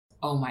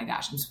oh my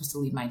gosh, I'm supposed to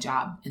leave my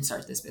job and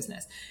start this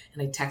business.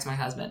 And I text my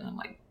husband and I'm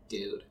like,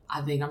 dude,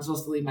 I think I'm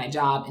supposed to leave my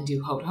job and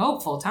do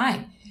Hope full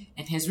time.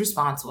 And his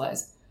response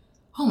was,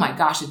 oh my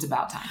gosh, it's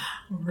about time.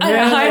 Really?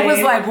 And I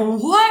was like,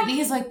 what?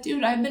 He's like,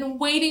 dude, I've been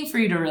waiting for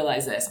you to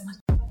realize this. I'm like,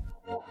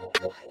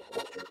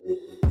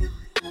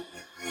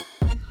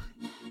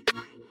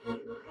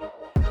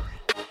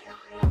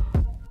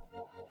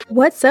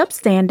 what's up,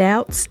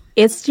 standouts?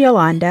 It's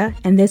Yolanda,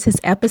 and this is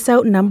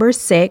episode number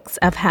 6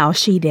 of How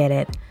She Did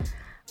It.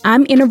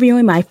 I'm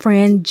interviewing my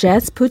friend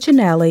Jess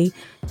Puccinelli,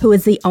 who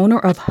is the owner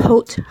of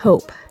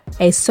Hope,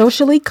 a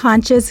socially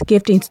conscious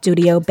gifting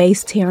studio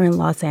based here in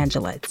Los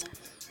Angeles.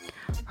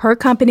 Her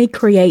company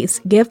creates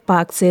gift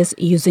boxes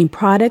using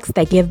products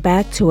that give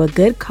back to a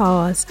good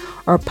cause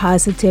or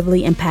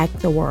positively impact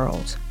the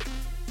world.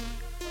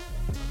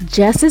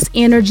 Jess's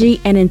energy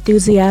and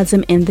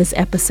enthusiasm in this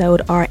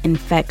episode are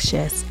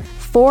infectious.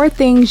 4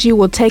 things you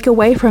will take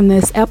away from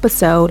this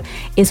episode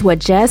is what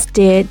Jess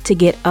did to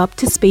get up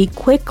to speed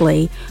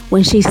quickly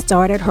when she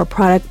started her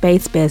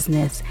product-based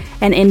business,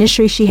 an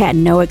industry she had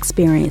no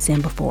experience in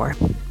before.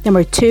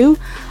 Number 2,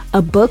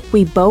 a book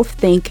we both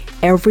think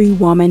every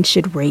woman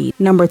should read.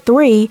 Number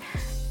 3,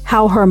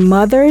 how her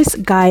mother's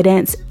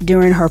guidance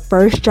during her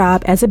first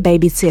job as a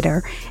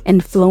babysitter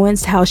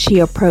influenced how she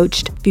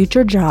approached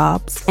future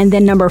jobs. And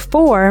then number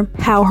 4,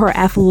 how her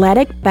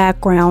athletic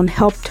background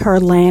helped her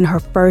land her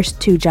first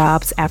 2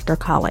 jobs after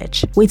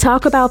college. We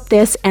talk about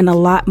this and a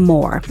lot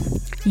more.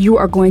 You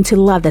are going to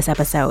love this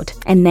episode.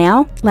 And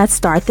now, let's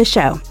start the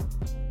show.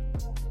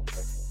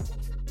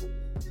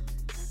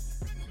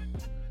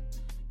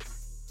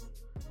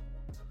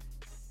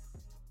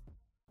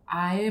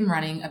 I am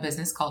running a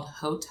business called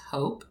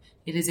Hope.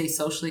 It is a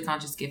socially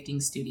conscious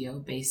gifting studio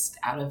based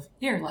out of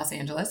here, Los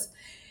Angeles.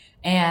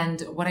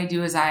 And what I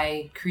do is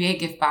I create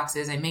gift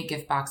boxes. I make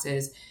gift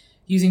boxes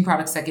using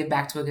products that give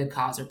back to a good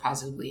cause or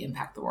positively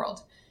impact the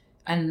world.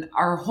 And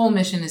our whole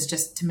mission is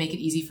just to make it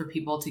easy for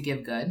people to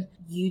give good.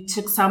 You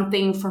took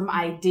something from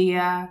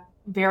idea,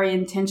 very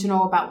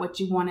intentional about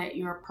what you wanted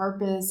your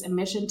purpose and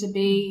mission to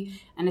be.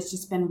 And it's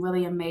just been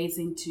really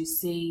amazing to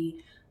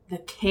see the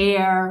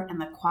care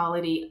and the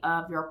quality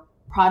of your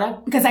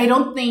product, because I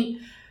don't think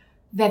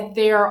that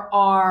there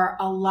are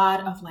a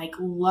lot of like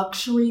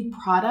luxury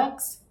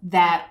products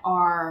that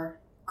are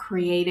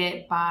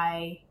created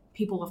by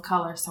people of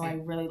color. So I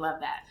really love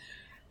that.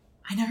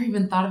 I never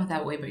even thought of it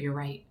that way, but you're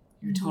right.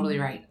 You're totally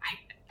right.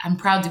 I'm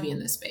proud to be in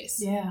this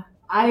space. Yeah.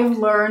 I've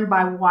learned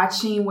by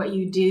watching what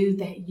you do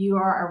that you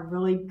are a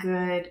really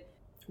good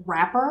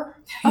wrapper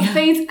of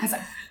things, because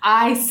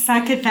I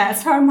suck at that.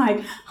 So I'm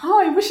like, oh,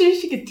 I wish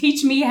she could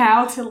teach me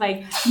how to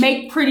like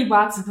make pretty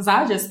boxes, because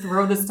I'll just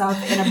throw the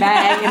stuff in a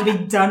bag and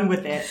be done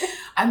with it.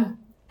 I'm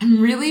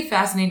really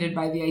fascinated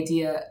by the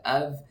idea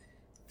of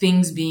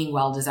things being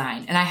well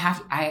designed. And I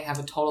have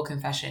a total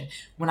confession.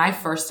 When I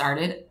first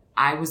started,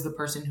 I was the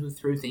person who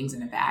threw things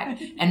in a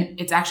bag. And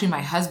it's actually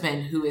my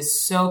husband who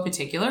is so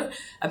particular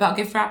about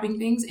gift wrapping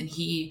things. And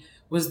he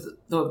was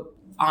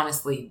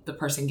honestly the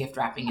person gift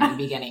wrapping in the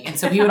beginning. And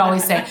so he would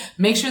always say,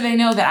 make sure they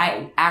know that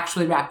I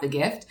actually wrap the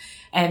gift.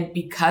 And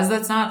because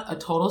that's not a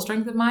total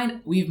strength of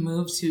mine, we've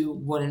moved to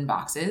wooden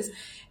boxes,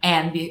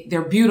 and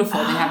they're beautiful.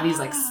 They have these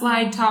like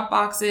slide top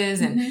boxes,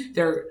 and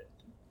they're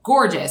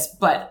gorgeous.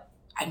 But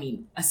I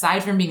mean,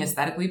 aside from being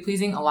aesthetically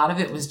pleasing, a lot of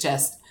it was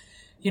just,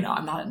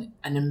 I'm not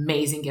an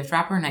amazing gift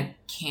wrapper, and I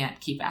can't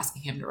keep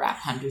asking him to wrap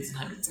hundreds and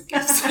hundreds of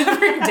gifts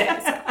every day.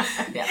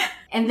 So, yeah.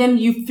 And then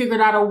you figured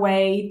out a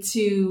way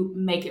to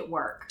make it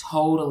work.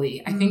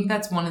 Totally. I think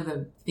that's one of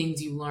the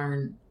things you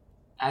learn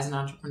as an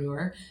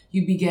entrepreneur.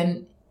 You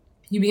begin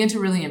to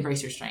really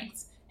embrace your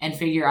strengths and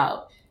figure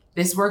out,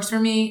 this works for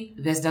me,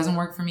 this doesn't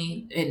work for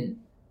me. And,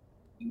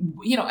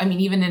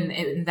 even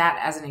in that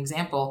as an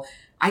example,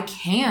 I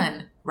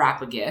can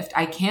wrap a gift.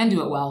 I can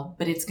do it well,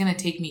 but it's going to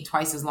take me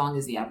twice as long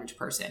as the average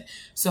person.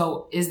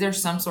 So is there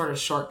some sort of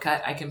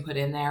shortcut I can put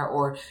in there,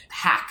 or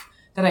hack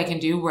that I can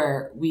do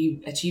where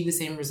we achieve the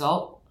same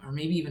result, or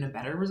maybe even a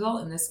better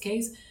result in this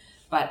case,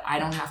 but I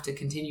don't have to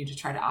continue to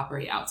try to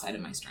operate outside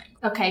of my strength?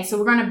 Okay, so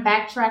we're going to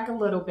backtrack a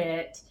little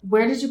bit.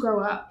 Where did you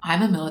grow up?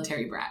 I'm a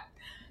military brat.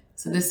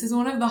 So this is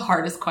one of the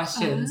hardest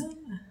questions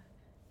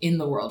in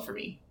the world for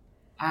me.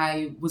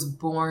 I was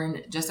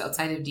born just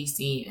outside of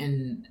DC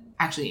in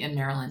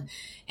Maryland,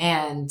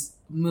 and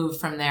moved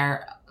from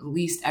there at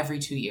least every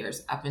 2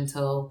 years up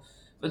until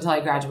I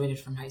graduated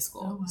from high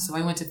school. Oh, wow. So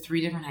I went to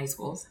 3 different high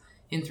schools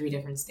in 3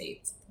 different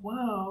states.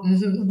 Whoa.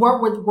 Mm-hmm.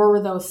 What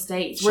were those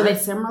states? Sure. Were they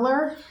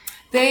similar?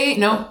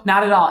 No,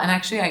 not at all. And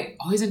actually, I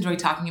always enjoy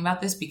talking about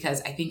this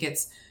because I think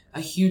it's a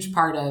huge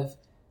part of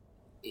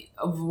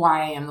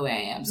why I am the way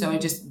I am. So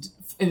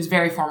it was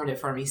very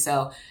formative for me.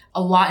 So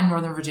a lot in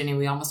Northern Virginia,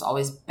 we almost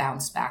always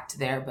bounced back to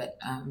there, but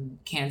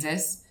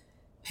Kansas,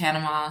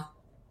 Panama,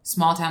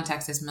 small town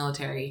Texas,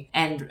 military.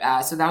 And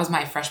so that was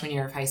my freshman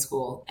year of high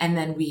school. And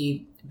then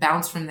we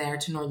bounced from there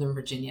to Northern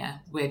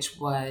Virginia, which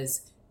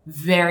was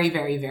very,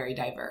 very, very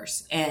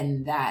diverse.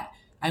 And that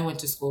I went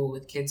to school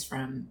with kids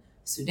from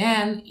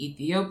Sudan,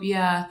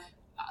 Ethiopia,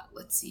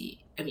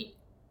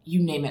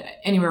 you name it,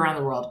 anywhere around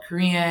the world,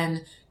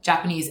 Korean,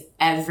 Japanese,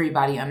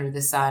 everybody under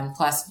the sun,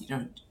 plus,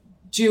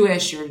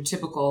 Jewish, your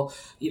typical,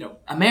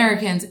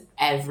 Americans,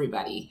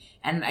 everybody.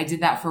 And I did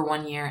that for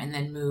 1 year and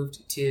then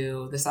moved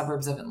to the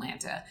suburbs of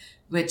Atlanta,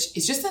 which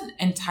is just an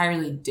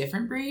entirely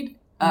different breed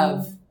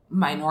of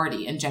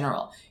minority in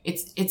general.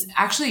 It's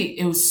actually,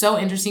 it was so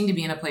interesting to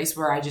be in a place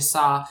where I just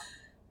saw,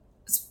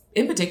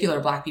 in particular,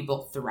 Black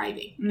people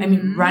thriving. I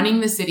mean,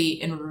 running the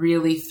city and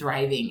really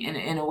thriving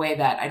in a way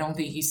that I don't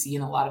think you see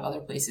in a lot of other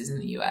places in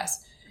the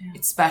U.S. Yeah.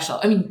 It's special.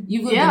 I mean,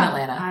 you lived in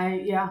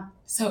Atlanta.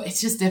 So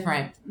it's just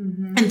different.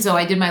 And so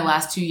I did my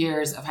last 2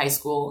 years of high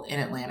school in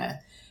Atlanta.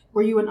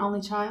 Were you an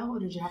only child or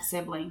did you have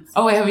siblings?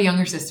 Oh, I have a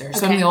younger sister.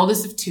 So I'm the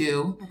oldest of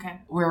two. Okay.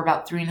 We're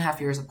about 3.5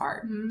 years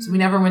apart. So we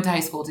never went to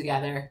high school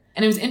together.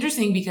 And it was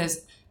interesting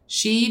because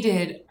she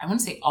did, I want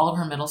to say, all of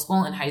her middle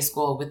school and high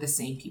school with the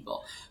same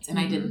people. And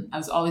I didn't. I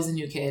was always a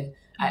new kid.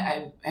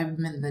 I've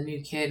been the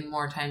new kid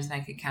more times than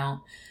I could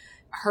count.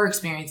 Her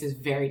experience is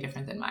very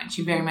different than mine.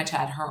 She very much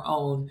had her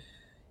own,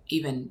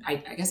 even, I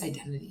guess,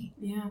 identity.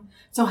 Yeah.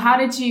 So how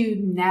did you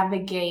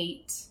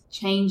navigate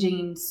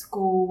changing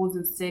schools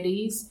and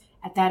cities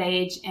at that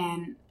age?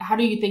 And how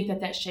do you think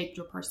that shaped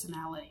your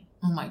personality?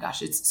 Oh my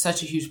gosh, it's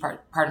such a huge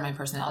part of my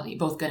personality,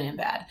 both good and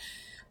bad.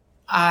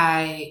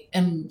 I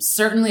am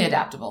certainly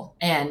adaptable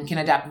and can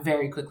adapt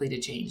very quickly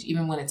to change,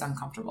 even when it's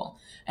uncomfortable,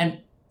 and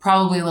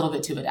probably a little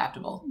bit too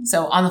adaptable.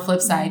 So on the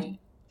flip side,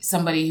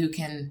 somebody who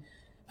can,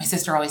 my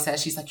sister always says,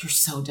 she's like, you're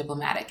so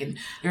diplomatic and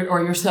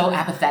you're so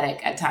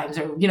apathetic at times,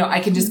 or, I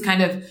can just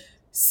kind of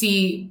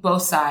see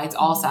both sides,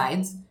 all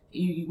sides.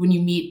 When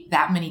you meet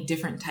that many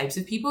different types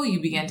of people, you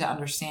begin to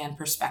understand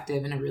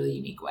perspective in a really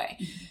unique way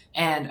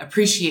and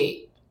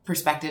appreciate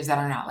perspectives that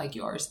are not like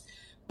yours.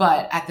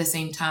 But at the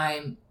same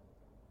time,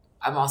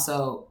 I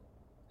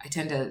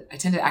tend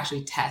to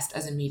actually test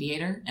as a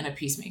mediator and a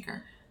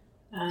peacemaker,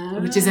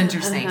 which is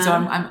interesting. So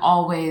I'm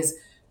always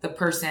the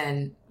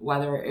person,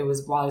 whether it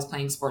was while I was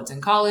playing sports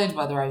in college,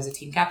 whether I was a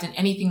team captain,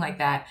 anything like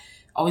that,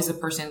 always the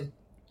person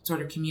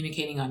sort of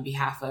communicating on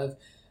behalf of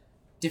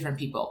different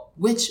people,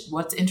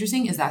 what's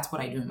interesting is that's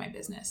what I do in my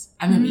business.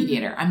 I'm a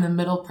mediator. I'm the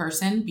middle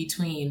person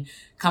between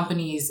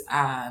companies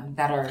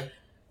that are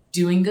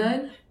doing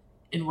good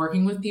and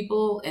working with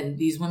people and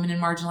these women in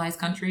marginalized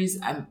countries.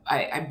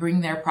 I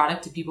bring their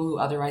product to people who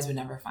otherwise would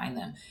never find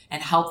them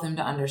and help them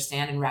to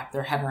understand and wrap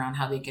their head around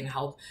how they can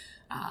help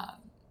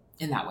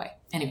in that way.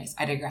 Anyways,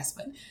 I digress,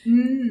 but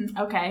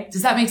okay.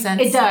 Does that make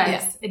sense? It does.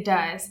 Yeah. It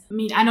does. I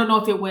mean, I don't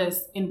know if it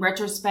was in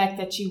retrospect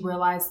that you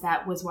realized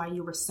that was why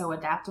you were so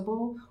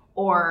adaptable,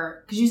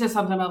 or because you said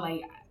something about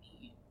like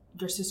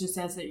your sister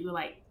says that you're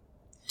like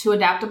too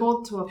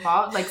adaptable to a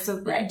fault. Like, so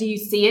right. Do you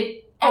see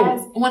it?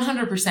 Oh,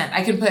 100%.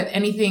 I can put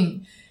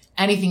anything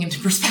into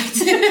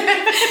perspective.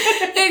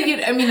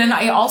 I mean, and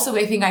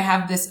I think I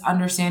have this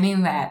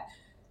understanding that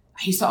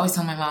I used to always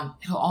tell my mom,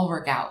 it'll all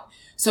work out.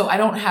 So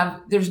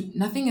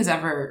nothing is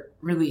ever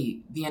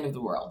really the end of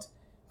the world,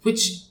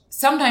 which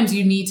sometimes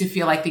you need to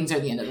feel like things are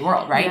the end of the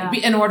world, right?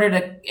 Yeah. In order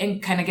to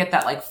kind of get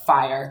that like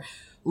fire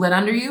lit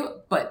under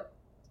you. But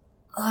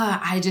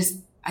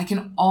I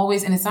can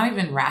always, and it's not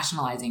even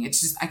rationalizing. It's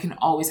just, I can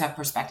always have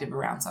perspective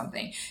around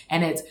something,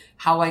 and it's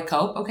how I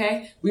cope.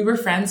 Okay. We were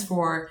friends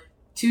for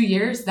 2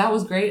 years. That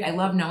was great. I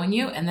love knowing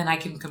you. And then I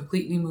can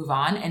completely move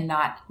on and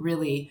not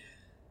really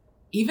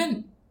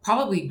even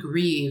probably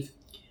grieve,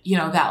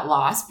 that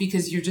loss,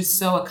 because you're just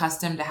so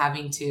accustomed to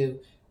having to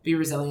be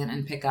resilient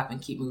and pick up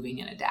and keep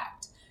moving and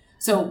adapt.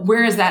 So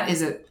whereas that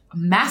is a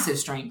massive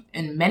strength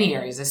in many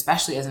areas,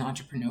 especially as an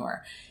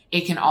entrepreneur,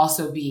 it can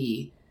also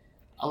be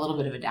a little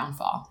bit of a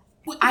downfall.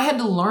 I had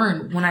to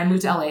learn when I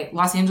moved to LA.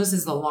 Los Angeles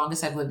is the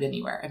longest I've lived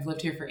anywhere. I've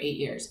lived here for 8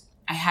 years.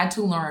 I had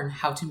to learn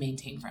how to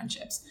maintain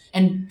friendships.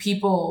 And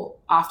people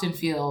often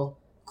feel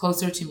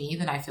closer to me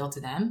than I feel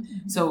to them.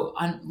 Mm-hmm. So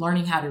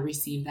learning how to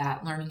receive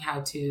that, learning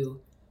how to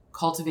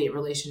cultivate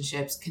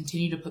relationships,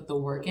 continue to put the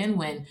work in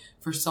when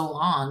for so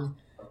long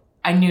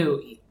I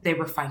knew they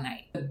were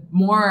finite. The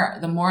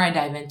more I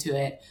dive into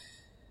it,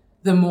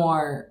 the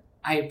more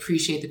I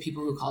appreciate the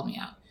people who called me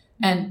out.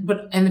 And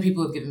the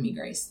people who've given me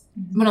grace.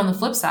 Mm-hmm. But on the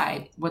flip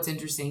side, what's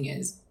interesting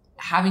is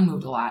having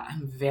moved a lot,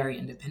 I'm very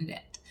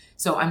independent.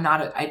 So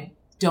I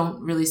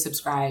don't really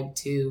subscribe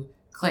to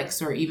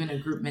cliques or even a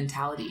group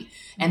mentality.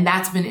 And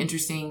that's been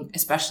interesting,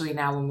 especially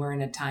now when we're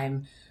in a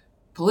time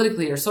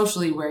politically or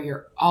socially where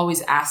you're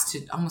always asked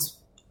to almost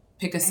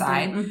pick a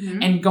side.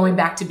 Mm-hmm. And going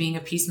back to being a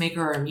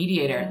peacemaker or a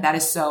mediator, that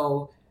is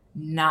so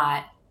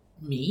not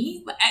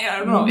me. I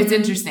don't know. Mm-hmm. It's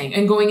interesting.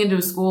 And going into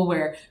a school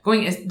where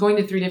going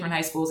to 3 different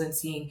high schools and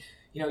seeing,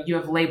 you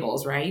have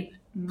labels, right?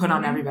 Mm-hmm. Put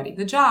on everybody,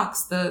 the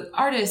jocks, the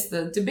artists,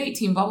 the debate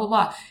team, blah, blah,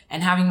 blah.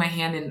 And having my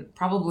hand in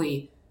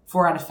probably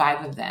 4 out of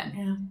 5 of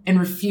them and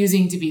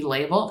refusing to be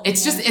labeled.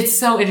 It's just, it's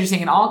so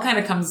interesting. It all kind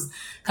of comes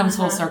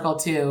full circle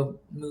to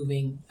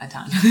moving a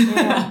ton.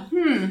 Yeah.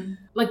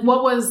 Like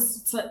what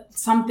was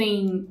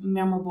something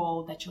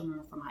memorable that you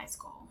remember from high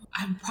school?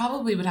 I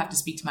probably would have to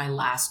speak to my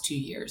last 2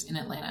 years in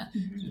Atlanta.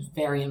 Mm-hmm. I was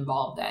very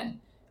involved then.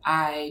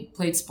 I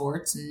played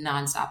sports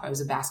nonstop. I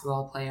was a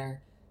basketball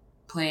player,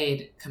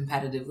 played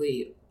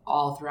competitively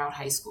all throughout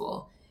high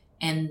school.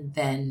 And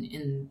then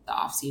in the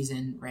off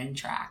season ran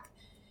track.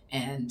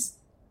 And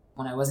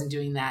when I wasn't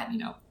doing that, you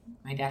know,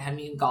 my dad had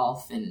me in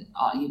golf and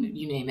all,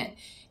 you name it.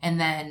 And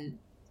then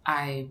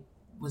I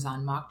was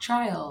on mock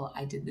trial.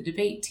 I did the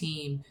debate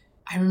team.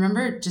 I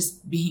remember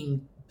just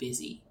being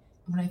busy.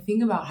 When I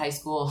think about high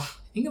school,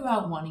 I think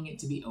about wanting it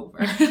to be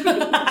over.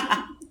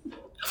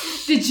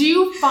 Did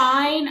you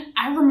find,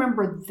 I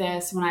remember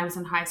this when I was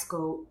in high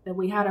school, that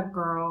we had a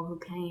girl who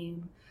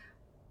came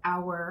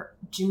our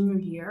junior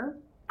year.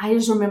 I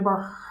just remember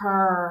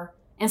her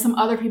and some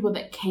other people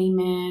that came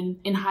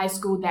in high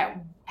school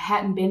that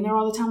hadn't been there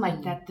all the time.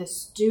 Like that the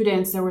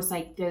students, there was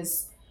like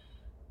this,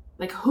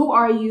 like, who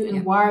are you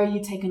and why are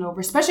you taking over?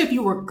 Especially if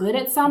you were good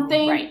at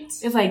something. Right.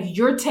 It's like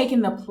you're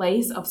taking the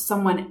place of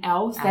someone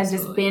else that's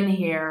just been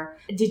here.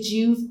 Did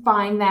you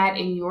find that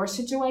in your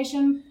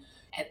situation?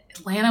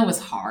 Atlanta was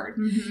hard.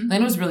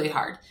 Atlanta was really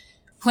hard.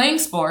 Playing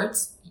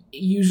sports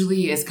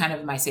usually is kind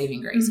of my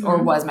saving grace,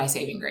 or was my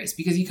saving grace,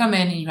 because you come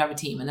in and you have a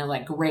team and they're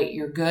like, great,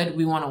 you're good.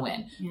 We want to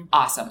win. Yeah.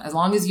 Awesome. As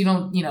long as you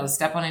don't, you know,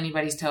 step on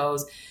anybody's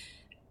toes.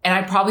 And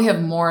I probably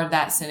have more of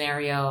that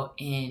scenario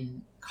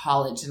in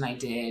college than I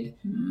did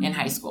in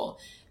high school.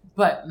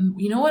 But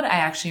you know what I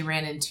actually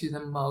ran into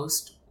the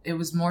most? It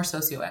was more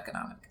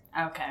socioeconomic.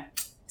 Okay.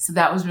 So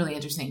that was really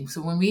interesting.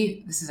 So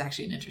this is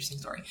actually an interesting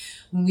story.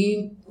 When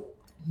we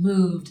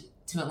moved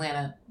to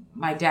Atlanta,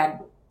 my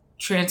dad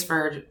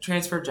transferred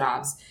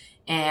jobs,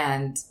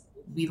 and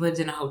we lived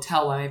in a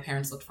hotel while my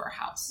parents looked for a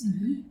house.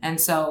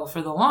 And so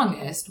for the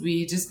longest,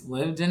 we just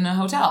lived in a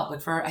hotel,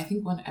 like for, I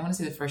want to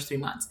say the first 3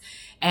 months.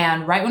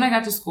 And right when I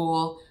got to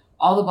school,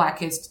 all the Black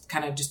kids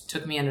kind of just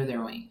took me under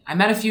their wing. I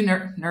met a few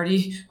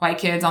nerdy white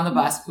kids on the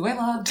bus who I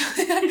loved.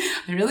 I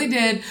really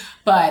did.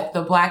 But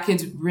the Black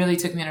kids really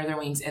took me under their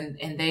wings, and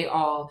they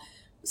all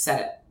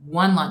set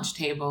one lunch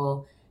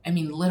table. I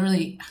mean,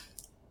 literally,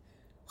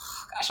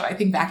 when I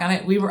think back on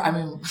it, we were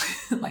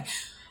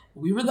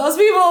those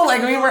people.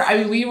 Like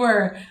we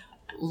were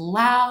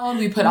loud.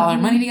 We put all our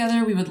money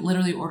together. We would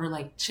literally order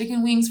like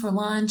chicken wings for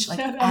lunch. Like,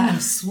 I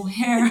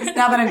swear,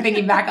 now that I'm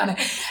thinking back on it.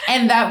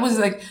 And that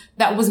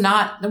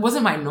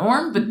wasn't my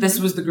norm, but this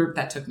was the group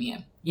that took me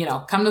in. You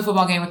know, come to the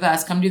football game with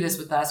us, come do this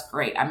with us.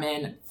 Great. I'm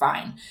in.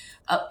 Fine.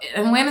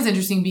 Atlanta's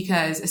interesting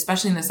because,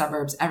 especially in the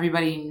suburbs,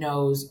 everybody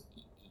knows,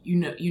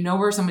 you know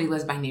where somebody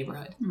lives by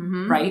neighborhood,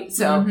 right?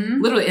 So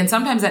literally, and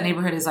sometimes that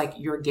neighborhood is like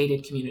your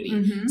gated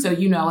community. So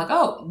you know, like,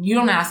 oh, you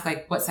don't ask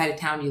like what side of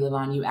town do you live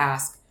on, you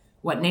ask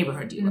what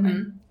neighborhood do you live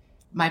in.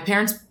 My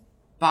parents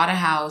bought a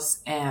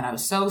house, and I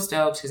was so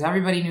stoked because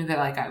everybody knew that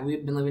like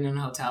we'd been living in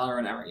a hotel or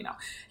whatever, you know.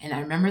 And I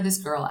remember this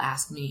girl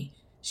asked me,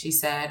 she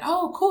said,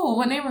 "Oh, cool,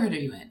 what neighborhood are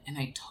you in?" And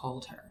I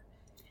told her,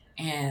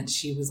 and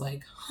she was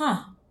like,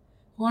 "Huh,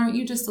 well, aren't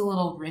you just a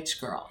little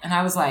rich girl?" And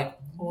I was like,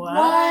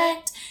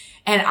 what?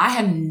 And I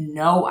had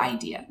no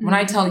idea. When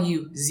I tell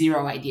you,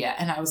 zero idea.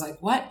 And I was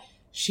like, what?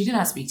 She did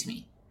not speak to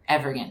me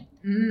ever again.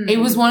 It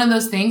was one of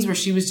those things where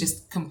she was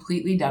just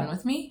completely done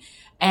with me.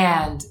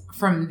 And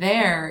from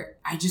there,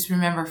 I just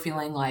remember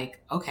feeling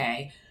like,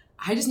 okay,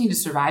 I just need to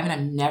survive, and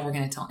I'm never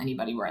going to tell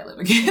anybody where I live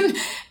again,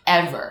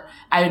 ever.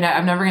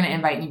 I'm never going to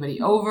invite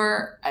anybody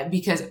over,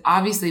 because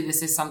obviously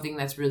this is something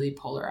that's really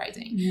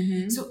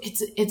polarizing. So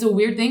it's a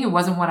weird thing. It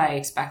wasn't what I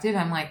expected.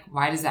 I'm like,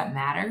 why does that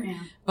matter? Yeah.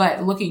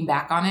 But looking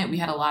back on it, we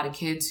had a lot of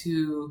kids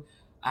who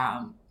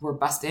were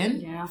bussed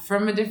in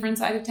from a different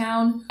side of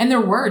town. And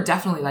there were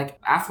definitely like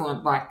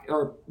affluent Black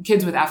or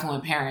kids with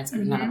affluent parents. I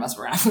mean, none of us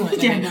were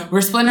affluent.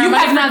 We're splitting our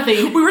money.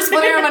 Nothing. We were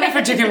splitting our money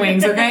for chicken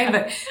wings. Okay.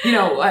 But you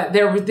know,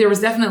 there was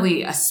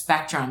definitely a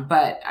spectrum,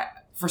 but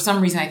for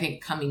some reason, I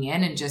think coming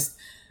in and just,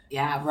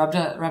 rubbed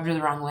her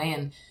the wrong way.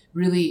 And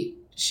really,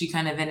 she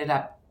kind of ended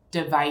up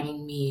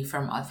dividing me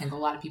from, I think, a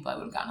lot of people I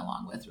would have gotten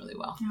along with really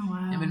well. Oh,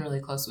 wow. I've been really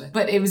close with.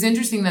 But it was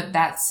interesting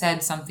that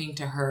said something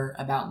to her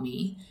about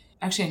me.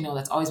 Actually, I know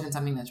that's always been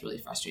something that's really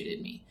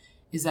frustrated me,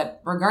 is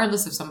that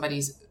regardless of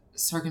somebody's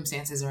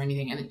circumstances or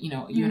anything, and you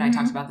know, you and I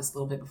talked about this a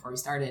little bit before we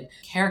started,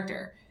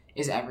 character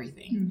is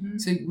everything.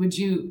 So would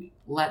you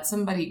let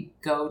somebody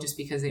go just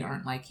because they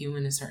aren't like you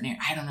in a certain area?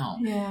 I don't know.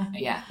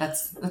 Yeah,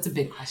 that's a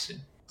big question.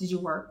 Did you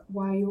work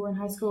while you were in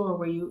high school, or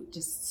were you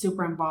just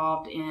super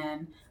involved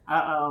in,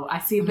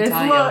 I see this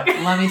look?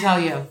 Let me tell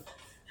you,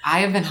 I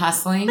have been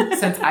hustling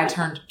since I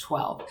turned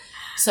 12.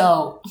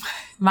 So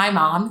my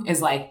mom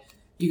is like,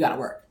 you got to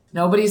work.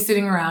 Nobody's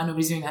sitting around.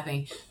 Nobody's doing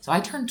nothing. So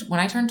when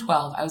I turned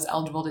 12, I was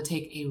eligible to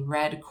take a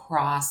Red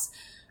Cross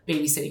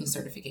babysitting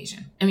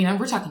certification. I mean,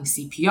 we're talking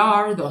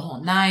CPR, the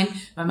whole nine.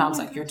 My mom's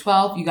like, you're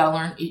 12. You got to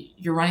learn.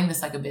 You're running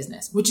this like a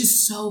business, which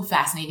is so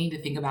fascinating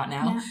to think about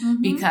now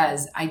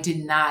because I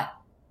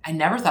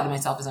never thought of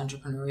myself as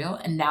entrepreneurial.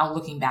 And now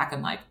looking back,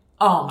 I'm like,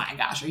 oh my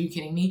gosh, are you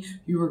kidding me?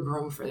 You were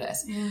groomed for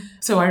this.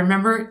 So I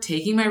remember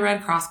taking my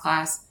Red Cross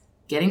class,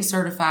 getting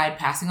certified,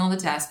 passing all the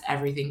tests,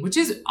 everything, which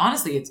is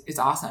honestly, it's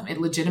awesome. It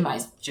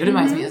legitimized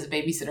me as a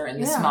babysitter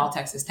in this small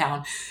Texas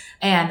town.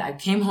 And I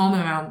came home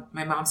and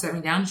my mom sat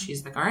me down.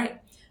 She's like, all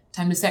right,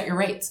 time to set your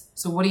rates.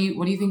 So what do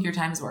you think your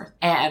time is worth?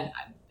 And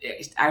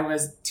I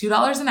was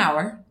 $2 an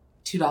hour,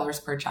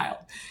 $2 per child.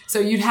 So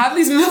you'd have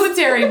these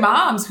military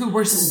moms who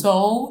were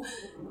so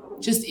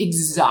just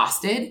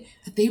exhausted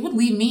that they would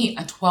leave me,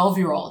 a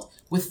 12-year-old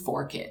with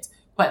 4 kids.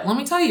 But let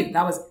me tell you,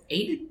 that was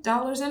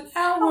 $8 an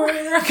hour,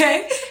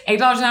 okay?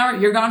 $8 an hour,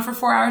 you're gone for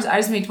 4 hours. I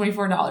just made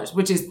 $24,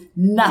 which is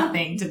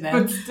nothing to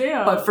them. But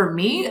still. But for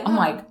me, I'm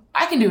like,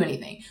 I can do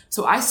anything.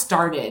 So I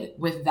started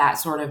with that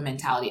sort of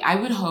mentality. I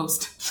would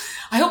host,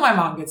 I hope my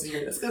mom gets to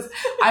hear this, because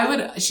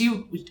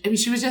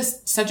she was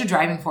just such a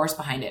driving force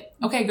behind it.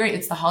 Okay, great.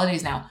 It's the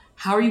holidays now.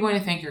 How are you going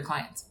to thank your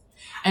clients?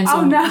 And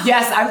so,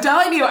 yes, I'm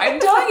telling you,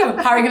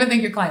 how are you going to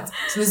thank your clients?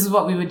 So this is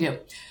what we would do.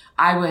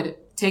 I would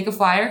take a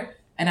flyer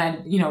and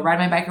I'd, ride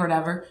my bike or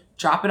whatever,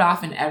 drop it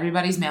off in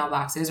everybody's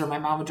mailboxes, or my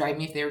mom would drive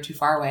me if they were too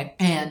far away.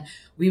 And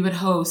we would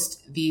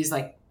host these,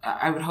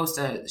 I would host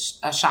a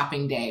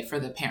shopping day for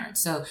the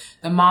parents. So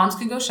the moms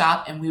could go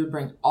shop and we would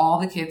bring all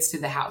the kids to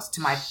the house,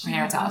 to my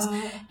parents' house.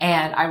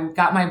 And I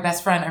got my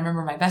best friend. I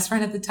remember my best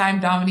friend at the time,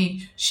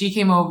 Dominique, she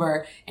came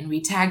over and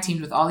we tag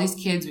teamed with all these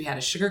kids. We had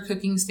a sugar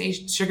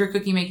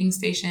cookie making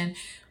station,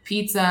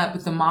 pizza,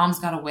 but the moms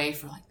got away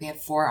for they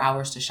had 4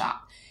 hours to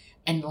shop.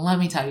 And let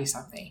me tell you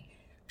something.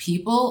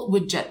 People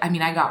would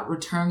I got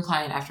return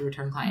client after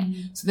return client.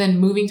 Mm-hmm. So then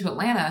moving to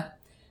Atlanta,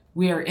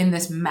 we are in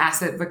this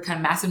massive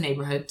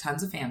neighborhood,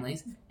 tons of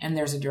families, and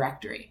there's a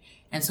directory.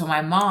 And so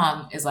my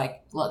mom is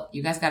like, look,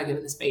 you guys got to get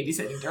in this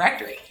babysitting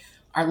directory.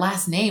 Our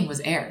last name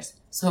was Ayers.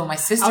 So my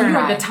sister and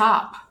I. the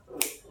top.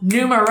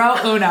 Numero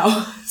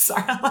uno.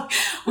 Sorry.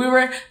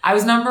 I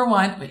was number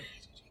 1. Wait.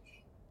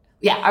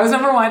 Yeah, I was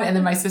number 1, and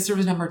then my sister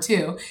was number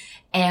 2.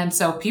 And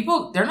so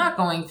people, they're not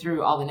going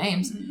through all the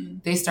names. Mm-hmm.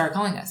 They start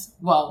calling us.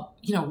 Well,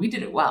 we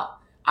did it well.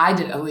 I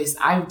did, at least.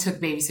 I took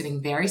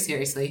babysitting very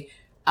seriously,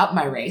 up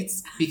my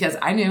rates, because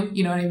I knew,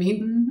 you know what I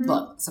mean? Mm-hmm.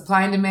 Look,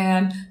 supply and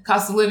demand,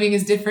 cost of living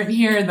is different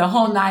here, the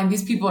whole 9.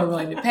 These people are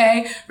willing to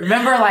pay.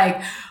 Remember,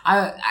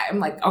 I'm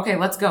like, okay,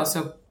 let's go.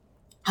 So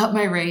up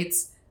my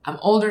rates. I'm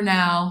older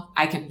now.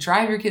 I can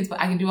drive your kids, but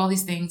I can do all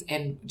these things,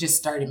 and just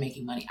started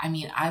making money.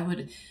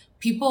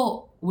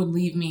 People would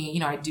leave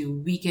me, I'd do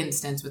weekend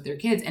stints with their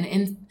kids.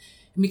 And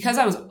because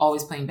I was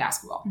always playing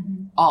basketball,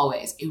 mm-hmm.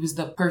 always, it was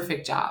the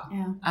perfect job.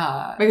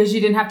 Yeah. Because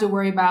you didn't have to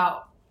worry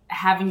about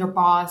having your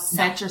boss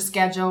set your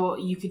schedule.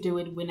 You could do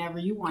it whenever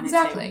you wanted to.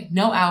 Exactly.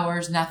 No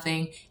hours,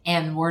 nothing.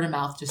 And word of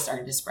mouth just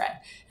started to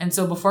spread. And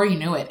so before you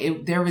knew it,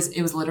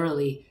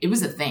 it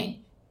was a thing.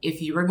 If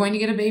you were going to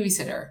get a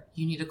babysitter,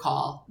 you need to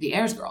call the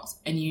Ayers girls.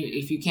 And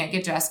if you can't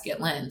get Jess,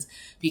 get Lynn's,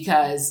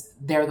 because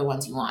they're the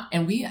ones you want.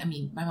 And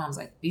my mom's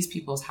like, these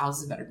people's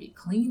houses better be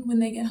clean when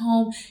they get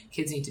home.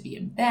 Kids need to be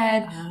in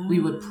bed.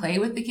 We would play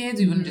with the kids.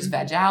 We wouldn't just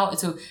veg out. And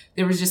so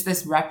there was just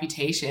this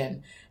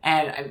reputation.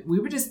 And we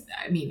were just,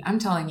 I'm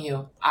telling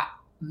you,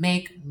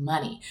 make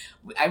money.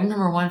 I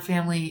remember one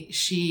family,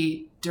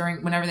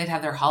 whenever they'd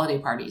have their holiday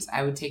parties,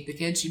 I would take the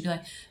kids. She'd be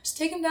like, just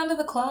take them down to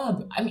the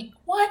club.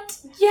 What?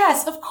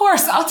 Yes, of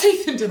course. I'll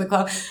take them to the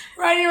club.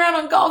 Riding around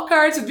on golf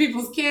carts with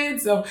people's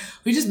kids. So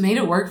we just made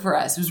it work for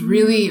us. It was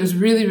really,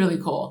 really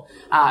cool.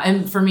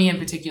 And for me in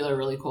particular,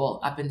 really cool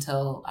up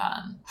until,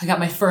 I got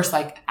my first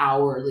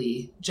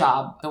hourly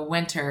job. The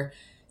winter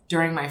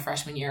during my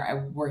freshman year, I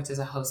worked as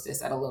a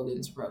hostess at a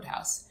Logan's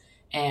Roadhouse.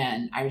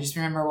 And I just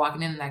remember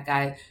walking in, and that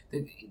guy,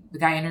 the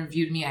guy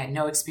interviewed me. I had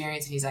no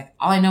experience. And he's like,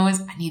 all I know is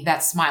I need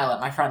that smile at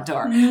my front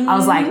door. Mm-hmm. I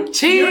was like,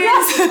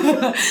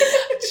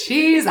 cheese,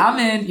 cheese, I'm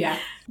in. Yeah.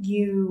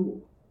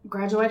 You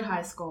graduated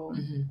high school.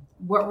 Mm-hmm.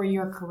 What were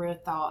your career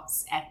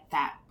thoughts at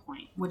that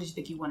point? What did you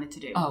think you wanted to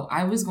do? Oh,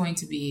 I was going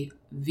to be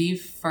the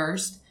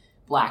first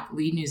Black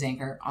lead news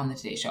anchor on the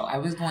Today Show. I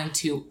was going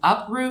to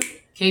uproot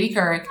Katie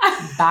Couric.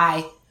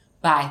 Bye.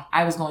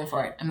 I was going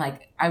for it.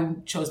 I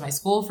chose my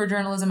school for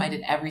journalism. I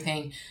did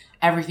everything.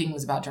 Everything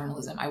was about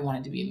journalism. I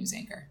wanted to be a news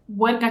anchor.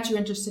 What got you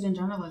interested in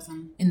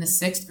journalism? In the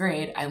 6th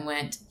grade, I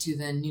went to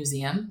the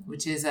Newseum,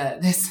 which is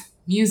this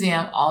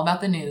museum all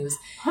about the news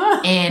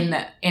in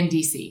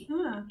DC.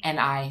 Huh. And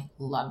I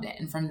loved it.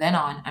 And from then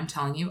on, I'm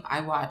telling you,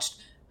 I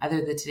watched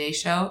either the Today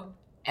Show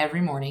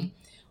every morning,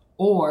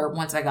 or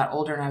once I got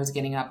older and I was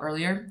getting up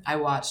earlier, I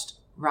watched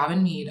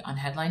Robin Meade on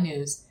Headline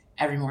News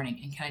every morning.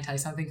 And can I tell you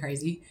something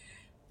crazy?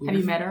 Have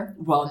you met her?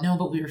 Well, no,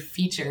 but we were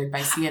featured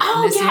by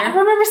CNN this year. I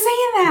remember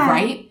seeing that.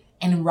 Right?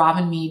 And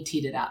Robin Meade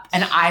teed it up.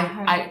 And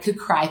I could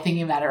cry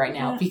thinking about it right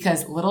now,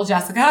 because little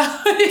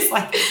Jessica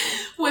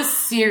was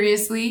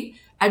seriously,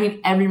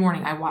 every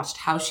morning I watched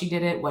how she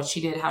did it, what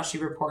she did, how she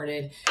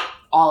reported,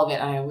 all of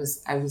it. And I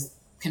was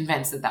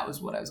convinced that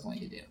was what I was going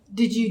to do.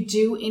 Did you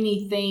do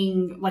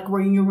anything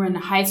when you were in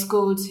high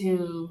school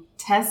to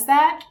test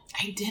that?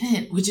 I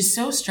didn't, which is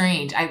so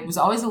strange. I was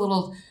always a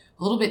little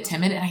bit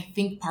timid. And I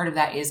think part of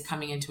that is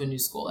coming into a new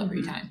school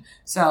every time.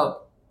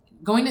 So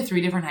going to 3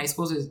 different high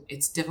schools,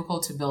 it's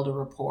difficult to build a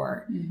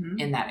rapport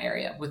in that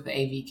area with the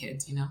AV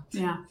kids,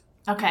 Yeah.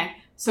 Okay.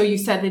 So you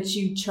said that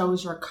you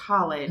chose your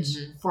college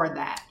for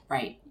that.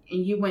 Right.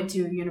 And you went to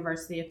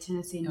University of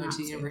Tennessee. I went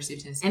to University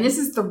of Tennessee. And this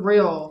is the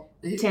real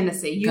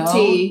Tennessee.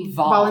 UT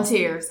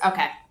Volunteers.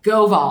 Okay.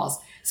 Go Vols.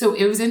 So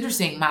it was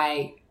interesting.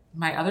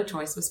 my other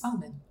choice was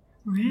Spelman.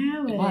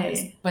 Really? It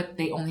was, but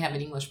they only have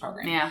an English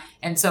program. Yeah.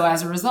 And so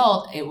as a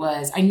result,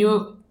 I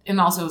knew,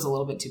 and also it was a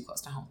little bit too close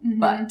to home,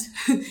 but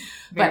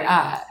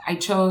I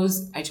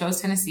chose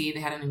Tennessee. They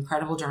had an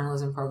incredible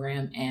journalism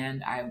program,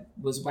 and I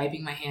was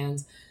wiping my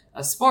hands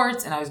of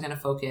sports, and I was going to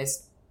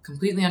focus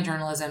completely on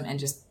journalism and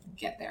just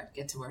get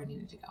to where I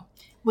needed to go.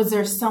 Was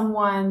there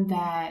someone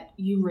that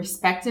you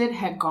respected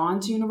had gone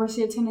to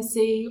University of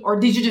Tennessee, or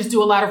did you just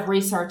do a lot of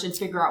research and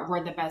figure out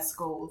where the best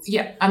schools?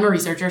 Yeah, I'm a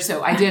researcher,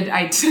 so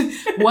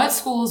what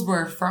schools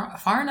were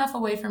far enough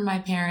away from my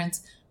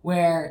parents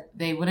where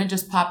they wouldn't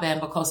just pop in,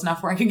 but close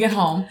enough where I could get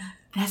home.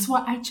 That's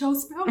why I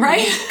chose Spelman.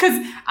 Right?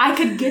 Because I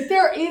could get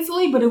there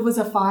easily, but it was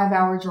a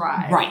 5-hour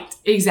drive. Right,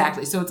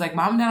 exactly. So it's like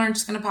mom and dad aren't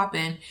just going to pop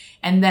in.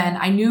 And then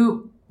I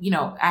knew,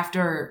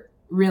 after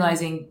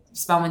realizing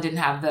Spelman didn't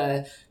have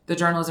the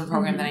journalism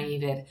program that I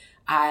needed,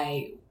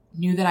 I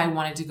knew that I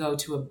wanted to go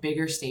to a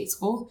bigger state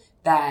school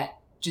that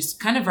just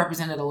kind of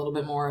represented a little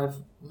bit more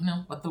of,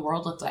 what the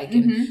world looked like.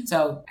 And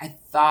so I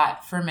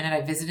thought for a minute,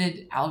 I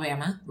visited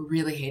Alabama,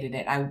 really hated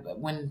it.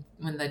 When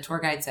the tour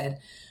guide said,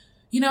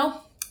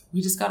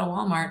 we just got a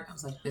Walmart, I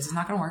was like, this is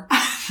not going to work.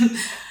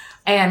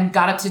 And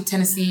got up to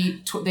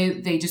Tennessee.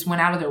 They just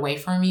went out of their way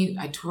for me.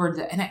 I toured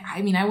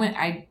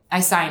I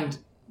signed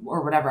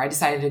or whatever. I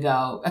decided to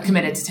go,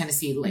 committed to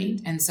Tennessee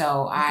late. And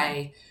so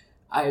I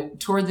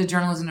toured the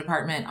journalism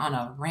department on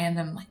a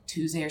random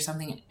Tuesday or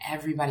something, and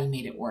everybody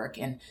made it work.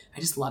 And I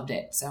just loved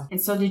it.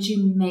 So did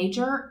you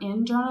major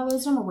in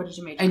journalism, or what did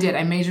you major in? I did.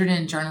 I majored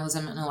in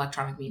journalism and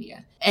electronic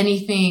media.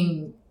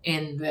 Anything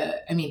in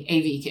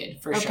AV kid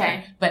for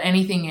sure. But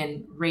anything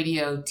in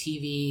radio,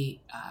 TV,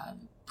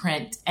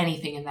 print,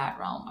 anything in that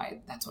realm,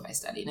 that's what I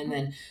studied. And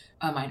then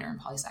a minor in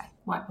poli-sci.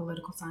 Why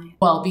political science?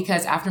 Well,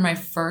 because after my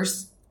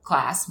first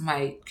class,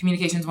 my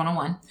communications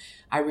 101,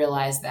 I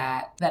realized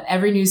that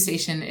every news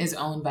station is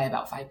owned by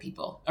about 5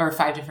 people, or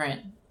 5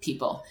 different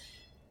people,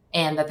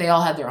 and that they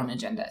all had their own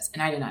agendas.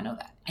 And I did not know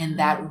that. And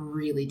that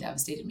really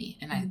devastated me.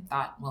 And I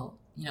thought, well,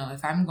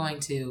 if I'm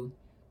going to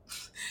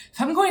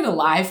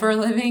lie for a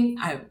living,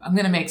 I'm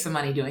going to make some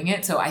money doing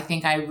it. So I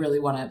think I really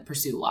want to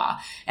pursue law.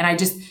 And I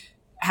just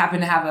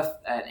happened to have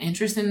an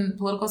interest in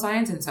political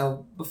science. And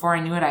so before I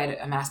knew it, I had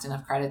amassed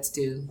enough credits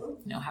to,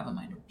 have a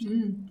minor.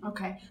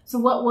 Okay. So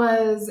what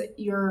was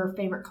your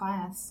favorite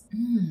class?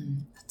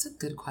 That's a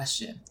good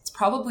question. It's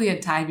probably a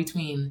tie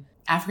between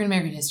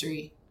African-American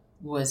history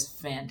was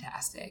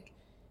fantastic.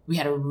 We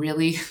had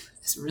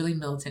this really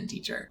militant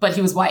teacher, but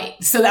he was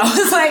white. So that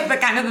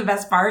was the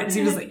best part is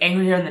he was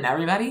angrier than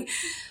everybody.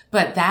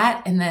 But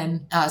that, and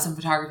then some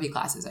photography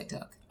classes I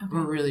took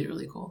were really,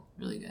 really cool.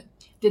 Really good.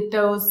 Did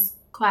those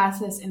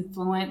classes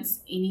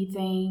influence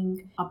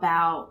anything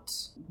about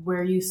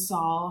where you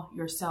saw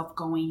yourself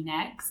going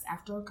next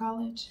after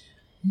college?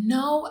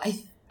 No,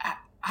 I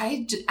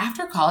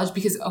after college,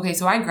 because,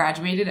 so I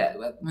graduated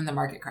when the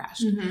market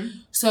crashed.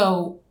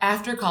 So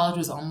after college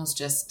was almost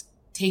just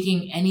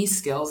taking any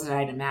skills that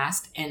I'd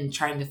amassed and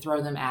trying to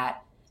throw them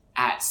at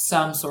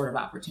some sort of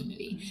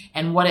opportunity.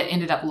 And what it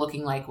ended up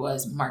looking like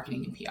was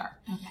marketing and PR.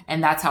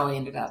 And that's how I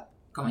ended up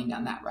going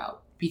down that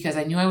route, because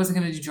I knew I wasn't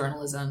going to do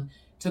journalism.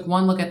 Took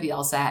one look at the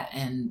LSAT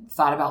and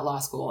thought about law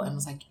school and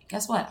was like,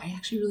 guess what? I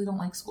actually really don't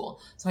like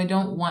school. So I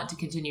don't want to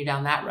continue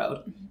down that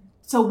road.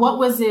 So what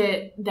was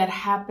it that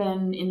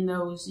happened in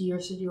those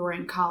years that you were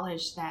in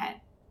college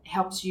that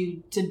helped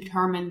you to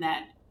determine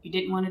that you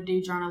didn't want to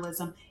do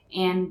journalism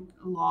and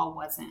law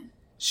wasn't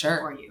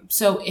for you?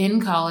 So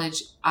in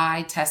college,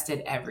 I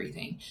tested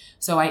everything.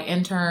 So I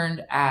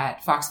interned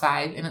at Fox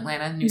 5 in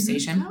Atlanta, news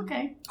station.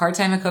 Okay.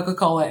 Part-time at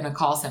Coca-Cola in a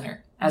call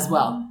center as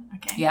well.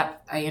 Okay.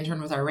 Yep. I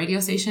interned with our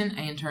radio station.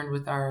 I interned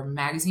with our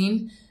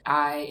magazine.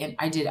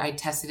 I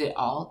tested it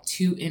all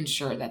to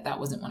ensure that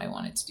wasn't what I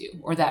wanted to do,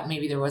 or that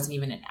maybe there wasn't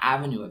even an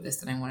avenue of this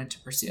that I wanted to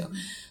pursue.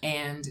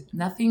 And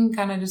nothing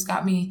kind of just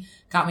got me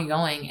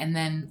going. And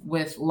then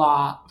with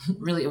law,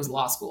 really it was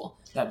law school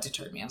that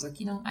deterred me. I was like,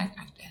 I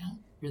don't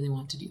really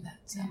want to do that.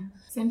 So yeah.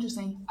 It's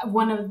interesting.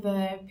 One of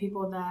the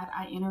people that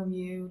I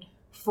interviewed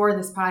for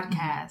this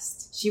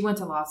podcast, she went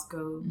to law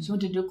school. She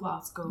went to Duke Law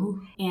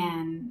School,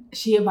 and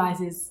she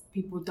advises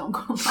people don't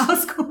go to law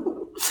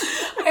school.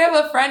 I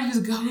have a friend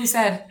who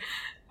said,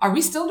 are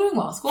we still doing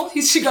law school?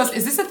 She goes,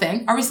 is this a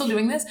thing? Are we still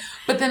doing this?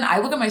 But then I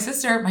look at my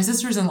sister. My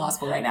sister's in law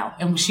school right now,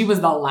 and she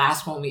was the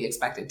last one we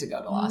expected to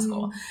go to law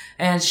school.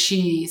 And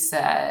she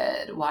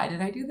said, why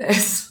did I do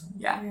this?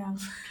 Yeah.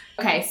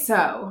 Okay,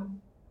 so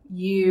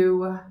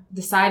you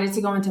decided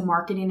to go into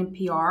marketing and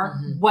PR.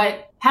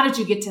 How did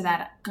you get to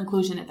that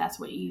conclusion if that's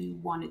what you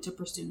wanted to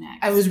pursue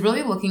next? I was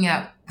really looking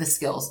at the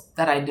skills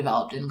that I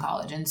developed in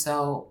college. And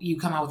so you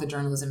come out with a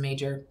journalism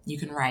major, you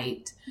can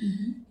write,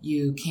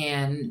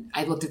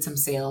 I looked at some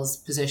sales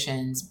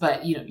positions,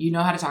 but you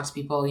know how to talk to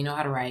people, you know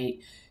how to write,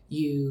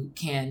 you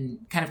can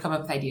kind of come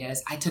up with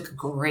ideas. I took a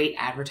great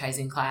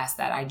advertising class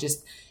that I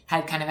just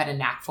had a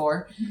knack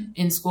for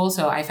in school.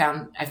 So I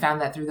found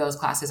that through those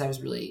classes, I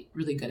was really,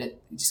 really good at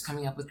just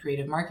coming up with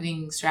creative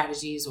marketing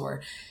strategies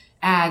or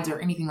ads or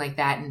anything like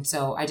that. And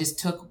so I just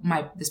took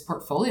this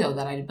portfolio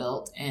that I'd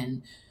built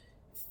and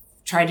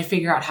tried to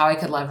figure out how I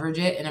could leverage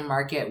it in a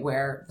market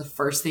where the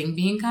first thing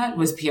being cut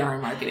was PR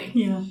and marketing.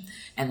 Yeah.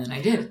 And then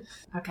I did.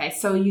 Okay.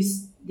 So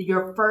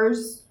your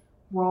first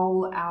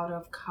role out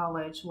of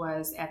college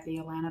was at the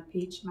Atlanta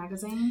Peach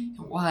magazine?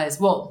 It was.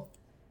 Well,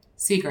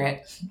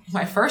 secret.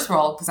 My first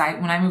role, because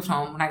when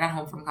I got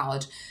home from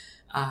college,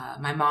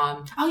 my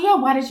mom... Oh, yeah.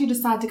 Why did you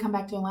decide to come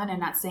back to Atlanta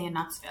and not stay in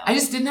Knoxville? I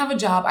just didn't have a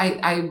job.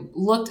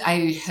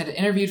 I had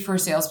interviewed for a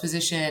sales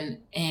position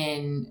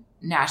in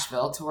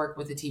Nashville to work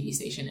with a TV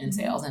station in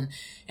sales and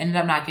ended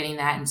up not getting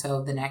that. And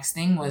so the next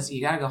thing was, you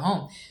got to go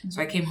home.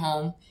 So I came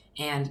home,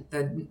 and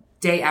the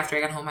day after I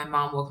got home, my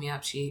mom woke me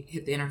up. She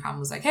hit the intercom and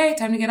was like, hey,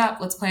 time to get up.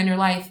 Let's plan your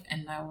life.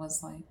 And I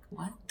was like,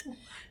 what?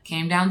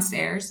 Came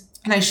downstairs.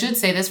 And I should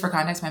say this for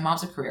context, my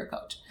mom's a career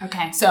coach.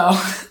 Okay. So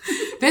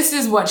this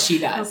is what she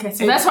does. Okay,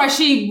 so that's why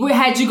she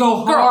had you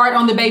go hard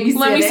on the babysitting.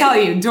 Let me tell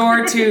you,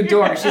 door to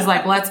door. She's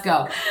like, let's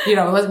go.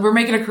 We're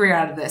making a career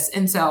out of this.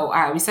 And so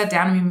we sat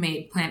down and we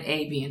made plan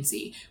A, B, and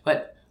C.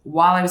 But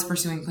while I was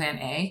pursuing plan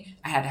A,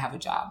 I had to have a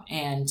job.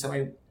 And so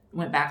I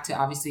went back to,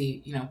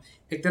 obviously,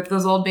 picked up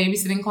those old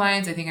babysitting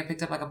clients. I think I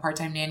picked up like a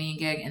part-time nannying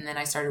gig, and then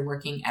I started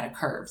working at a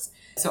Curves.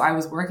 So I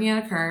was working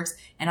at a Curves,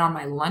 and on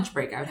my lunch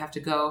break, I would have to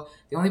go.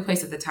 The only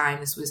place at the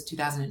time, this was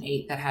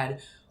 2008, that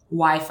had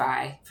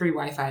Wi-Fi, free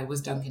Wi-Fi, was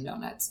Dunkin'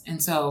 Donuts.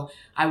 And so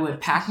I would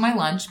pack my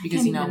lunch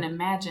because, I can't even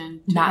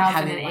imagine not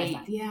having 2008.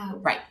 Wi-Fi. Yeah.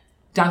 Right.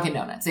 Dunkin'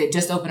 Donuts. They had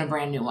just opened a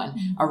brand new one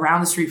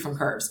around the street from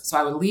Curves. So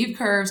I would leave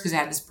Curves because I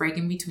had this break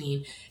in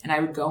between, and I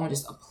would go and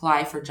just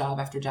apply for job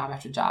after job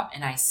after job.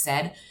 And I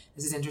said,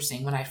 this is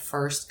interesting, when I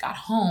first got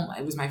home,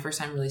 it was my first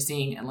time really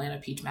seeing Atlanta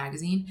Peach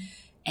magazine.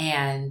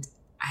 And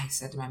I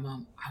said to my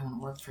mom, I want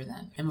to work for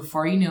them. And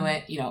before you knew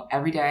it,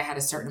 every day I had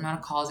a certain amount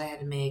of calls I had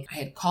to make. I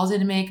had calls I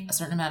had to make, a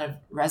certain amount of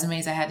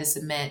resumes I had to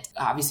submit,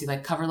 obviously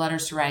like cover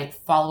letters to write,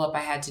 follow-up I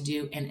had to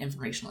do, and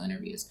informational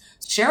interviews.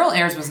 Cheryl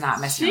Ayers was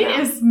not messing around.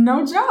 She is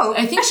no joke.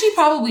 I think she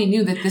probably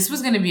knew that this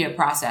was going to be a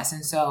process.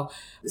 And so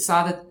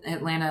saw that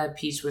Atlanta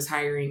Peach was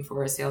hiring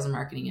for a sales and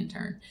marketing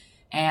intern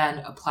and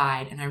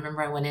applied. And I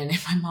remember I went in,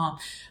 and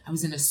I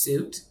was in a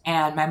suit,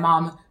 and my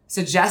mom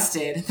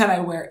suggested that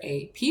I wear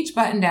a peach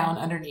button down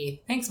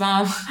underneath. Thanks,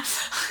 Mom.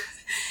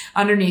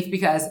 Underneath,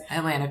 because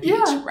Atlanta Peach.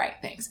 Yeah. Right.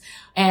 Thanks.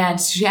 And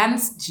she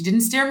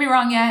didn't steer me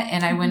wrong yet.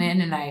 And I went in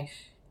and I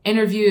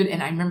interviewed,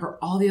 and I remember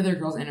all the other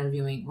girls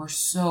interviewing were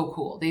so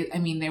cool.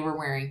 They were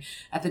wearing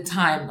at the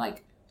time,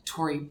 like,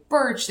 Tory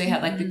Burch. They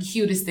had like the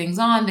cutest things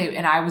on.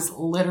 And I was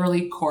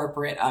literally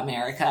corporate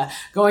America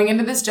going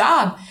into this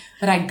job.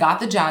 But I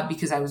got the job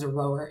because I was a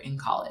rower in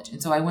college.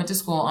 And so I went to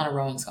school on a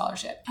rowing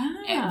scholarship,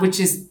 which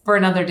is for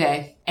another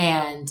day.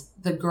 And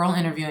the girl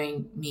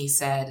interviewing me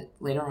said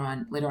later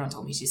on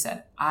told me, she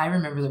said, I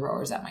remember the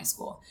rowers at my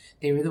school.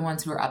 They were the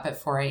ones who were up at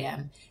 4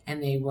 a.m.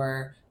 and they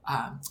were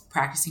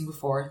practicing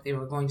before they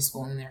were going to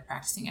school, and they were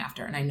practicing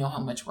after. And I know how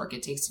much work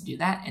it takes to do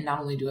that, and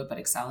not only do it, but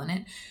excel in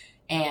it.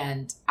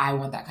 And I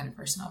want that kind of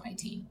person on my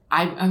team.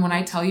 And when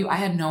I tell you, I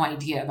had no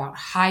idea about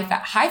high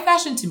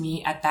fashion. To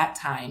me at that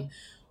time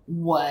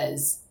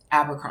was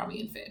Abercrombie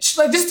and Fitch,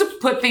 like, just to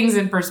put things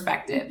in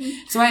perspective.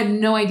 So I had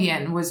no idea,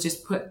 and was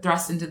just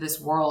thrust into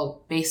this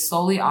world based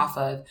solely off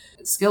of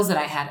skills that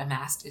I had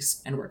amassed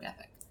and work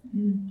ethic.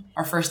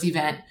 Our first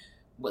event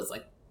was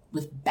like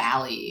with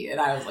Bally,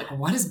 and I was like,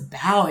 what is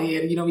Bally?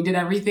 And we did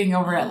everything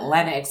over at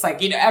Lenox, like,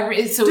 do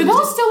those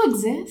still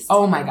exist?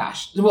 Oh my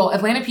gosh. Well,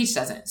 Atlanta Peach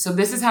doesn't. So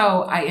this is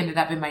how I ended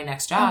up in my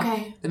next job.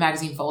 Okay. The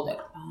magazine folded.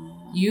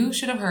 You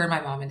should have heard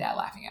my mom and dad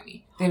laughing at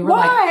me. They were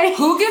Why? Like,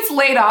 who gets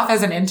laid off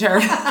as an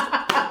intern?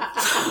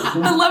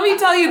 And let me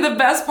tell you, the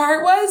best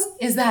part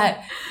is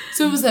that,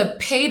 so it was a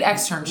paid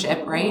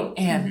externship, right?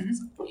 And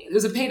it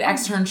was a paid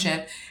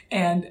externship,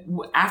 and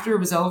after it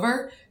was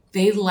over,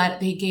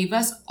 they gave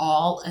us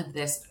all of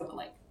this,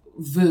 like,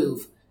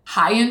 Veuve,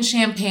 high-end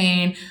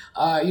champagne,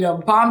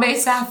 Bombay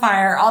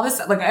Sapphire, all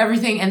this, like,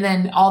 everything, and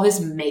then all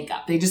this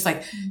makeup. They just,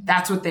 like,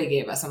 that's what they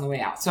gave us on the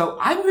way out. So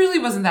I really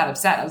wasn't that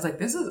upset. I was like,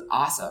 this is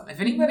awesome. If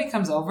anybody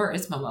comes over,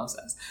 it's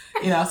mimosas,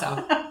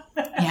 so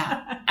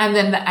yeah. And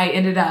then I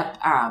ended up,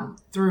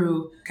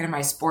 through kind of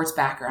my sports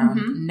background,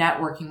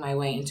 networking my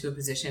way into a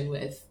position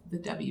with the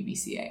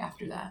WBCA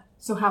after that.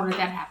 So how did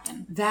that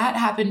happen? That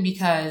happened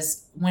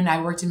because when I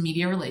worked in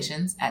media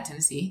relations at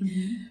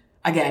Tennessee,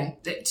 again,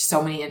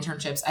 so many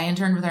internships, I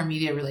interned with our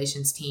media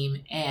relations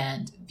team,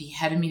 and the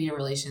head of media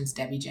relations,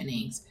 Debbie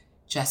Jennings,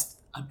 just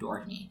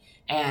adored me.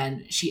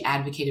 And she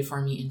advocated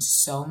for me in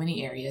so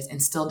many areas,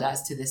 and still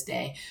does to this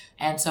day.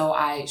 And so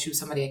she was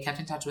somebody I kept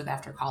in touch with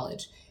after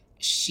college.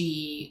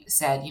 She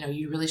said,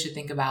 you really should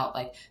think about,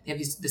 like, they have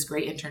this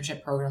great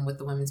internship program with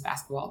the Women's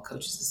Basketball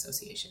Coaches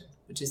Association,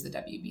 which is the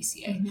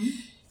WBCA.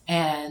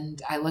 And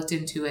I looked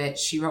into it.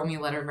 She wrote me a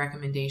letter of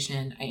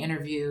recommendation. I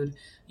interviewed,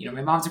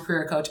 my mom's a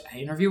career coach. I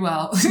interview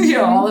well,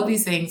 all of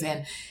these things,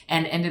 and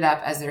ended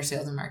up as their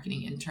sales and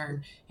marketing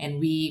intern. And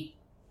we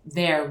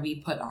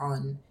put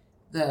on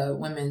the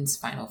women's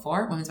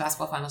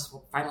basketball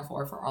Final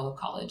Four for all of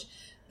college,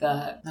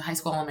 the high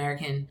school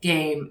All-American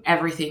game,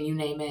 everything, you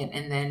name it.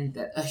 And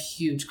then a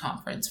huge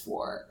conference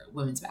for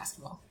women's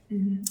basketball.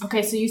 Mm-hmm.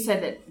 Okay, so you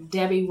said that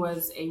Debbie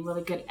was a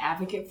really good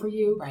advocate for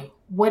you. Right.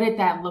 What did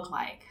that look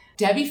like?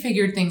 Debbie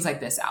figured things like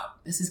this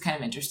out. This is kind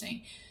of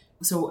interesting.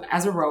 So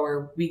as a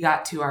rower, we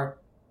got to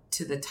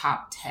the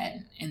top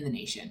 10 in the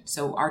nation.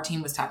 So our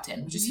team was top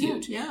 10, which is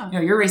huge. Yeah. You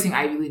know, you're racing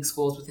Ivy League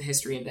schools with the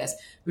history of this.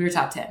 We were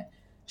top 10.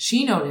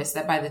 She noticed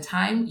that by the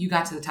time you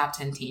got to the top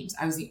 10 teams,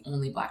 I was the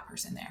only Black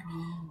person there.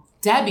 Oh.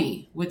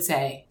 Debbie would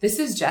say, this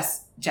is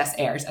Jess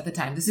Ayers at the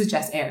time. This is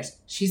Jess Ayers.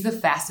 She's the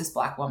fastest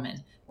Black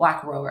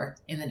rower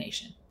in the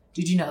nation.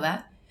 Did you know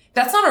that?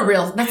 That's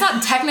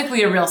not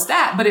technically a real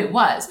stat, but it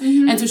was.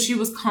 Mm-hmm. And so she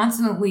was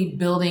constantly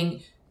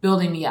building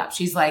me up.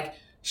 She's like,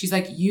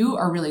 you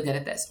are really good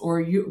at this,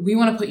 or we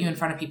want to put you in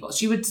front of people.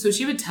 She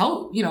would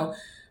tell, you know,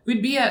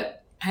 we'd be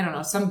at, I don't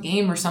know, some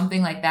game or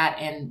something like that.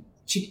 And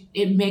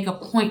it'd make a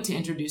point to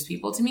introduce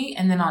people to me.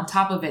 And then on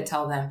top of it,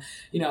 tell them,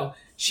 you know,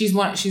 she's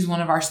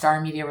one of our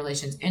Star Media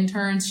Relations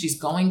interns. She's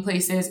going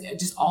places,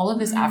 just all of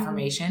this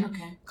affirmation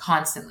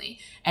constantly.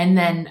 And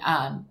then,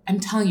 I'm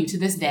telling you, to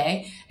this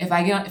day, if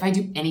I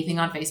do anything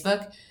on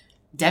Facebook,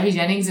 Debbie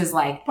Jennings is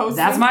like, posting.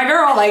 That's my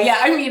girl. Like, yeah,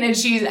 I mean,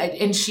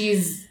 and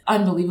she's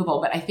unbelievable.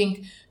 But I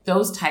think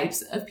those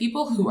types of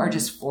people who are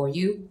just for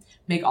you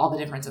make all the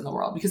difference in the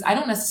world, because I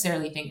don't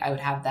necessarily think I would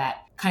have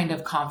that kind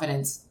of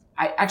confidence.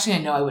 I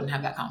know I wouldn't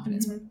have that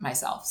confidence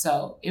myself.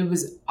 So it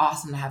was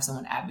awesome to have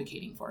someone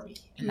advocating for me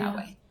in that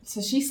way.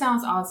 So she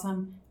sounds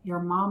awesome. Your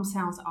mom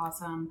sounds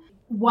awesome.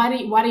 Why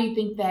do you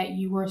think that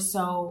you were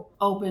so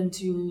open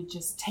to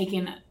just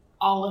taking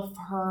all of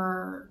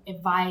her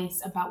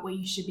advice about what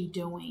you should be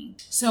doing?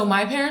 So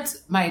my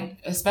parents,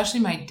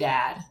 especially my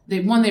dad, they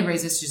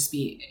raised us to just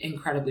be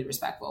incredibly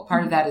respectful.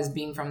 Part of that is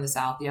being from the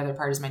South. The other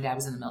part is my dad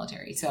was in the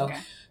military. So,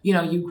 you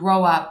know, you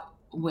grow up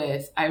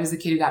I was the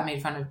kid who got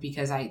made fun of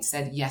because I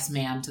said yes,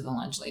 ma'am to the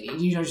lunch lady.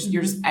 You know,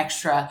 you're just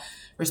extra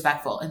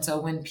respectful. And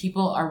so when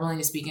people are willing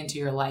to speak into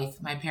your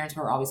life, my parents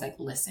were always like,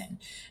 listen.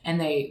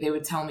 And they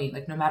would tell me,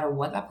 like, no matter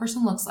what that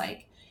person looks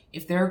like,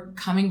 if they're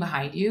coming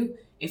behind you,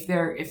 if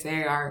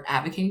they are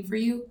advocating for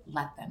you,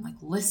 let them, like,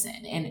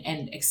 listen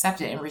and accept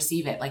it and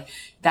receive it. Like,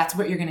 that's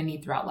what you're going to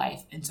need throughout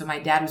life. And so my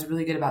dad was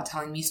really good about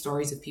telling me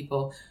stories of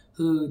people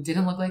who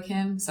didn't look like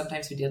him,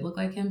 sometimes who did look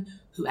like him,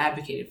 who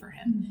advocated for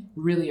him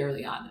really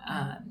early on.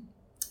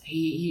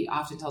 He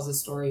often tells a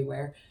story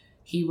where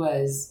he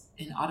was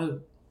in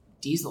auto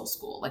diesel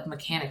school, like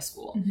mechanic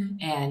school.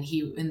 And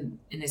he, in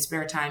his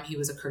spare time, he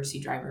was a courtesy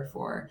driver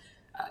for,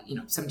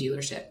 some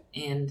dealership.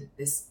 And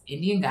this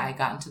Indian guy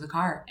got into the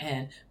car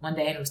and one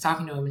day and was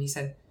talking to him, and he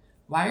said,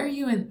 why are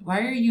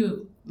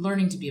you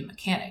learning to be a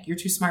mechanic? You're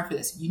too smart for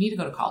this. You need to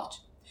go to college.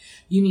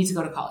 You need to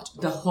go to college.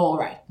 The whole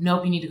ride.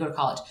 Nope, you need to go to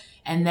college.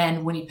 And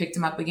then when he picked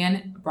him up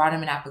again, brought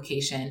him an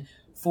application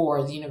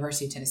for the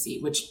University of Tennessee,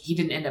 which he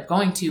didn't end up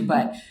going to,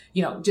 but,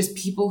 you know, just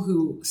people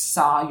who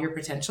saw your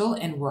potential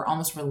and were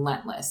almost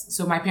relentless.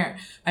 So my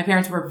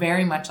parents were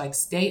very much like,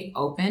 stay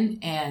open,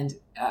 and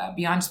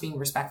beyond just being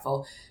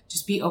respectful,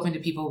 just be open to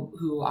people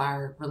who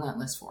are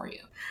relentless for you.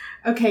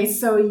 Okay,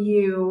 so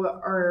you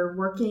are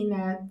working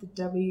at the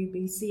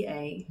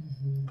WBCA.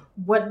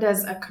 What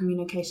does a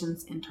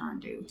communications intern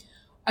do?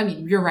 I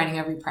mean, you're writing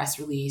every press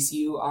release.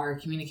 You are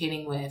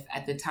communicating with,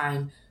 at the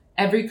time,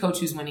 every coach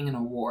who's winning an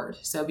award.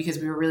 So because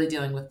we were really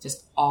dealing with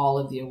just all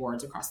of the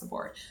awards across the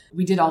board.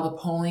 We did all the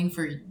polling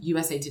for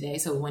USA Today.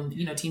 So when,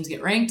 you know, teams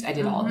get ranked, I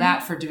did all of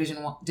that for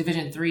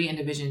Division 3 and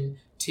Division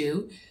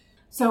 2.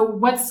 So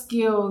what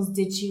skills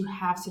did you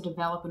have to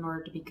develop in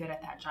order to be good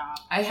at that job?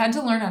 I had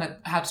to learn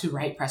how to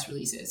write press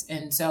releases.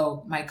 And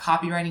so my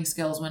copywriting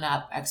skills went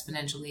up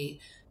exponentially.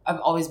 I've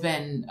always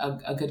been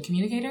a good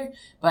communicator,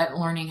 but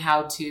learning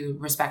how to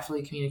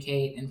respectfully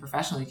communicate and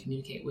professionally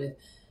communicate with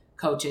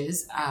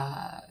coaches,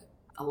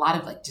 a lot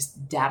of like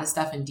just data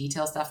stuff and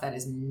detail stuff that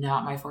is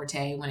not my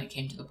forte when it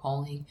came to the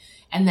polling.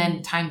 And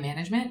then time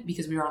management,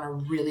 because we were on a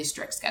really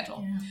strict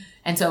schedule. Yeah.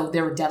 And so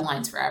there were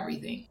deadlines for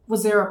everything.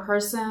 Was there a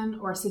person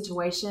or a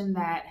situation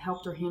that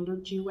helped or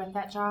hindered you at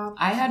that job?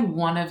 I had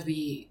one of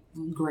the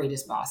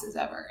greatest bosses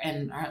ever,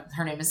 and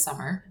her name is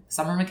Summer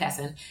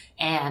McKesson,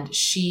 and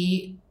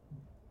she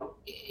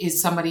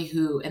is somebody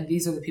who, and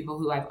these are the people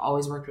who I've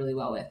always worked really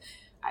well with.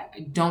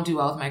 I don't do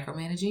well with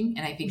micromanaging,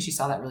 and I think she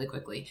saw that really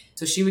quickly.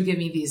 So she would give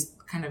me these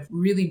kind of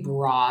really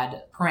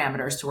broad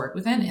parameters to work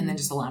within, and then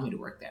just allow me to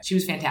work there. She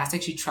was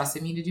fantastic. She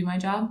trusted me to do my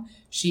job.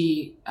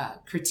 She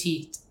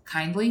critiqued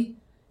kindly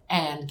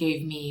and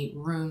gave me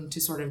room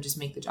to sort of just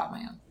make the job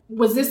my own.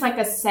 Was this like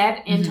a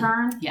set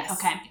intern? Yes.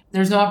 Okay.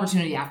 There's no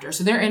opportunity after.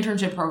 So their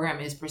internship program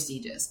is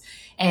prestigious.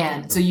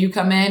 And so you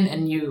come in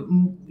and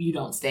you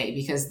don't stay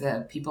because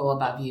the people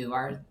above you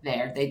are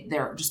there.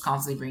 They're just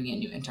constantly bringing in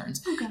new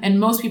interns. Okay.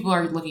 And most people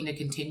are looking to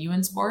continue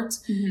in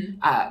sports.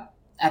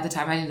 At the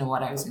time, I didn't know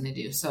what I was going to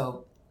do.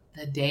 So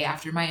the day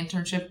after my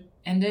internship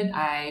ended,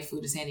 I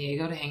flew to San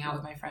Diego to hang out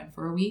with my friend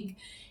for a week,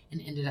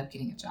 and ended up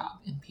getting a job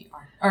in PR,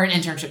 or an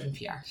internship in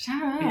PR.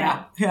 Shut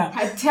up.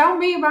 Yeah. Tell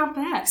me about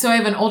that. So I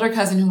have an older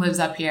cousin who lives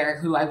up here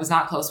who I was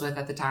not close with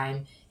at the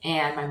time.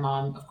 And my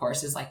mom, of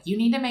course, is like, you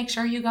need to make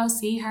sure you go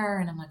see her.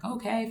 And I'm like,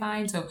 okay,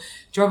 fine. So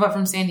drove up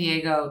from San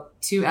Diego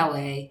to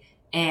LA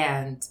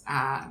and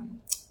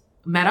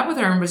met up with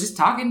her and was just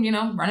talking,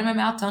 running my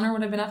mouth, telling her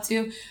what I've been up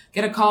to.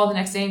 Get a call the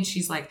next day and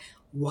she's like,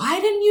 why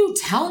didn't you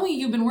tell me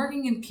you've been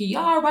working in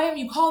PR? Why haven't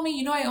you called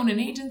me? I own an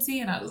agency.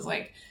 And I was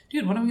like,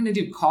 dude, what am I going to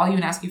do? Call you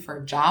and ask you for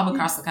a job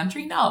across the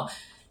country? No.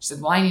 She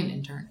said, well, I need an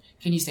intern.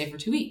 Can you stay for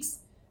 2 weeks?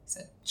 I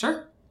said,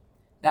 sure.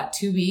 That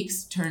 2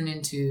 weeks turned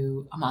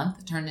into a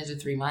month, turned into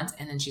 3 months.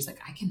 And then she's like,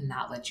 I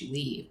cannot let you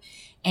leave.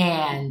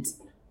 And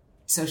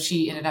so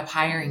she ended up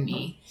hiring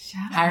me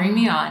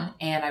on,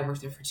 and I worked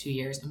there for 2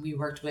 years. And we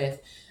worked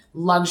with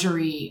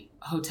luxury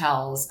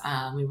hotels.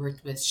 We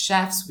worked with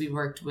chefs. We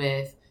worked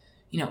with,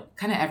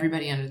 kind of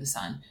everybody under the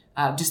sun,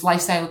 just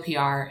lifestyle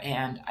PR.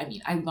 And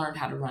I learned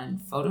how to run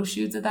photo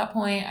shoots at that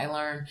point. I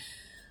learned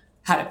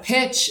how to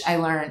pitch. I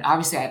learned,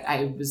 obviously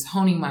I was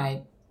honing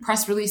my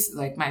press release,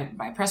 like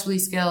my press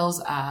release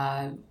skills.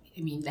 And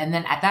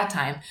then at that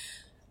time,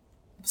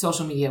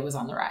 social media was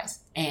on the rise.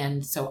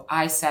 And so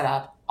I set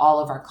up all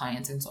of our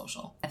clients in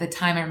social. At the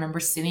time, I remember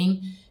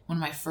sitting one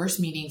of my first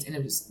meetings, and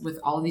it was with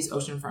all of these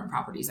oceanfront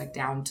properties, like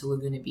down to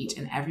Laguna Beach,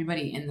 and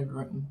everybody in the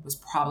room was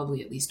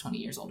probably at least 20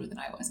 years older than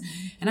I was.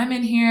 And I'm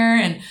in here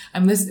and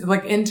I'm this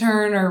like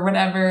intern or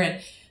whatever.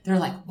 And they're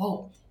like,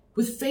 whoa,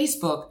 with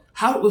Facebook,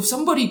 if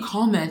somebody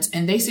comments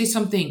and they say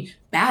something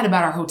bad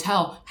about our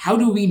hotel, how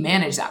do we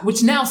manage that?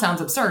 Which now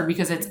sounds absurd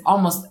because it's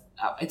almost,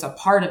 it's a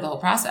part of the whole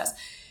process.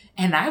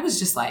 And I was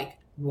just like,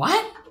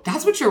 what?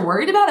 That's what you're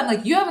worried about? I'm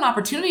like, you have an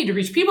opportunity to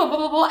reach people, blah,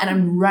 blah, blah. And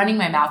I'm running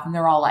my mouth and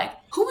they're all like,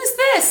 who is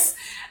this?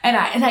 And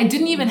I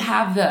didn't even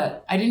have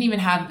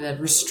the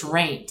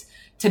restraint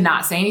to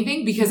not say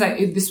anything because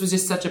this was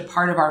just such a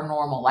part of our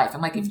normal life.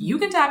 I'm like, if you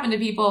can tap into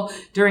people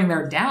during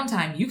their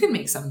downtime, you can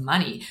make some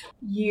money.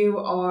 You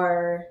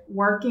are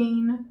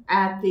working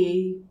at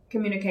the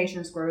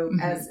communications group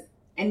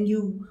and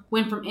you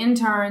went from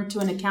intern to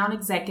an account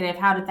executive.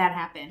 How did that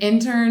happen?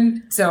 Did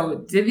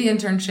the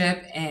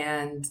internship,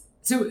 and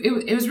so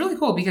it was really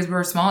cool because we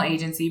were a small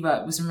agency,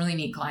 but with some really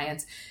neat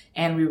clients,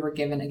 and we were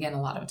given, again,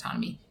 a lot of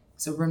autonomy.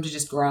 So room to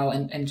just grow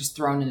and just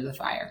thrown into the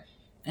fire.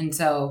 And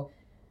so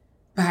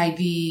I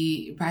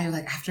think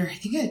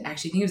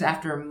it was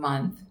after a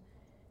month,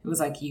 it was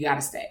like, you got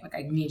to stay. Like,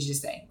 I need you to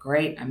stay.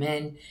 Great. I'm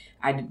in.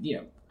 I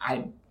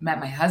met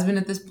my husband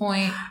at this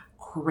point.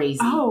 Crazy.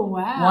 Oh,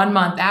 wow. 1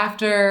 month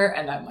after,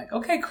 and I'm like,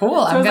 okay,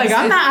 cool. So I was like,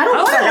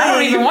 I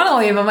don't even want to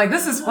leave. I'm like,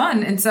 this is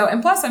fun. And so,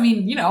 and plus,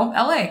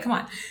 LA, come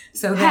on.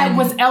 So then,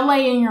 was LA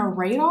in your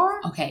radar?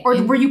 Okay. Or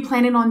were you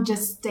planning on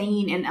just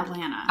staying in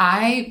Atlanta?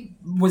 I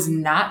was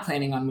not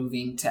planning on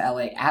moving to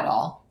LA at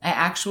all. I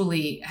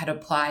actually had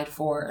applied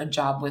for a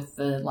job with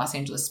the Los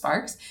Angeles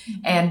Sparks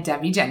and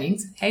Debbie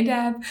Jennings. Hey,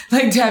 Deb.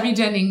 Debbie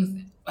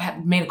Jennings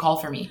had made a call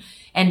for me.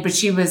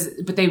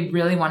 But they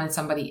really wanted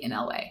somebody in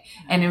LA.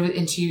 And I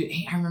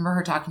remember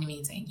her talking to me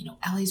and saying,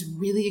 LA's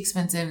really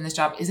expensive and this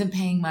job isn't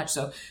paying much.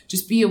 So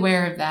just be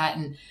aware of that.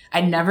 And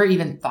I never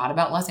even thought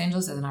about Los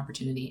Angeles as an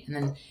opportunity. And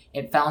then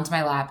it fell into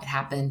my lap. It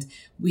happened.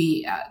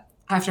 We,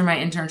 after my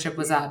internship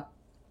was up,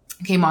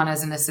 came on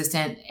as an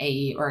assistant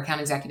AE or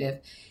account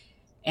executive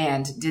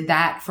and did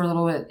that for a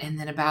little bit. And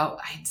then about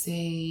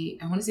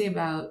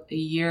a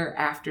year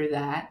after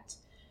that,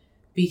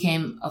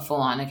 became a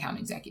full-on account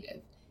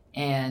executive.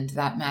 And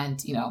that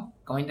meant,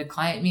 going to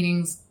client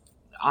meetings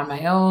on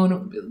my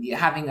own,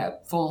 having a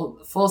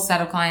full set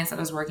of clients that I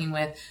was working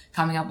with,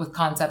 coming up with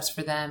concepts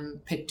for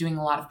them, doing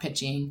a lot of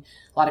pitching,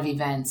 a lot of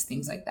events,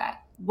 things like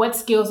that. What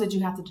skills did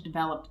you have to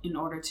develop in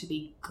order to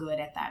be good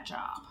at that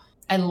job?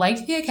 I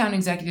liked the account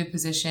executive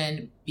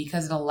position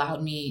because it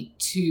allowed me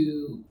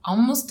to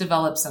almost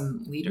develop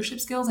some leadership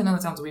skills. I know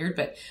that sounds weird,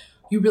 but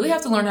you really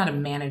have to learn how to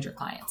manage your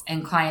clients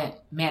and client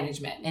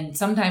management. And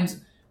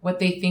sometimes what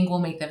they think will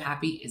make them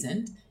happy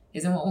isn't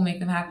what will make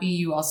them happy.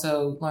 You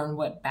also learn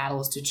what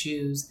battles to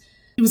choose.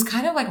 It was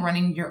kind of like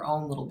running your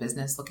own little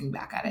business looking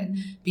back at it,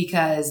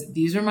 because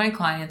these were my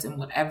clients and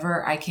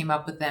whatever I came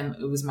up with them,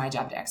 it was my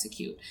job to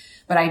execute.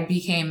 But I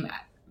became,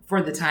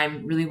 for the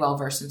time, really well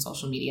versed in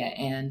social media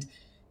and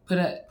put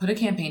a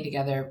campaign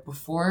together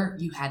before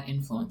you had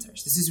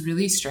influencers. This is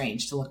really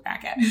strange to look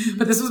back at,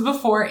 but this was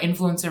before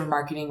influencer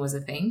marketing was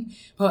a thing.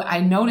 But I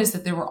noticed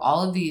that there were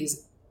all of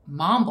these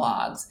mom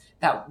blogs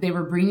that they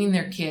were bringing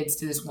their kids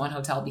to this one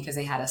hotel because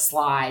they had a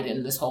slide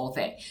and this whole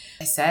thing.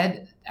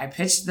 I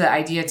pitched the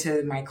idea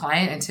to my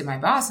client and to my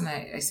boss, and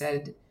I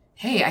said,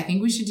 hey, I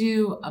think we should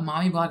do a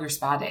mommy blogger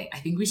spa day. I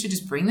think we should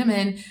just bring them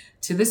in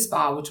to the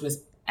spa, which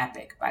was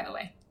epic, by the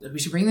way. We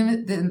should bring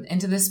them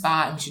into the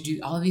spa and we should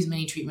do all of these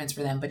mini treatments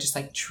for them, but just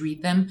like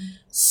treat them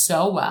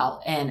so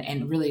well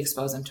and really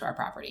expose them to our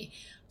property.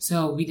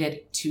 So we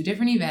did 2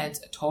 different events,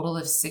 a total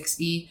of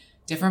 60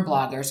 different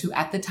bloggers who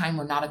at the time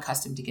were not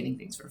accustomed to getting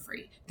things for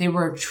free. They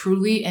were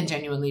truly and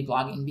genuinely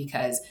blogging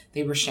because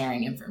they were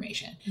sharing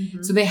information.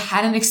 So they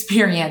had an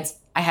experience.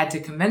 I had to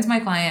convince my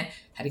client,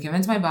 had to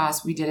convince my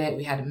boss. We did it.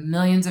 We had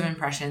millions of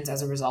impressions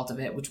as a result of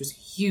it, which was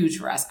huge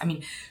for us. I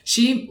mean,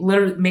 she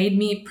literally made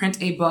me print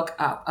a book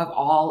up of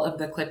all of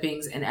the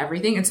clippings and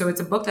everything. And so it's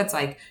a book that's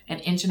like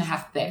 1.5 inches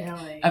thick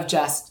of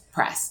just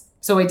press.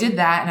 So I did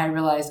that and I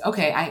realized,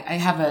 okay, I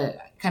have a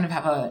kind of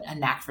have a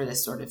knack for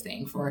this sort of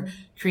thing, for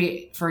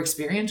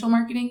experiential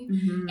marketing,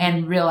 Mm-hmm.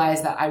 and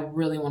realized that I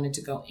really wanted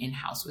to go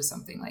in-house with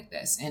something like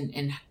this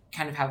and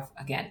kind of have,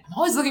 again, I'm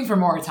always looking for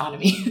more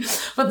autonomy,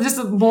 but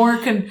just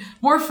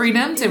more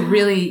freedom to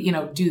really,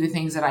 do the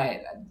things that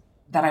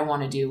I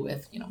want to do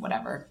with,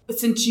 whatever. But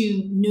since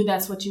you knew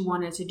that's what you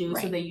wanted to do,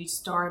 Right. so that you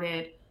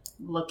started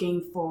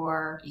looking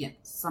for Yeah.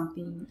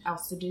 something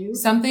else to do?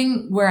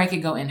 Something where I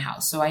could go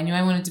in-house. So I knew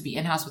I wanted to be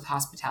in-house with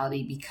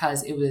hospitality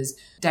because it was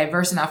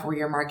diverse enough where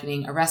you're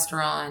marketing a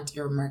restaurant,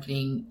 you're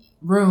marketing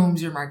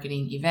rooms, you're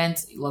marketing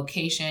events,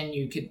 location,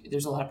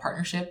 there's a lot of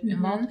partnership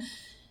involved.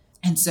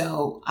 And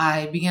so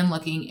I began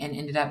looking and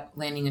ended up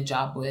landing a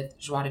job with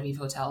Joie de Vivre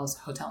Hotels,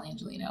 Hotel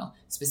Angelino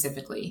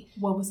specifically.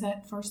 What was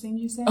that first thing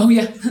you said? Oh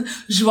yeah,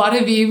 Joie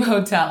de Vivre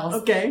Hotels.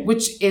 Okay.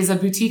 Which is a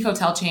boutique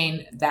hotel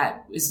chain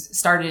that was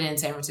started in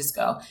San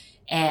Francisco.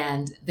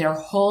 And their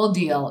whole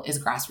deal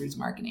is grassroots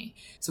marketing.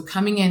 So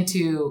coming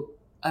into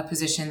a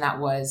position that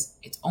was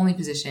its only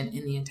position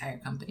in the entire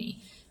company,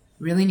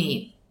 really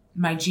neat.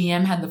 My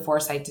GM had the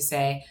foresight to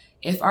say,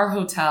 if our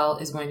hotel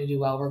is going to do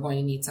well, we're going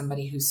to need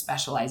somebody who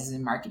specializes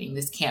in marketing.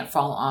 This can't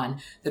fall on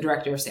the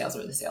director of sales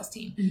or the sales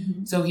team.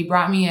 Mm-hmm. So he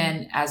brought me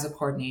in as a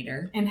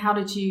coordinator. And how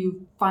did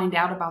you find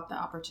out about the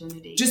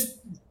opportunity? Just,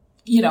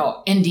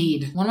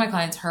 Indeed. One of my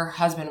clients, her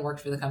husband worked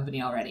for the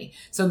company already.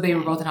 So they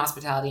were both in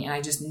hospitality. And I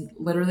just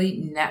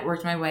literally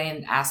networked my way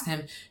and asked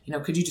him,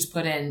 could you just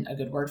put in a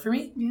good word for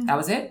me? Yeah. That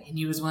was it. And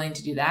he was willing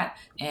to do that.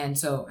 And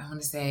so I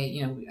want to say,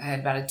 I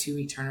had about a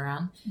 2-week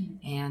turnaround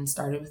and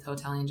started with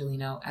Hotel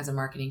Angelino as a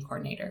marketing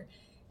coordinator.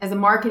 As a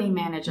marketing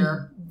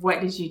manager,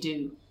 what did you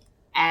do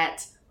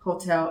at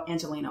Hotel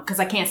Angelino? Because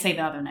I can't say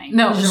the other name.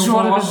 No,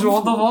 Joie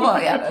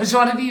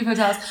de Vivre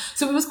Hotels.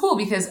 So it was cool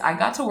because I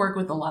got to work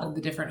with a lot of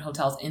the different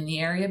hotels in the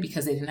area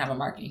because they didn't have a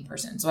marketing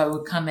person. So I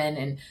would come in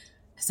and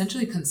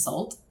essentially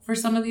consult for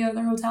some of the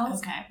other hotels,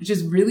 Okay. which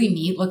is really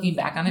neat looking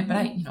back on it. But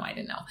I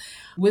didn't know.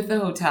 With the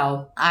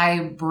hotel,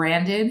 I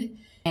branded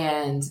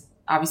and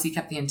obviously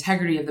kept the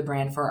integrity of the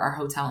brand for our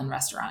hotel and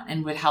restaurant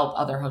and would help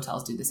other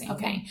hotels do the same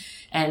thing,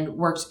 and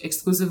worked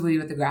exclusively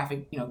with the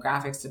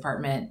graphics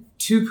department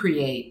to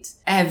create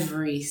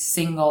every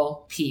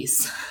single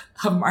piece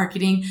of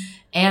marketing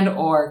and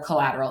or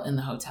collateral in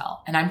the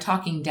hotel. And I'm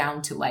talking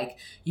down to when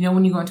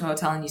you go into a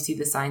hotel and you see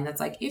the sign that's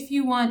like, if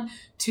you want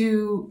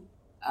to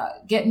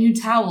get new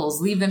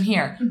towels, leave them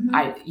here. Mm-hmm.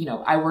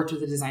 I worked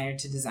with a designer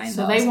to design those.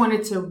 So they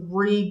wanted to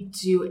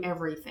redo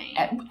everything.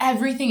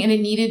 Everything, and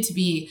it needed to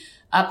be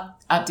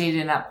updated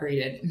and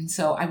upgraded. And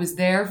so I was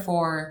there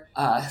for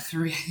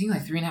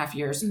 3.5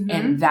 years. Mm-hmm.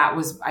 And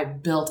I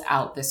built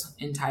out this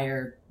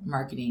entire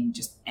marketing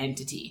just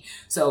entity.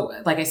 So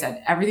like I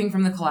said, everything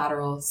from the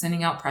collateral,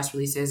 sending out press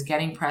releases,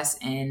 getting press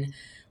in.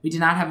 We did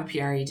not have a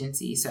PR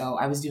agency, so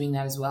I was doing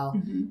that as well.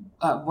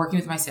 Mm-hmm. Working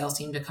with my sales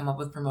team to come up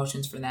with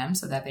promotions for them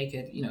so that they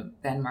could,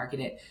 then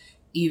market it.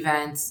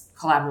 Events,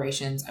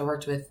 collaborations. I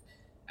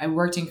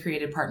worked and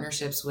created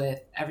partnerships with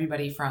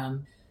everybody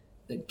from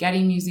the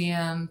Getty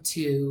Museum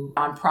to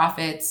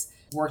nonprofits,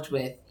 worked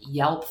with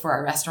Yelp for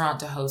our restaurant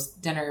to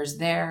host dinners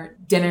there,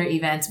 dinner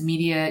events,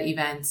 media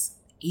events,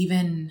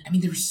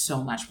 there was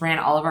so much. Ran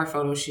all of our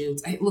photo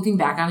shoots. Looking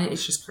back on it,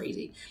 it's just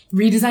crazy.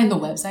 Redesigned the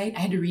website. I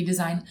had to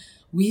redesign.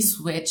 We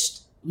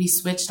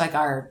switched like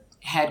our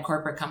head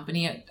corporate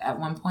company at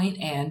one point,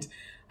 and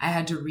I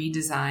had to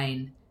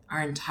redesign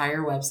our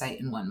entire website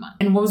in 1 month.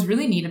 And what was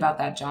really neat about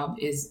that job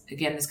is,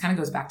 again, this kind of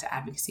goes back to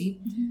advocacy.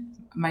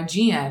 Mm-hmm. My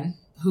GM,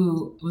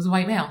 who was a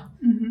white male,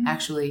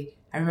 actually,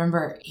 I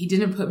remember he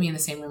didn't put me in the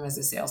same room as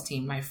the sales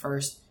team my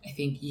first,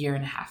 year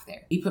and a half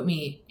there. He put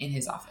me in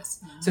his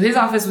office. So his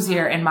office was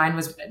here and mine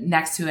was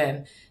next to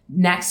him,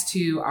 next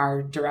to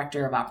our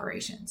director of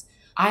operations.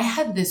 I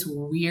had this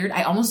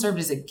I almost served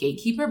as a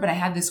gatekeeper, but I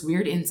had this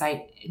weird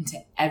insight into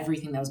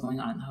everything that was going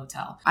on in the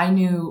hotel. I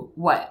knew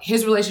what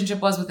his relationship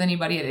was with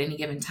anybody at any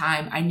given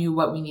time. I knew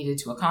what we needed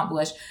to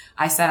accomplish.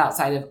 I sat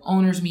outside of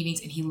owners'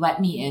 meetings and he let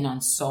me in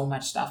on so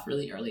much stuff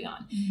really early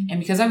on. Mm-hmm. And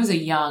because I was a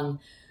young,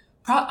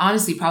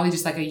 probably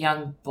just like a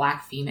young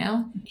Black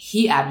female,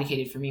 he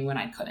advocated for me when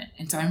I couldn't.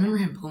 And so I remember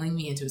him pulling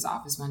me into his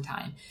office one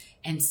time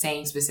and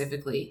saying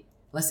specifically,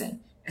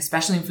 listen,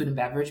 especially in food and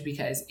beverage,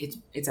 because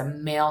it's a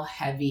male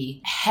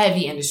heavy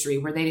industry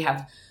where they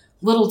have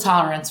little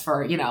tolerance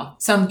for,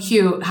 some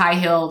cute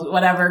high-heeled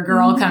whatever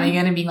girl coming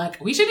in and being like,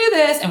 we should do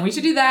this and we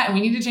should do that and we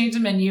need to change the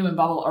menu and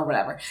blah, blah, or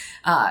whatever.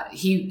 I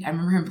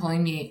remember him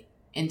pulling me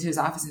into his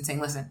office and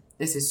saying, listen,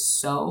 this is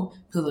so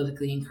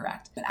politically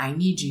incorrect, but I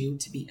need you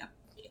to be a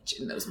bitch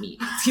in those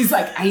meetings. He's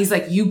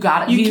like, you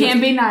gotta. You can't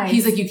be nice.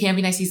 He's like, you can't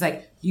be nice. He's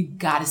like, you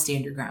gotta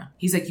stand your ground.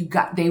 He's like,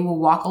 they will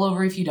walk all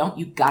over if you don't.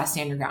 You gotta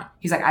stand your ground.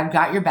 He's like, I've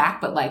got your back,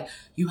 but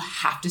you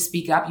have to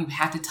speak up. You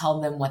have to tell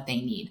them what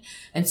they need.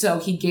 And so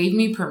he gave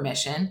me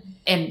permission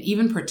and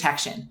even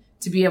protection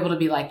to be able to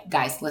be like,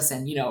 guys,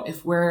 listen,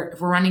 if we're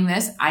running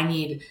this, I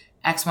need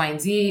X, Y, and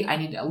Z. I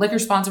need a liquor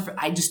sponsor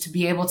just to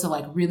be able to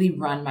like really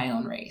run my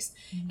own race.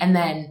 Mm-hmm. And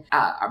then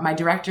my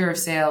director of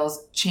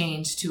sales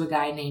changed to a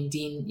guy named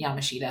Dean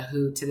Yamashita,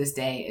 who to this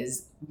day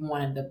is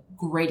one of the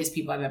greatest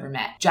people I've ever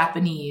met.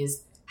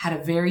 Japanese, had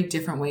a very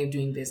different way of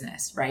doing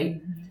business, right?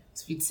 Mm-hmm.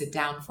 So we'd sit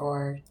down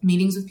for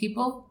meetings with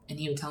people and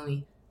he would tell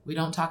me, we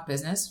don't talk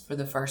business for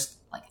the first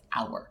like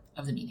hour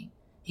of the meeting.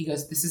 He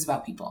goes, this is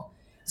about people.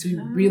 So he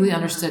really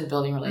understood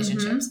building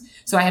relationships.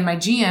 Mm-hmm. So I had my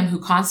GM who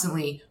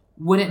constantly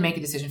wouldn't make a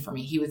decision for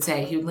me. He would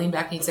lean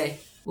back and he'd say,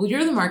 well,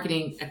 you're the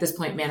marketing at this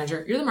point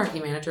manager. You're the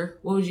marketing manager.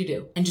 What would you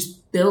do? And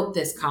just built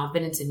this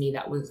confidence in me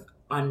that was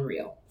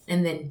unreal.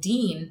 And then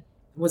Dean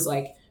was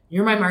like,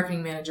 you're my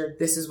marketing manager.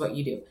 This is what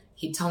you do.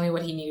 He'd tell me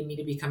what he needed me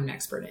to become an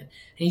expert in.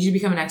 I need you to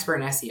become an expert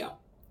in SEO.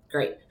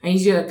 Great. I need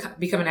you to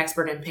become an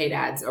expert in paid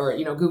ads or,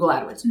 Google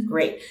AdWords. Mm-hmm.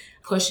 Great.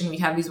 Push, and we'd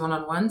have these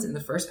one-on-ones. And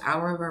the first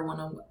hour of our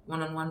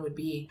one-on-one would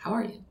be, how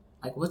are you?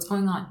 Like, what's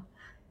going on?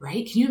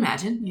 Right? Can you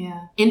imagine?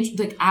 Yeah.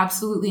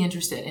 Absolutely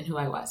interested in who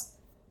I was.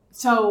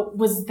 So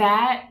was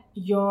that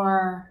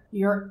your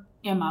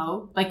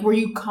MO? Like, were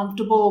you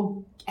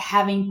comfortable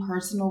having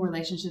personal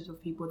relationships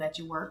with people that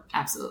you worked?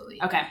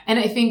 Absolutely. Okay. And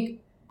I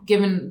think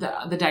given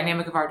the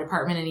dynamic of our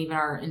department and even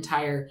our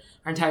entire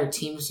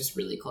team was just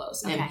really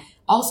close. Okay. And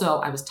also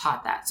I was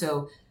taught that.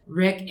 So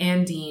Rick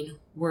and Dean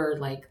were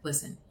like,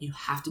 listen, you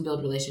have to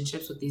build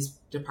relationships with these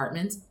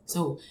departments.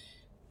 So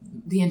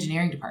the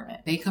engineering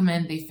department, they come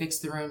in, they fix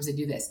the rooms, they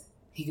do this.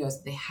 He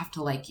goes, they have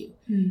to like you.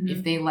 Mm-hmm.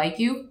 If they like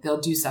you,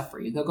 they'll do stuff for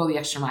you. They'll go the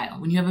extra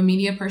mile. When you have a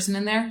media person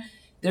in there,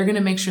 they're going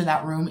to make sure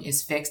that room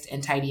is fixed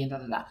and tidy and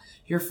da-da-da.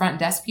 Your front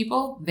desk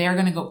people, they're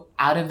going to go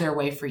out of their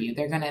way for you.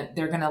 They're going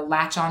to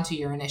latch onto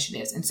your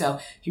initiatives. And so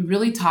he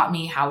really taught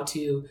me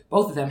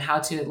both of them, how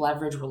to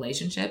leverage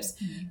relationships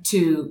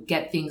to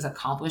get things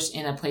accomplished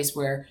in a place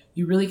where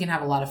you really can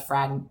have a lot of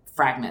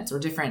fragments or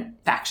different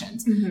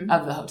factions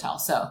of the hotel.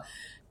 So,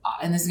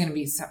 and this is going to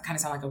be kind of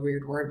sound like a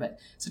weird word, but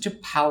such a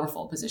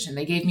powerful position.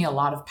 They gave me a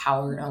lot of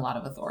power and a lot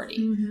of authority.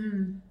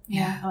 Mm-hmm.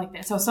 Yeah, I like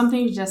that. So something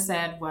you just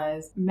said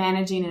was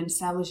managing and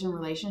establishing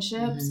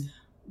relationships.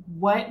 Mm-hmm.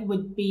 What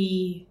would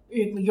be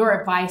your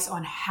advice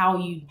on how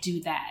you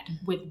do that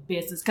with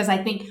business? Because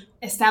I think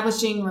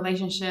establishing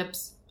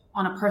relationships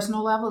on a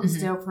personal level is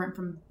different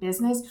from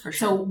business. For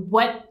sure. So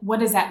what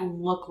does that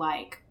look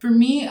like? For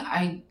me,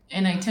 I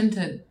tend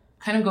to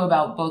kind of go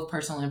about both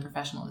personal and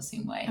professional the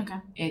same way. Okay.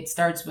 It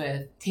starts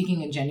with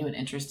taking a genuine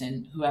interest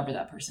in whoever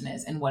that person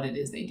is and what it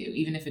is they do,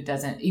 even if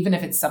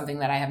it's something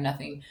that I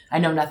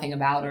know nothing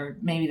about, or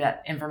maybe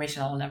that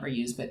information I'll never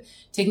use, but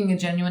taking a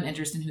genuine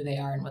interest in who they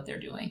are and what they're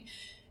doing.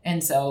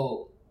 And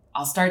so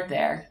I'll start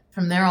there.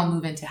 From there, I'll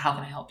move into how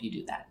can I help you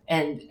do that?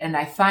 And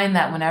I find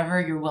that whenever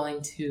you're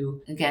willing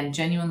to, again,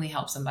 genuinely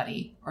help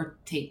somebody or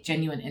take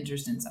genuine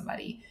interest in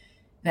somebody,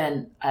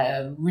 then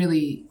a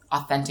really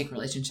authentic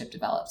relationship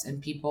develops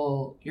and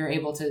you're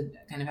able to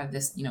kind of have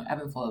this, ebb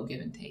and flow,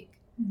 give and take.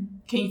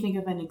 Can you think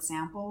of an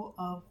example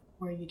of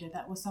where you did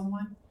that with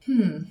someone?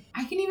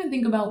 I can even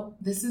think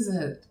about, this is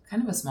a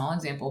kind of a small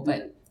example,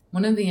 but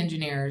one of the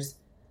engineers,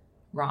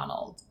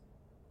 Ronald,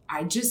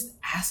 I just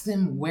asked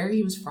him where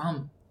he was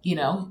from.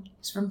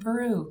 He's from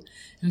Peru.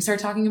 And we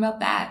started talking about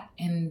that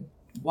and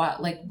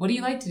what do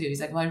you like to do? He's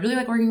like, well, I really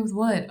like working with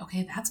wood.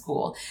 Okay, that's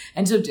cool.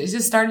 And so it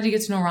just started to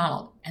get to know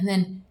Ronald. And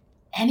then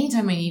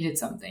anytime I needed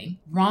something,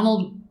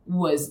 Ronald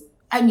was,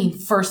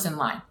 first in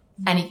line,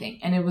 anything.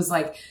 And it was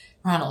like,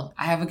 Ronald,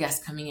 I have a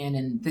guest coming in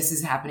and this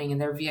is happening and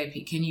they're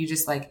VIP. Can you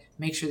just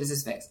make sure this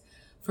is fixed?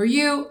 For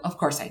you, of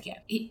course I can.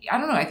 I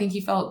don't know. I think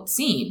he felt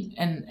seen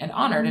and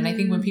honored. And I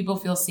think when people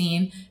feel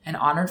seen and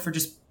honored for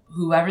just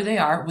whoever they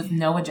are with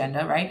no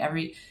agenda, right?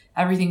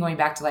 Everything going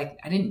back to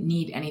I didn't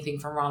need anything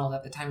from Ronald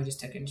at the time. I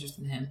just took interest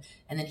in him.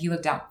 And then he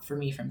looked out for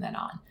me from then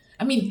on.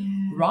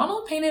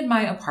 Ronald painted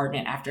my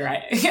apartment after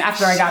I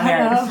got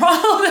married.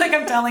 Ronald,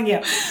 I'm telling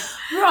you,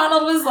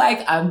 Ronald was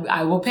like,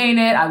 I will paint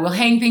it. I will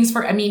hang things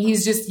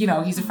he's just,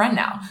 he's a friend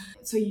now.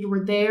 So you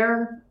were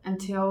there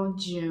until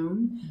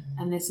June,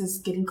 and this is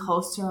getting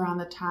close to around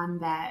the time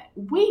that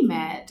we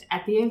met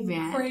at the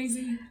event.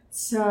 Crazy.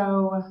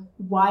 So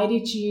why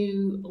did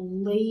you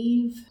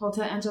leave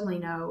Hotel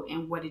Angelino,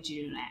 and what did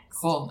you do next?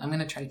 Cool. I'm going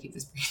to try to keep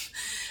this brief.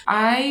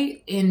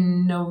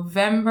 In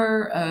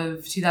November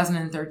of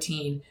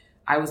 2013,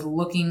 I was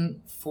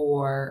looking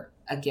for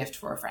a gift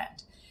for a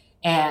friend.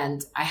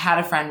 And I had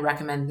a friend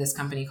recommend this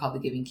company called The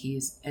Giving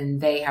Keys, and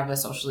they have a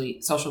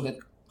social good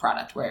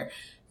product where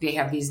they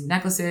have these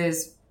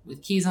necklaces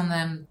with keys on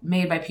them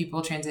made by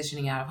people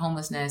transitioning out of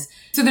homelessness.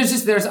 So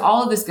there's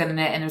all of this good in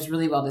it, and it was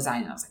really well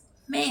designed. And I was like,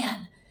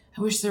 man,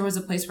 I wish there was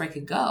a place where I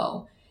could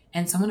go.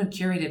 And someone who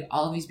curated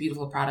all of these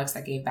beautiful products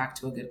that gave back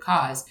to a good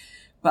cause,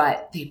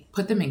 but they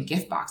put them in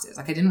gift boxes.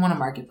 I didn't want a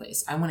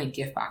marketplace. I wanted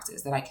gift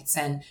boxes that I could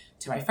send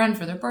to my friend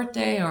for their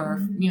birthday or,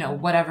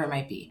 whatever it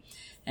might be.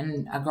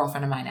 And a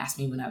girlfriend of mine asked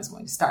me when I was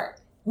going to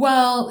start.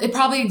 Well, it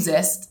probably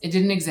exists. It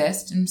didn't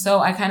exist. And so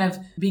I kind of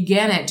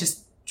began it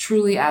just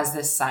truly as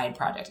this side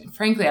project. And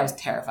frankly, I was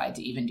terrified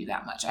to even do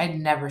that much. I'd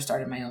never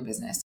started my own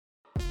business.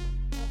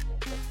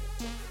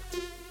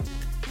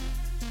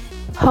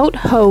 Hote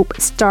Hope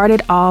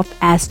started off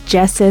as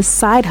Jess's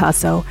side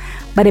hustle,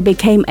 but it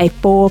became a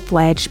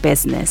full-fledged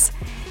business.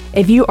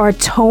 If you are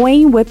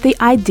toying with the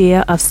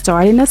idea of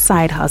starting a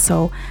side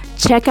hustle,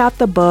 check out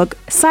the book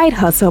Side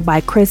Hustle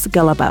by Chris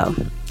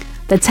Guillebeau.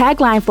 The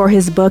tagline for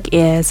his book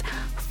is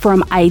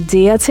From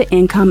Idea to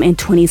Income in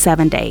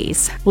 27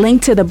 Days.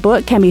 Link to the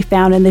book can be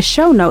found in the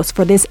show notes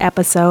for this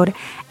episode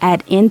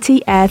at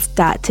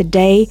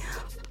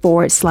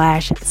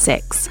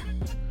nts.today/6.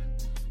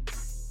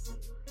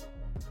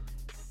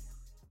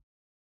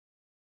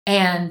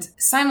 And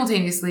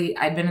simultaneously,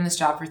 I'd been in this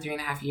job for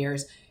 3.5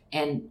 years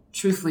and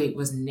truthfully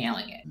was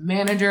nailing it.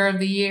 Manager of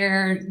the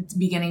year,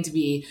 beginning to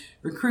be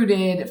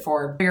recruited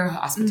for bigger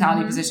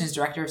hospitality positions,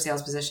 director of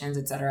sales positions,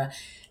 etc.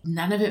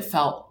 None of it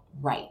felt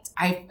right.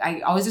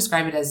 I always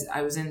describe it as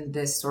I was in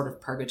this sort of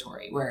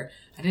purgatory where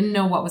I didn't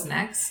know what was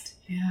next,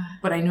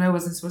 but I knew I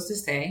wasn't supposed to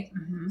stay.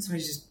 So I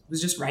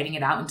was just writing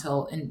it out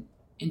until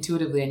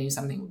intuitively I knew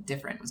something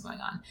different was going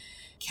on.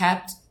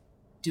 Kept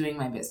doing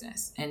my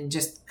business and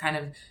just kind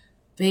of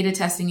beta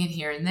testing it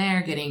here and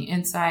there, getting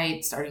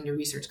insight, starting to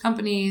research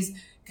companies,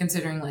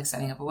 considering like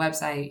setting up a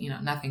website,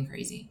 nothing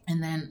crazy.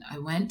 And then I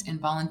went and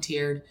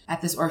volunteered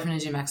at this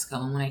orphanage in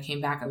Mexico. And when I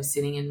came back, I was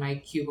sitting in my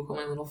cubicle,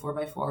 my little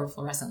 4x4 with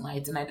fluorescent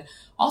lights. And I'd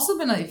also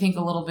been, I think,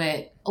 a little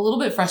bit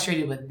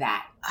frustrated with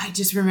that. I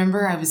just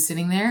remember I was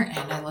sitting there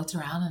and I looked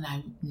around and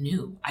I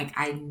knew at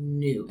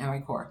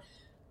my core,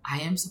 I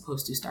am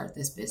supposed to start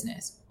this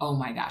business. Oh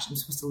my gosh, I'm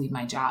supposed to leave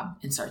my job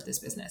and start this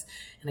business.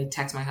 And I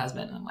text my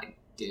husband and I'm like,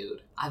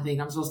 dude, I think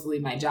I'm supposed to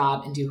leave my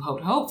job and do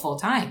Hote Hope full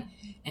time.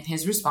 And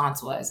his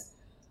response was,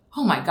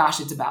 oh my gosh,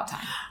 it's about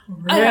time.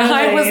 Really? And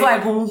I was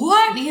like,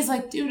 what? And he's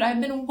like, dude, I've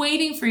been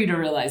waiting for you to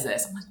realize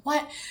this. I'm like,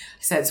 what?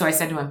 So I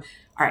said to him,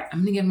 all right, I'm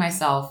going to give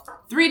myself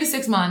 3 to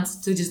 6 months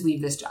to just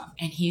leave this job.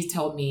 And he's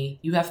told me,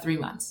 you have 3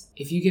 months.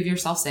 If you give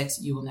yourself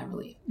 6, you will never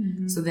leave.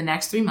 So the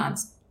next 3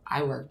 months,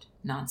 I worked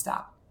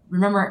nonstop.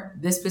 Remember,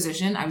 this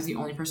position, I was the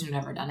only person who'd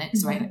ever done it.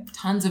 So I had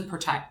tons of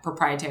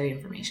proprietary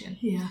information.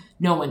 Yeah.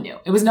 No one knew.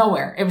 It was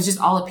nowhere. It was just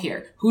all up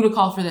here. Who to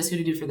call for this, who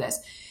to do for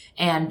this.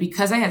 And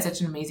because I had such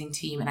an amazing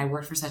team and I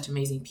worked for such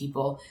amazing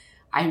people,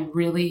 and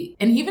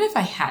even if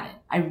I hadn't,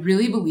 I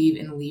really believe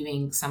in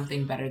leaving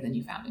something better than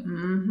you found it.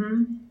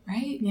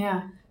 Right?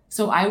 Yeah.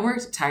 So I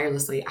worked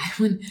tirelessly. I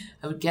would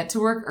get to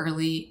work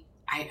early.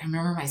 I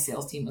remember my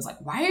sales team was like,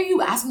 why are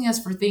you asking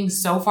us for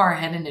things so far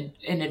ahead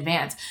in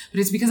advance? But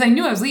it's because I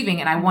knew I was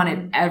leaving and I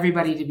wanted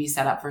everybody to be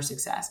set up for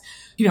success.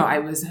 I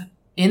was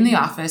in the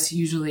office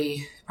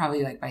usually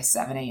probably like by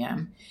 7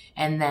 a.m.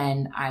 And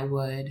then I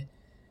would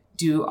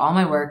do all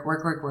my work,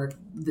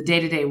 the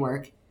day-to-day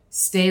work,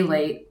 stay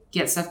late,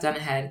 get stuff done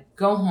ahead,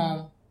 go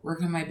home,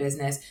 work on my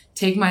business,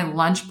 take my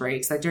lunch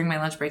breaks. Like during my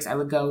lunch breaks, I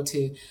would go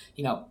to,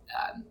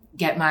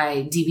 get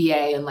my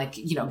DBA and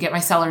get my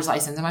seller's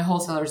license and my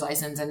wholesaler's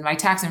license and my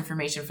tax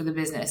information for the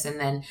business. And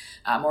then,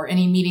 or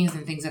any meetings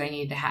and things that I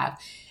needed to have.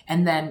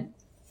 And then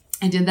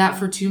I did that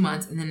for 2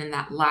 months. And then in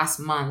that last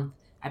month,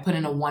 I put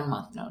in a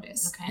 1-month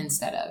notice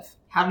instead of.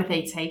 How did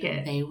they take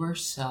it? They were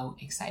so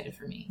excited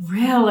for me.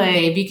 Really?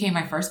 They became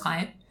my first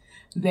client.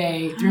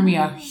 They threw me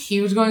a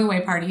huge going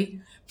away party.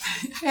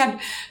 I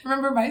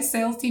remember my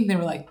sales team, they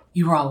were like,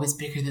 you were always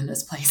bigger than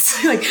this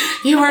place. Like,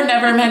 you were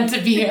never meant to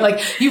be here. Like,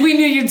 we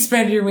knew you'd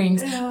spread your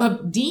wings. Yeah.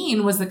 But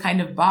Dean was the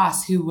kind of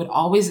boss who would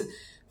always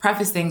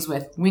preface things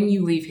with, when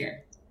you leave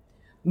here,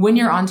 when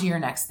you're on to your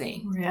next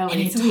thing. Really?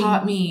 And it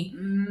taught me,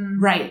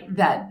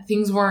 that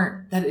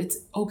that it's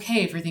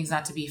okay for things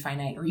not to be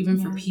finite, or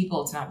even for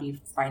people to not be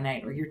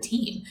finite, or your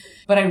team.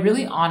 But I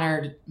really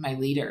honored my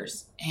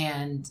leaders,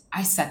 and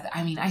I set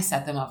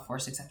them up for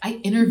success.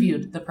 I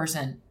interviewed the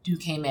person who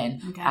came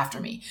in after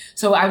me.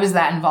 So I was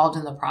that involved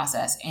in the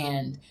process,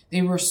 and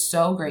they were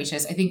so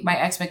gracious. I think my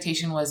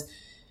expectation was,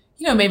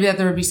 maybe that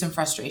there would be some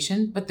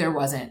frustration, but there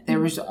wasn't. There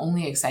was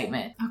only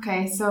excitement.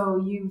 Okay, so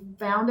you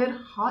founded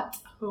Hote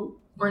Hope.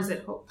 Or is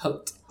it Hope?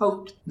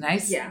 Hope.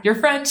 Nice. Yeah. You're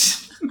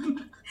French.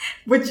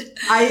 Which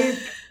I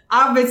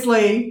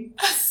obviously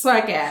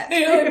suck at.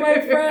 You're like,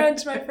 my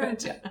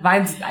French. Yeah.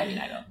 Mine's, I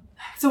don't.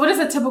 So what does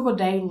a typical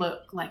day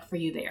look like for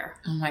you there?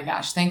 Oh my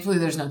gosh. Thankfully,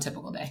 there's no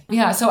typical day.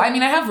 Yeah. So, I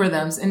have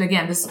rhythms. And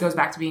again, this goes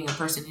back to being a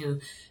person who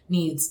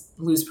needs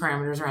loose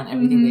parameters around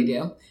everything they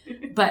do.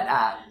 But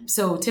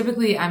so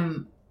typically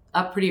I'm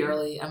up pretty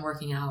early. I'm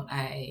working out.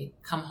 I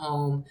come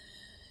home.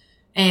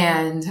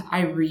 And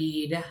I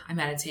read, I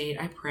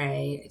meditate, I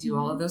pray, I do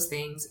all of those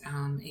things.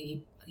 I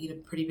eat a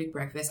pretty big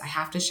breakfast. I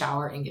have to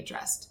shower and get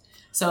dressed.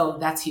 So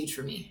that's huge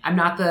for me. I'm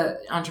not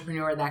the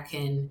entrepreneur that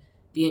can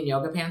be in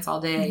yoga pants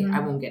all day. I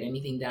won't get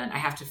anything done. I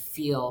have to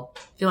feel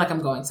like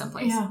I'm going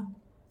someplace. Yeah.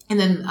 And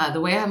then the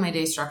way I have my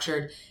day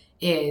structured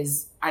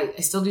is I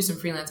still do some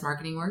freelance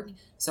marketing work.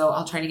 So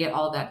I'll try to get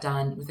all of that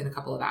done within a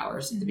couple of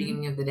hours at the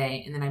beginning of the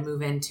day. And then I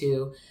move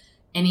into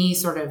any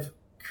sort of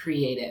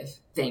creative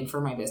thing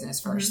for my business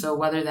first. So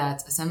whether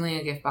that's assembling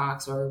a gift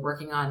box or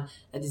working on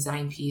a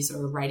design piece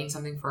or writing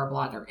something for a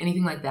blog or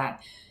anything like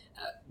that,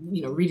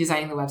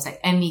 redesigning the website,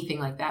 anything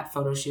like that,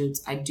 photo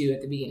shoots, I do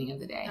at the beginning of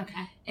the day.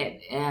 Okay.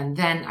 And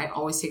then I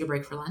always take a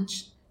break for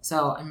lunch.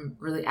 So I'm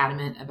really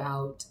adamant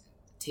about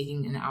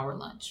taking an hour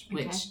lunch,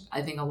 which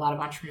I think a lot of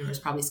entrepreneurs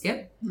probably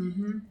skip.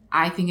 Mm-hmm.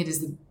 I think it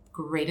is the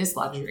greatest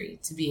luxury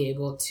to be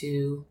able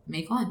to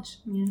make lunch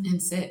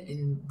and sit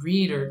and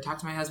read or talk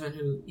to my husband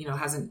who,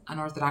 has an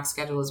unorthodox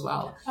schedule as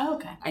well. Oh,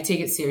 okay. I take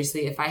it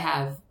seriously. If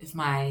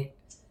my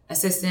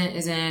assistant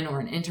is in or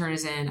an intern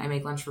is in, I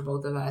make lunch for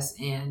both of us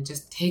and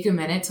just take a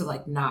minute to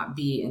like not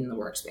be in the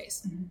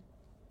workspace. Mm-hmm.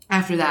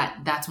 After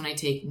that, that's when I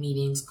take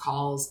meetings,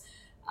 calls,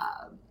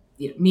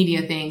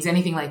 media things,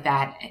 anything like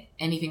that,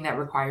 anything that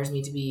requires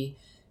me to be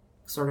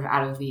sort of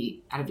out of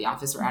the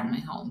office or out of my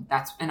home.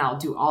 And I'll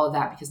do all of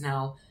that because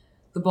now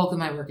the bulk of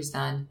my work is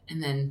done,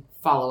 and then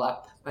follow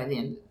up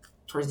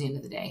towards the end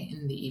of the day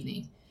in the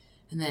evening,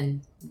 and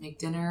then make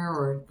dinner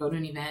or go to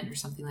an event or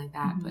something like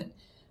that. Mm-hmm. But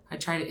I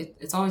try to,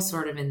 it's always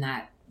sort of in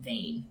that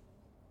vein,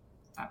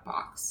 that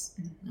box,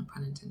 no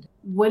pun intended.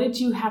 What did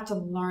you have to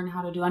learn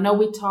how to do? I know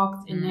we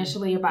talked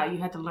initially about you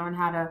had to learn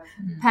how to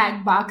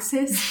pack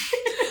boxes.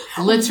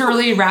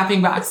 Literally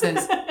wrapping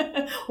boxes.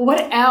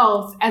 What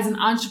else as an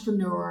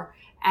entrepreneur,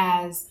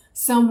 as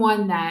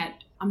someone that,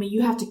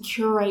 you have to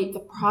curate the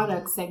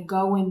products that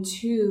go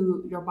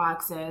into your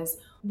boxes.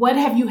 What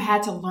have you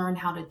had to learn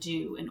how to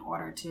do in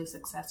order to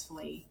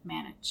successfully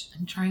manage?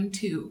 I'm trying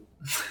to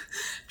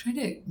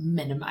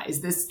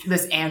minimize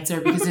this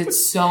answer because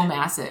it's so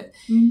massive.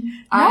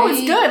 No,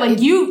 it's good. Like,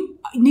 you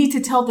need to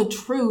tell the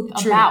truth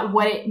about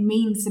what it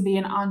means to be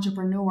an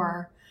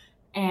entrepreneur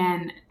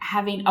and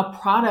having a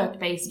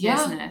product-based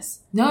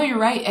business. No, you're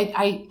right.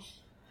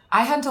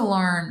 I had to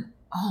learn,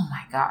 oh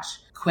my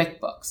gosh,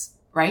 QuickBooks,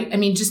 right?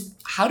 Just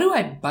how do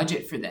I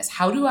budget for this?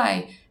 How do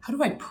I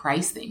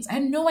price things? I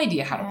had no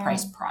idea how to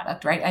price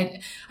product,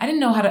 right? I didn't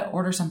know how to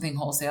order something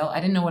wholesale. I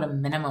didn't know what a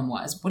minimum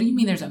was. What do you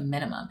mean there's a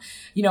minimum?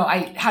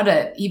 How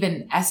to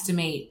even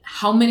estimate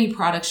how many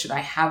products should I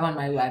have on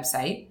my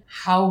website?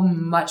 How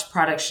much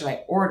product should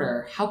I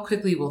order? How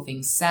quickly will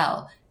things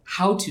sell?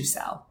 How to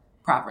sell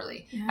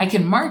properly. Yeah. I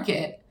can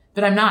market,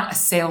 but I'm not a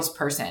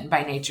salesperson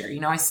by nature.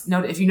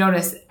 If you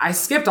notice, I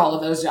skipped all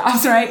of those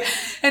jobs, right?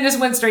 And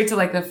just went straight to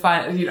like the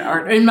fun,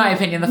 or in my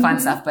opinion, the fun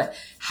stuff, but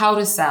how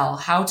to sell,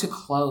 how to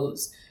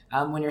close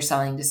when you're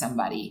selling to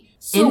somebody.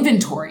 So,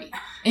 Inventory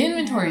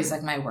is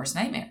like my worst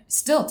nightmare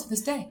still to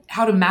this day.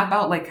 How to map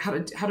out, like how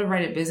to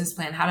write a business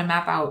plan, how to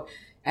map out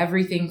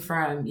everything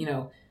from,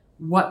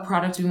 what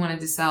product we want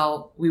to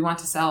sell,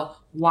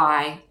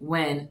 why,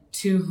 when,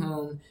 to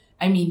whom.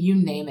 You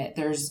name it.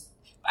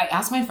 I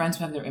asked my friends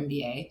who have their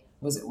MBA,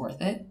 was it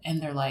worth it?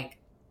 And they're like,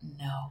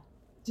 no.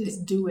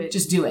 Just do it.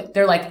 Just do it.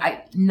 They're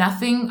like,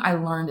 nothing I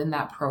learned in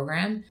that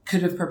program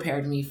could have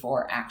prepared me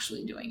for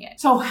actually doing it.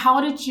 So how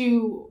did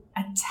you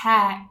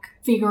attack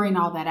figuring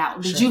all that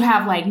out? Did you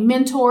have like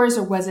mentors,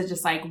 or was it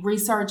just like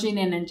researching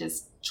and then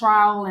just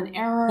trial and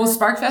error? Well,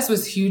 SparkFest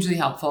was hugely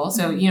helpful.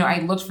 So, I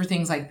looked for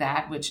things like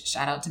that, which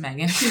shout out to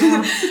Megan.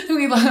 Yeah.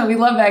 we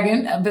love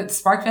Megan. But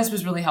SparkFest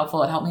was really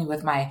helpful. It helped me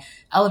with my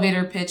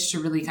elevator pitch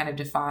to really kind of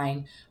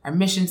define our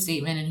mission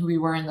statement and who we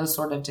were and those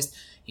sort of just,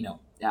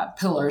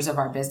 pillars of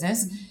our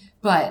business. Mm-hmm.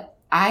 But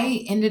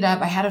I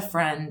had a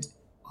friend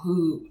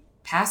who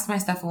passed my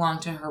stuff along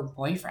to her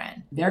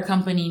boyfriend. Their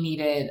company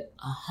needed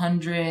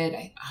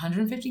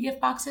 150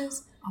 gift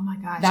boxes. Oh my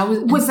gosh. I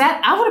would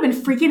have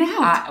been freaking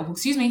out.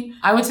 Excuse me.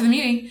 I went to the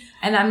meeting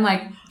and I'm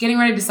like getting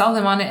ready to sell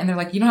them on it. And they're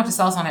like, you don't have to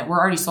sell us on it. We're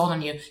already sold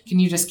on you. Can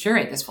you just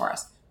curate this for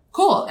us?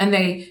 Cool. And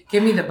they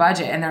give me the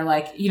budget and they're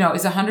like, is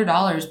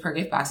 $100 per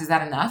gift box. Is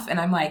that enough? And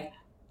I'm like,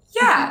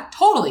 yeah,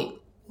 totally.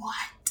 What?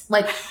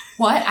 Like,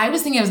 what? I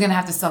was thinking I was going to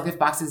have to sell gift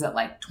boxes at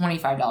like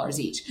 $25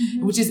 each,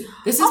 which is,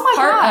 this is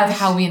part of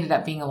how we ended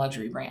up being a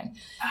luxury brand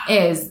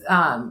is,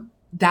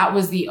 that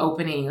was the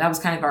opening. That was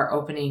kind of our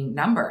opening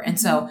number. And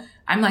so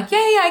I'm like, yeah,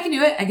 I can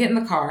do it. I get in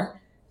the car,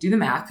 do the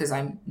math because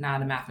I'm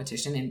not a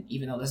mathematician. And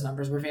even though those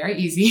numbers were very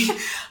easy,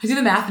 I do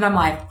the math and I'm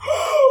like,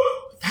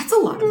 that's a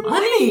lot of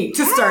money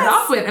to start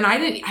off with. And I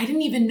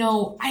didn't even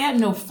know, I had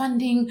no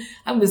funding.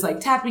 I was like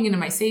tapping into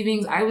my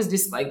savings. I was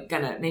just like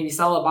gonna maybe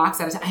sell a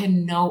box at a time. I had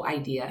no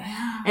idea.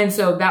 And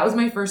so that was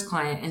my first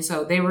client. And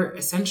so they were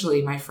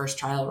essentially my first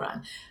trial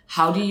run.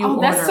 How do you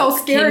order? That's so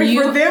scary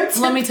for them.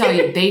 Let me tell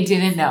you, they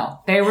didn't know.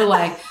 They're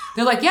like,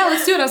 yeah,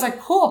 let's do it. I was like,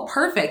 cool,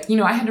 perfect.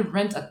 I had to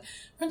rent a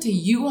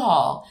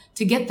U-Haul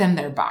to get them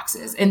their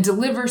boxes and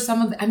deliver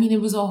some of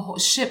it was a whole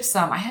ship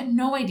some. I had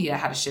no idea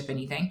how to ship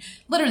anything.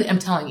 Literally, I'm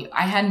telling you,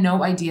 I had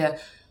no idea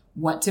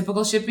what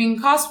typical shipping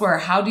costs were.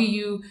 How do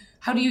you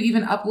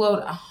even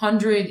upload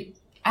 100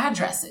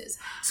 addresses?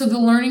 So the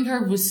learning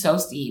curve was so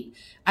steep.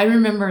 I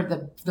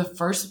remember the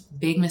first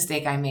big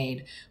mistake I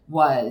made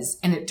was,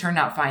 and it turned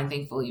out fine,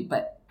 thankfully,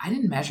 but I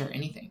didn't measure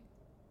anything.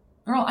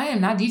 Girl, I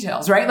am not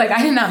details, right? Like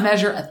I did not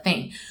measure a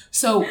thing.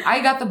 So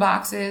I got the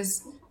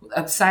boxes,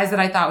 a size that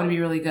I thought would be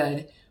really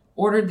good,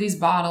 ordered these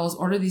bottles,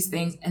 ordered these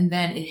things, and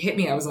then it hit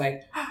me. I was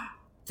like,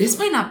 this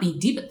might not be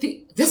deep,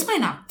 this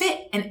might not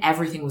fit, and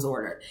everything was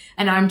ordered.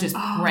 And I'm just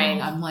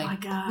praying. I'm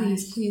like,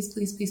 please.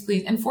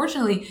 And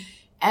fortunately,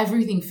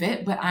 everything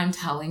fit, but I'm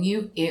telling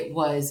you, it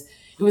was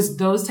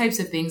those types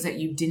of things that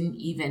you didn't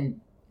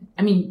even,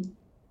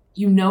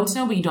 you know to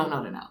know, but you don't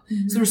know to know.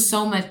 So there's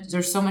so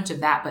much of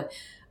that. But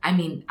I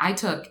mean, I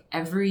took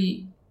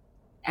every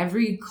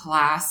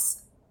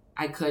class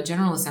I could.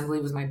 General Assembly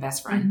was my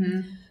best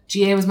friend.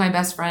 GA was my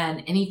best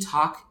friend. Any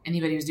talk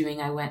anybody was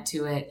doing, I went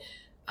to it.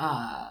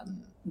 I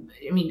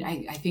mean,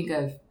 I think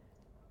of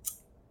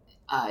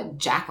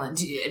Jacqueline.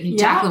 I mean,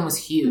 Jacqueline was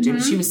huge. I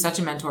mean, she was such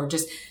a mentor,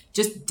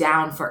 just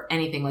down for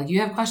anything. Like,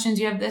 you have questions,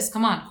 you have this,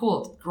 come on,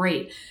 cool,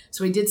 great.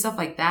 So we did stuff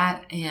like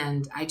that,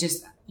 and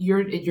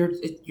you're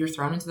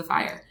thrown into the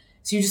fire.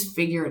 So you just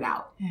figure it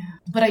out. Yeah.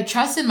 But I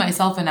trusted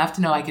myself enough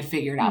to know I could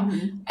figure it out.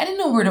 I didn't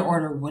know where to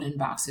order wooden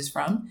boxes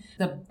from.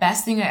 The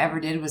best thing I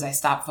ever did was I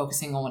stopped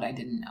focusing on what I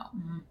didn't know.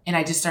 And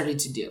I just started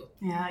to do.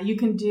 Yeah, you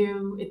can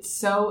do, it's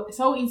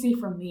so easy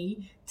for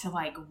me to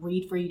like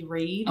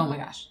read. Oh my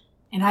gosh.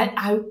 And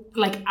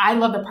I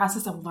love the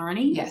process of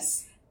learning.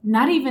 Yes.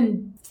 Not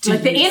even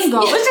like the end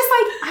goal. It's just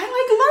like, I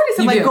like learning.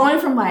 So like going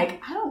from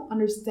like, I don't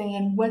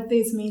understand what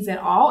this means at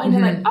all. And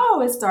then like,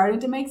 oh, it's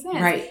starting to make sense.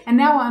 Right. And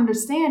now I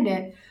understand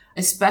it.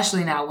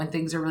 Especially now when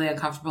things are really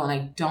uncomfortable and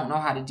I don't know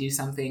how to do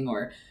something,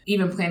 or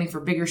even planning for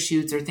bigger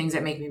shoots or things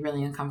that make me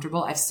really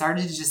uncomfortable, I've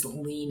started to just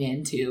lean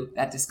into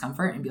that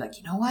discomfort and be like,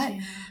 you know what?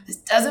 This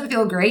doesn't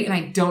feel great and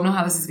I don't know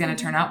how this is going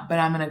to turn out, but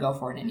I'm going to go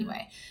for it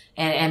anyway.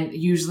 And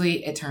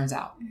usually it turns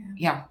out.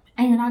 Yeah.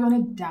 And you're not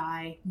going to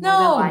die more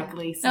than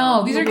likely. So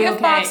no, these are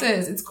gift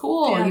boxes. It's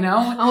cool, you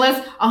know?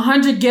 Unless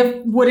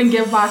 100 wooden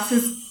gift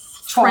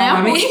boxes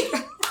trample me.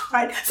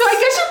 Right. So I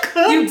guess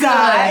you could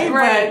die.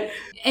 Right.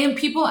 And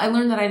I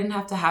learned that I didn't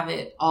have to have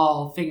it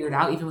all figured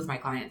out, even with my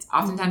clients.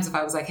 Oftentimes if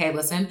I was like, hey,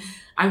 listen,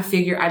 I've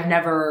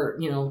never,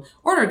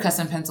 ordered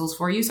custom pencils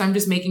for you. So I'm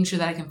just making sure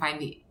that I can find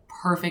the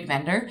perfect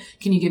vendor.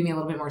 Can you give me a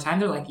little bit more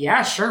time? They're like,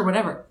 yeah, sure,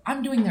 whatever.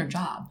 I'm doing their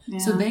job. Yeah.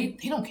 So they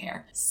don't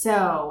care.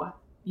 So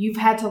you've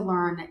had to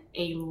learn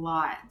a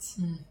lot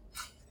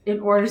in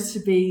order to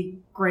be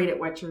great at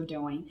what you're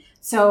doing.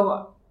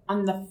 So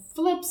on the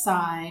flip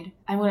side,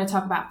 I want to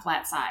talk about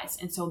flat size.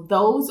 And so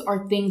those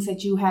are things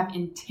that you have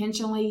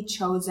intentionally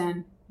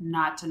chosen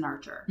not to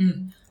nurture.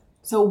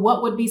 So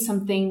what would be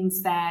some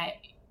things that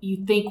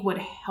you think would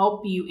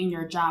help you in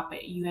your job,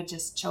 but you had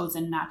just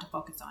chosen not to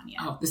focus on yet?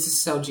 Oh, this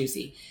is so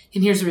juicy.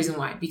 And here's the reason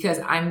why. Because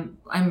I'm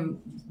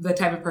the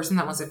type of person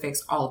that wants to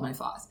fix all of my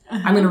flaws.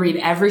 I'm going to read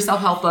every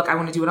self-help book. I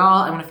want to do it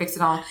all. I want to fix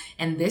it all.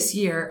 And this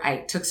year I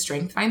took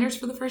Strength Finders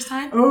for the first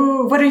time.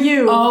 Oh, what are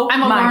you? Oh,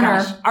 I'm a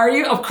learner. Gosh. Are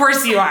you? Of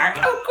course you are.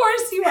 Of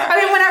course you are. I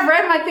mean, when I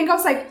read my thing, I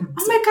was like,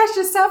 oh my gosh,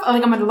 yourself.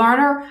 Like, I'm a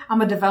learner. I'm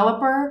a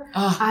developer.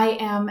 I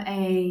am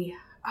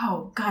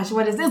oh gosh,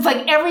 what is this? It's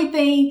like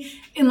everything,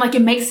 and like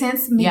it makes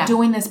sense me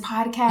doing this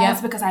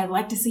podcast because I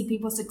like to see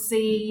people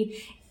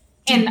succeed.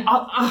 And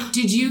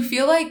did you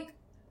feel like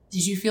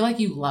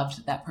you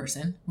loved that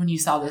person when you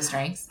saw those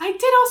strengths? I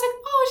did. I was like,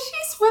 oh,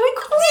 she's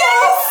really cool.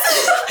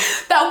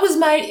 Yes! That was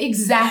my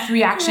exact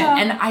reaction. Yeah.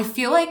 And I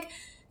feel like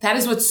that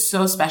is what's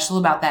so special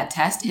about that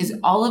test is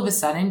all of a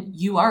sudden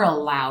you are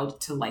allowed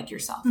to like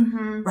yourself,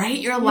 right?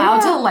 You're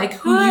allowed to like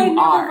who you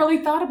are. I never really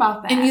thought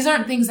about that. And these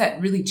aren't things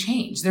that really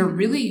change. They're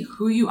really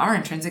who you are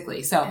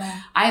intrinsically. So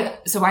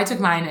I took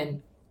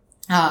mine,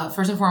 and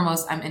first and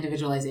foremost, I'm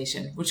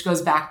individualization, which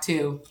goes back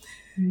to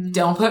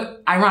don't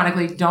put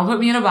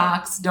me in a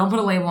box, don't put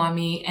a label on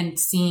me, and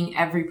seeing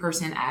every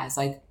person as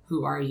like,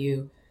 who are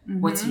you?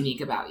 What's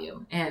unique about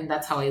you? And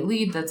that's how I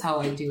lead. That's how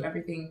I do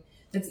everything.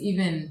 It's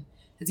even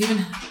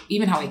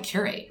how I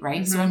curate,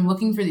 right? So I'm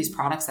looking for these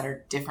products that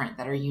are different,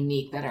 that are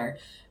unique, that are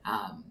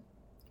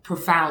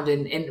profound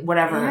in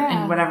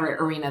whatever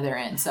arena they're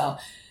in. So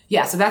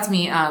so that's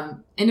me.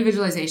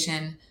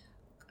 Individualization,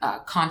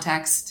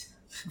 context,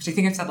 which I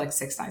think I've said like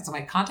 6 times. So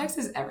my context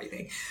is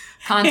everything.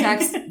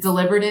 Context,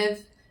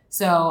 deliberative.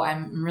 So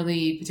I'm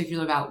really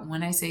particular about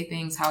when I say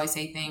things, how I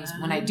say things,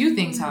 when I do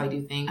things, how I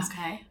do things.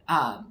 Okay.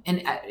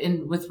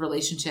 And with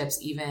relationships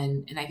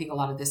even, and I think a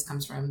lot of this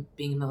comes from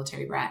being a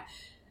military brat,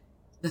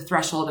 the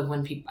threshold of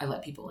when I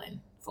let people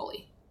in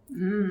fully.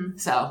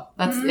 So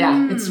that's,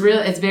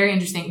 it's very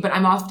interesting, but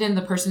I'm often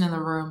the person in the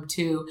room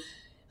too,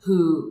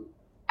 who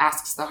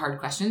asks the hard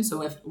questions.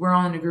 So if we're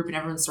all in a group and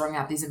everyone's throwing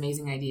out these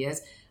amazing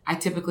ideas, I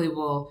typically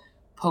will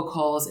poke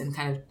holes and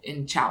kind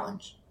of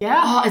challenge.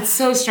 Yeah. Oh, it's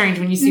so strange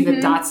when you see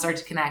the dots start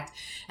to connect.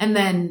 And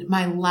then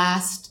my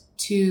last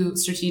 2,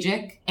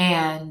 strategic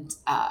and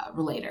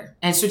relator.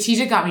 And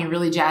strategic got me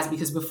really jazzed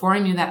because before I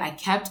knew that, I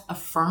kept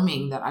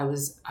affirming that I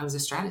was a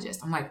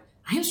strategist. I'm like,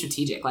 I am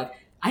strategic. Like,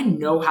 I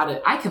know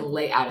I can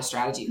lay out a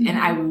strategy.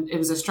 And it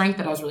was a strength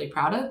that I was really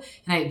proud of.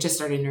 And I just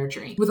started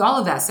nurturing. With all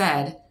of that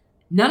said,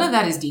 none of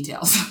that is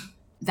details.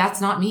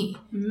 That's not me.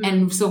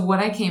 And so what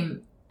I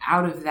came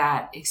out of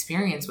that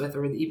experience with,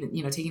 or even,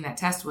 taking that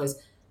test,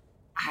 was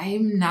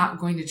I'm not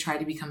going to try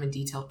to become a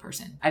detailed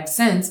person. I've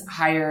since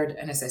hired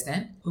an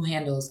assistant who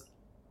handles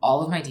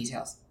all of my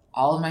details,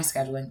 all of my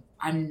scheduling.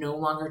 I'm no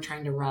longer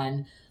trying to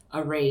run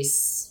a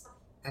race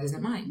that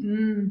isn't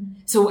mine.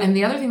 So, and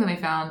the other thing that I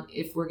found,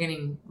 if we're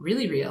getting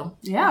really real,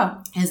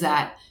 is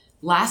that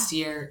last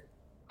year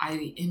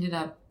I ended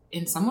up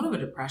in somewhat of a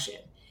depression.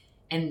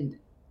 And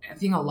I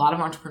think a lot of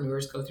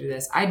entrepreneurs go through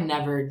this. I'd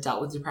never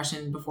dealt with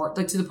depression before,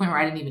 like to the point where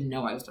I didn't even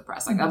know I was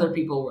depressed. Like other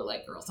people were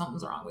like, girl,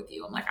 something's wrong with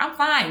you. I'm like, I'm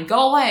fine.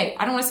 Go away.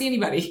 I don't want to see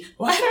anybody.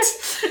 What?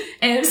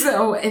 And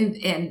so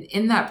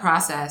in that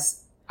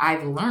process,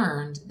 I've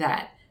learned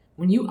that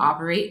when you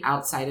operate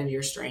outside of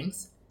your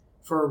strengths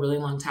for a really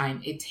long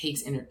time, it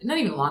takes not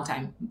even a long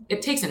time.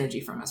 It takes energy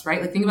from us,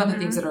 right? Like think about the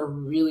things that are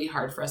really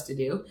hard for us to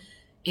do.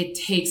 It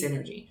takes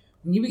energy.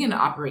 When you begin to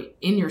operate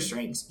in your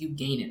strengths, you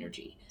gain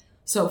energy.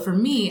 So for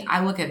me,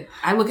 I look at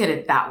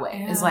it that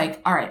way. It's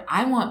like, all right,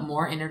 I want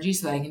more energy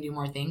so that I can do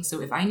more things.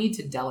 So if I need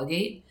to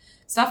delegate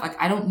stuff, like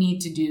I don't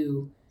need to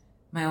do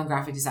my own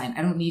graphic design.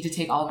 I don't need to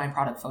take all of my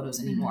product photos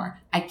anymore.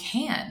 I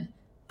can,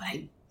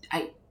 but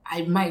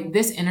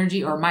this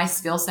energy or my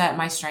skill set,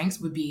 my strengths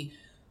would be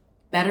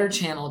better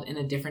channeled in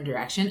a different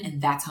direction.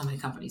 And that's how my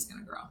company's going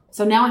to grow.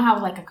 So now I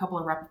have like a couple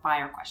of rapid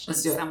fire questions.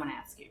 Let's do it. I want to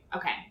ask you.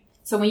 Okay.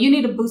 So when you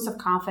need a boost of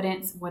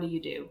confidence, what do you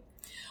do?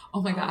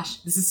 Oh my gosh,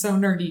 this is so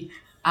nerdy.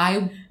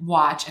 I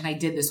watch, and I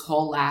did this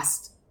whole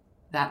last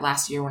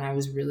year when I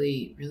was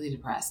really, really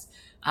depressed.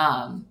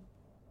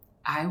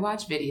 I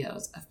watch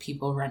videos of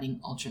people running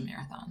ultra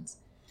marathons.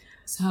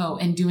 So,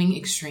 and doing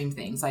extreme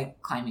things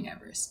like climbing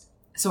Everest.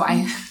 So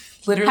I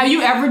literally. Have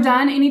you ever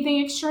done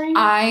anything extreme?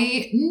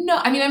 No.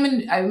 I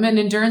mean, I'm an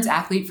endurance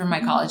athlete from my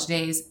college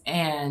days,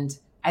 and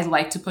I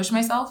like to push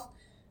myself,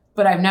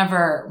 but I've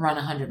never run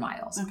 100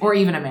 miles or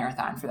even a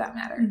marathon for that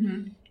matter.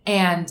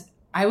 And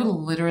I would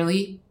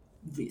literally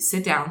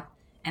sit down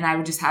and I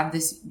would just have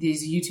these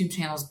YouTube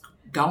channels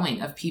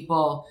going of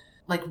people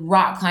like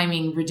rock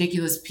climbing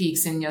ridiculous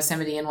peaks in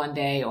Yosemite in one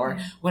day or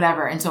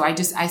whatever. And so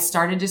I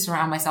started to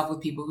surround myself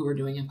with people who were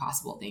doing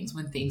impossible things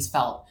when things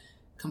felt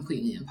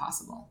completely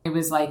impossible. It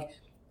was like,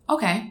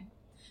 okay,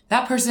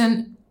 that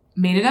person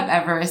made it up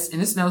Everest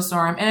in a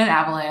snowstorm and an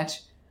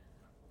avalanche.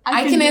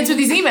 I can answer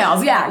these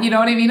emails. Yeah. You know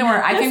what I mean?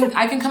 Or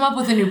I can come up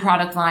with a new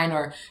product line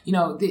or,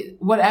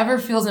 whatever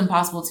feels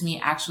impossible to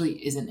me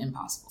actually isn't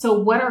impossible. So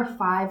what are 5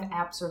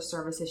 apps or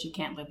services you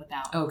can't live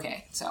without?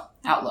 Okay. So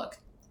Outlook,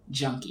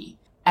 junkie.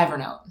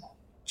 Evernote,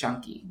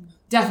 junkie.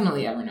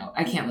 Definitely Evernote.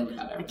 I can't live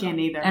without Evernote. I can't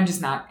either. I'm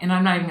just not. And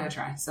I'm not even going to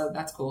try. So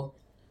that's cool.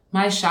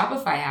 My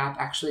Shopify app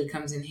actually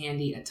comes in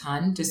handy a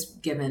ton,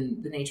 just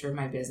given the nature of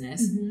my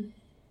business.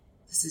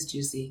 This is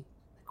juicy.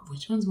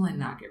 Which ones will I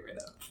not get rid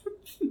of?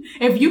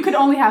 If you could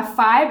only have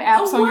 5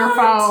 apps on your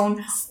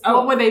phone,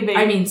 what would they be?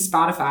 I mean,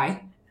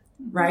 Spotify,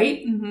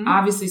 right?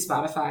 Obviously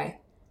Spotify.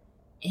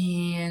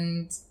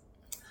 And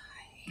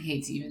I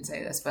hate to even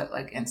say this, but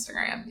like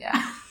Instagram.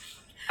 Yeah.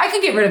 I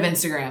could get rid of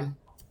Instagram.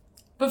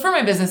 But for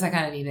my business, I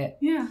kind of need it.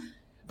 Yeah.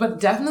 But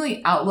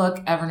definitely Outlook,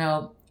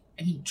 Evernote,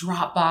 I mean,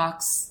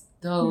 Dropbox.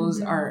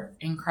 Those are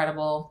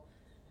incredible.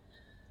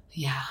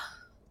 Yeah.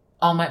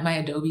 All my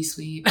Adobe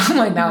suite. I'm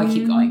like, now I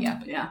keep going. Yeah.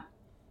 But yeah.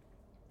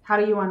 How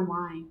do you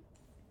unwind?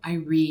 I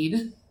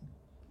read.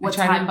 What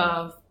type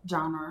of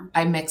genre?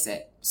 I mix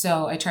it.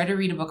 So I try to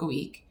read a book a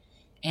week.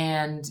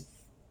 And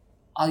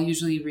I'll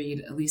usually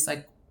read at least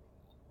like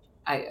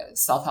a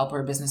self-help or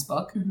a business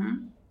book.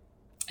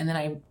 And then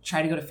I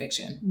try to go to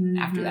fiction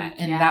after that.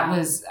 And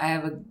I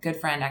have a good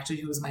friend actually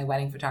who was my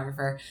wedding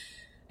photographer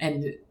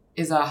and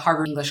is a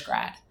Harvard English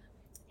grad.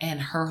 And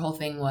her whole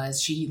thing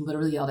was, she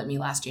literally yelled at me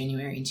last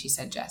January and she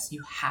said, Jess,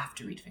 you have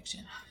to read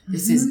fiction.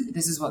 This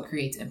is what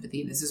creates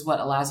empathy. This is what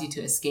allows you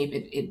to escape.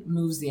 It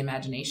moves the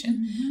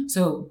imagination.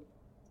 So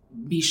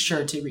be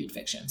sure to read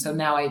fiction. So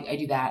now I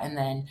do that. And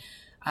then,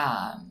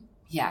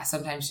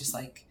 sometimes just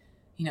like,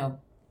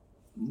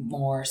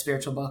 more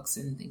spiritual books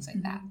and things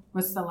like that.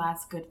 What's the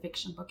last good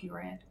fiction book you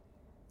read?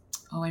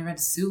 Oh, I read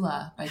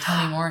Sula by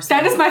Toni Morrison.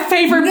 That is my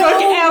favorite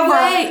book ever.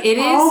 Way. It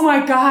is. Oh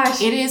my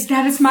gosh. It is.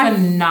 That is my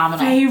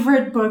phenomenal.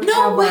 favorite book ever.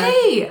 No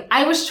way.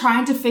 I was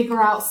trying to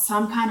figure out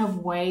some kind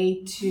of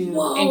way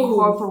to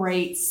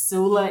incorporate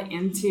Sula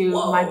into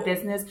my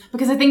business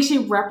because I think she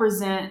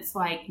represents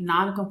like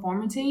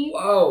nonconformity.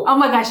 Whoa. Oh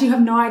my gosh, you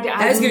have no idea.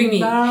 That is giving me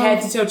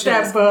head to toe chills.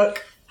 That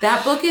book.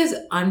 That book is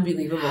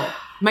unbelievable.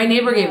 My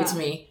neighbor gave it to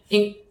me.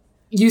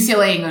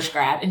 UCLA English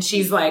grad, and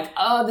she's like,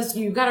 "Oh,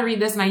 you got to read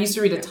this." And I used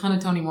to read a ton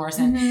of Toni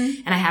Morrison,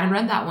 and I hadn't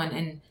read that one,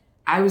 and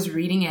I was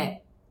reading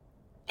it,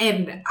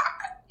 and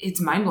it's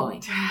mind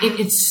blowing.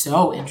 It's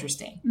so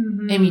interesting.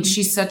 I mean,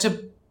 she's such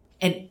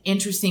an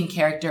interesting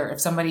character of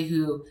somebody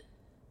who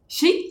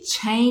she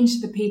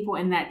changed the people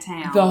in that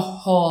town. The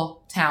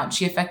whole town.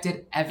 She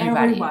affected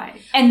everybody.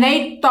 And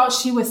they thought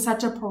she was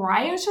such a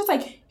pariah. She was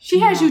like, she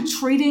has you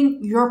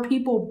treating your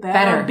people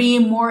better,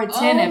 being more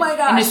attentive. Oh my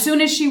gosh. And as soon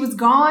as she was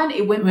gone,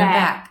 it went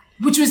back.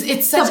 Which was,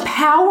 it's such the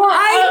power.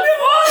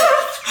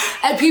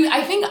 I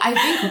think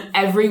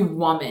every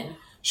woman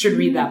should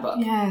read that book.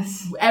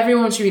 Yes.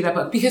 Everyone should read that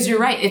book because you're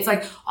right. It's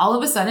like all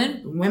of a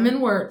sudden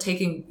women were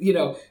taking,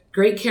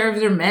 great care of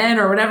their men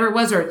or whatever it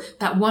was, or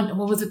that one,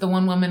 what was it? The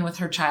one woman with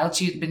her child,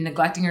 she had been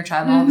neglecting her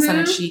child and all of a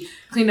sudden she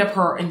cleaned up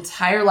her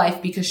entire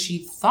life because she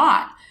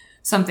thought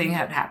something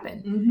had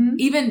happened.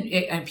 Even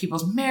in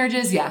people's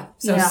marriages. Yeah.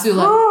 So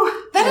Sula,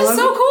 that is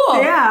so cool.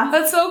 Yeah.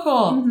 That's so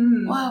cool.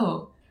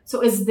 Whoa.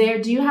 So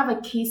do you have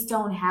a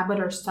keystone habit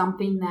or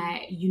something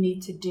that you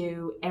need to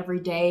do every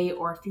day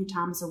or a few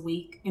times a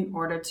week in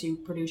order to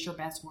produce your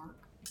best work?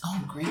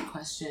 Oh, great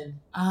question.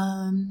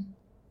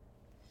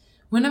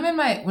 When I'm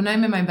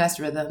in my best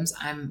rhythms,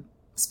 I'm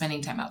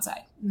spending time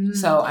outside.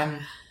 So I'm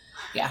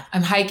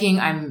hiking.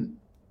 I'm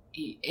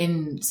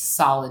in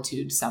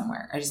solitude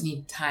somewhere. I just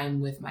need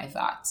time with my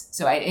thoughts.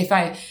 So I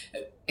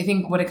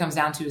think what it comes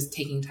down to is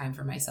taking time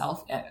for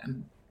myself.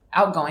 I'm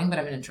outgoing, but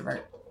I'm an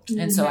introvert.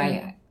 And so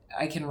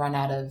I can run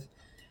out of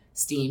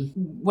steam.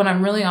 When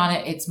I'm really on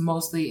it,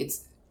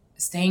 it's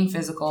staying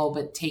physical,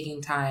 but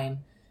taking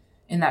time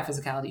in that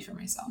physicality for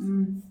myself.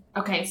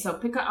 Okay, so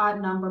pick an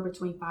odd number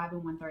between 5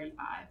 and 135.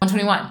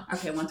 121.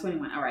 Okay,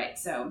 121. All right,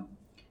 so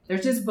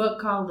there's this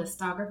book called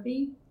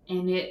Listography,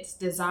 and it's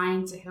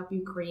designed to help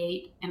you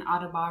create an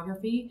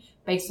autobiography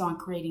based on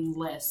creating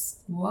lists.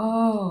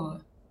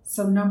 Whoa.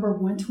 So number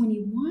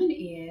 121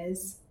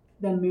 is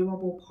the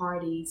memorable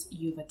parties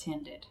you've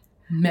attended.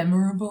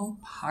 Memorable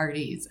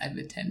parties I've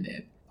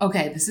attended.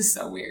 Okay, this is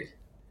so weird.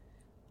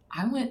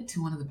 I went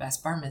to one of the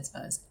best bar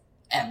mitzvahs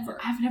ever.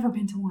 I've never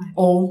been to one.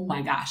 Oh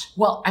my gosh.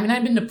 Well, I mean,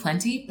 I've been to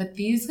plenty, but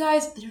these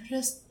guys, they're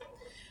just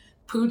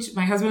pooch.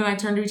 My husband and I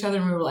turned to each other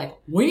and we were like,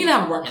 we need to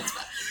have a bar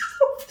mitzvah.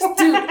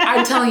 Dude,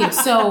 I'm telling you.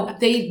 So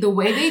the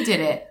way they did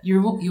it,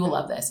 you will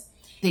love this.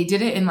 They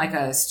did it in like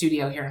a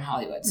studio here in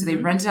Hollywood. So they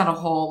rented out a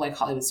whole like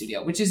Hollywood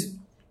studio, which is,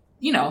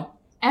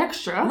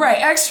 extra,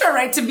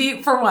 right, to be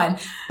for one.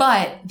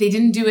 But they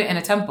didn't do it in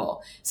a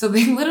temple. So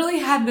they literally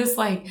had this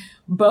like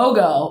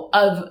BOGO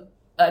of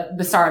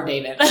the Star of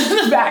David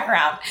in the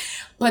background.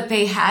 But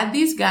they had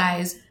these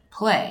guys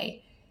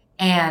play,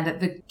 and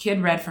the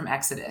kid read from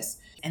Exodus,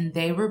 and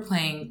they were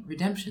playing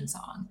Redemption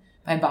Song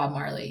by Bob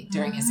Marley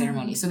during his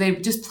ceremony. So they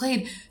just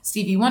played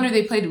Stevie Wonder.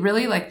 They played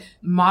really like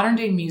modern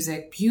day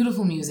music,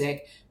 beautiful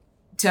music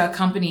to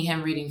accompany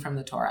him reading from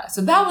the Torah.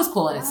 So that was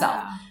cool in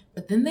itself.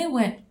 But then they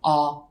went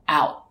all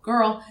out.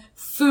 Girl,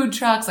 food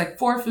trucks, like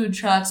 4 food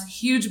trucks,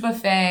 huge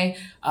buffet.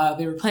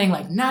 They were playing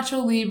like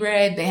Nacho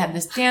Libre. They had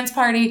this dance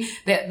party.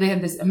 They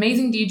had this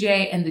amazing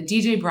DJ, and the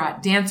DJ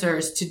brought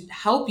dancers to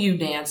help you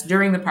dance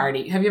during the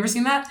party. Have you ever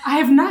seen that? I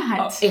have not.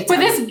 Oh, but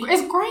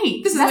it's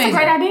great. That's amazing. A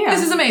great idea.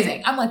 This is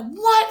amazing. I'm like,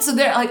 what? So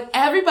they're like,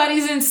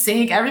 everybody's in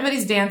sync.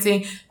 Everybody's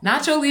dancing.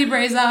 Nacho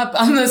Libre's up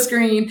on the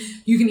screen.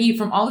 You can eat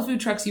from all the food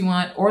trucks you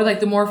want, or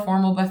like the more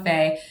formal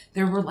buffet.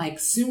 There were like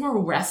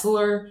sumo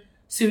wrestler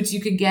suits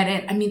you could get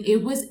it. I mean,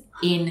 it was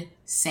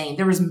insane.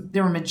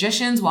 There were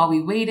magicians while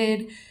we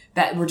waited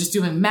that were just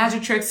doing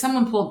magic tricks.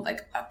 Someone pulled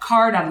like a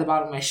card out of the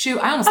bottom of my shoe.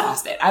 I almost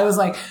lost it. I was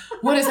like,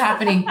 what is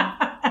happening?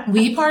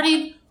 We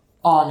partied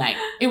all night.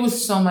 It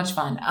was so much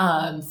fun.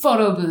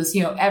 Photo booths,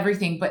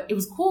 everything. But it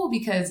was cool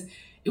because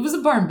it was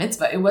a bar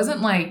mitzvah. It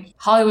wasn't like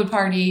Hollywood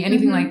party,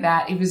 anything like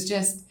that. It was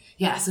just,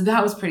 so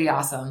that was pretty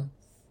awesome.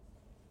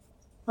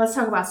 Let's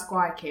talk about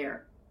squad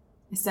care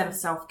instead of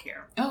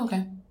self-care. Oh,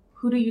 okay.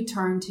 Who do you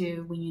turn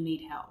to when you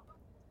need help?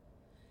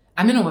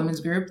 I'm in a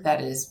women's group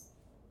that is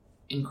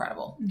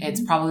incredible.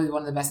 It's probably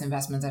one of the best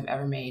investments I've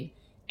ever made.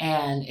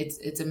 And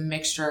it's a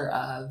mixture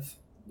of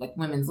like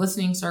women's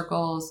listening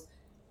circles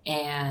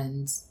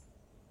and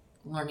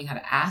learning how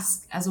to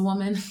ask as a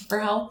woman for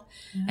help.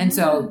 And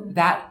so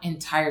that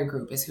entire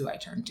group is who I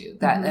turn to.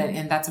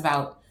 And that's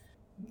about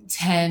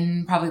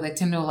 10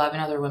 to 11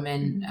 other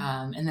women.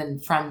 And then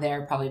from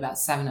there, probably about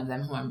 7 of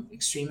them who I'm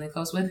extremely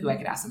close with, who I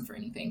could ask them for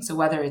anything. So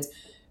whether it's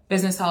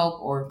business help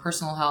or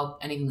personal help,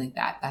 anything like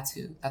that, that's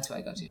who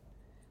I go to.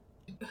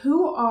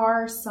 Who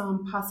are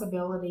some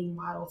possibility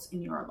models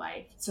in your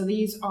life? So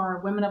these are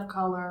women of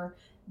color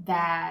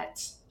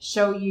that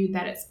show you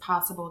that it's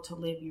possible to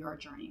live your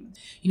dream.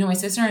 My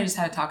sister and I just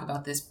had to talk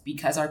about this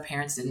because our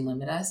parents didn't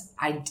limit us.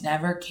 I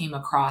never came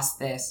across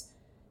this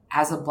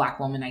as a Black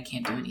woman, I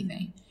can't do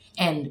anything.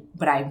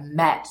 But I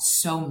met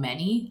so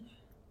many,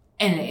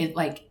 and it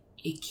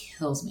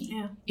kills me.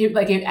 Yeah.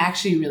 It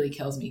actually really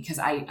kills me because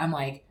I'm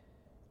like,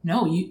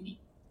 no, you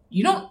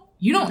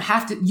don't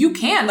have to, you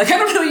can. Like, I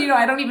don't know,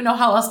 I don't even know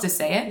how else to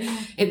say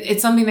it.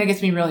 It's something that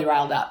gets me really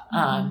riled up.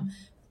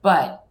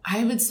 But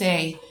I would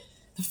say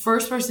the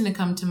first person to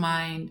come to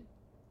mind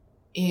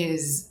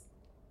is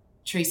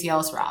Tracee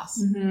Ellis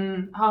Ross.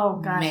 Oh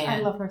gosh, man. I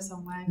love her so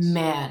much.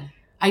 Man,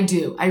 I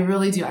do. I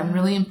really do. I'm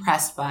really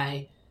impressed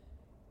by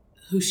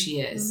who she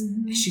is.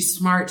 She's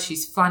smart.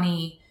 She's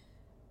funny.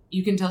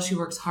 You can tell she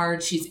works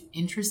hard. She's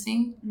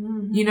interesting.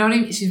 You know what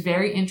I mean? She's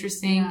very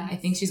interesting. Yes. I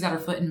think she's got her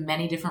foot in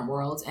many different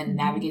worlds and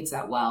navigates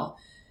that well.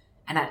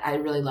 And I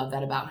really love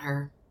that about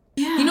her.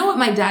 Yeah. You know what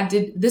my dad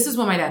did? This is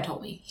what my dad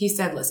told me. He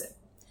said, listen,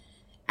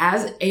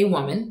 as a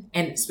woman,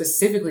 and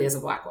specifically as a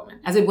Black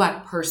woman, as a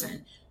Black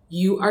person,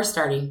 you are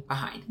starting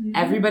behind.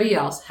 Everybody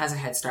else has a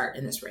head start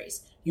in this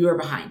race. You are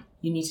behind.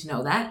 You need to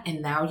know that.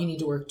 And now you need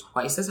to work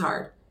twice as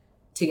hard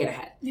to get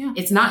ahead. Yeah.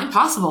 It's not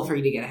impossible for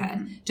you to get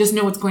ahead. Just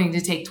know it's going to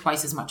take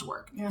twice as much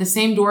work. Yeah. The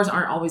same doors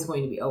aren't always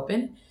going to be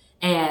open,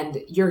 and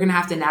you're going to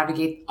have to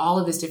navigate all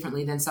of this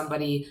differently than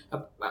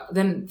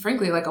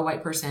frankly, like a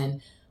white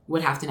person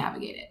would have to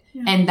navigate it.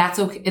 Yeah. And that's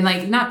okay. And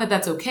like, not that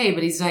that's okay,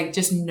 but he's like,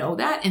 just know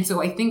that. And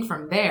so I think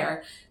from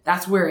there,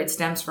 that's where it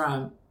stems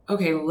from.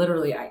 Okay,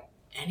 literally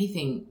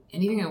anything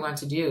I want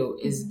to do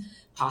is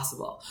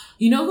possible.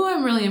 You know who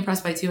I'm really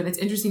impressed by too? And it's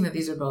interesting that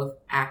these are both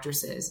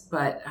actresses,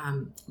 but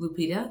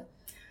Lupita,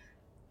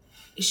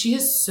 she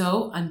is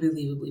so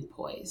unbelievably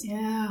poised.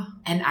 Yeah.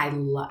 And I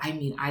love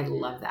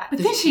that. But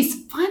then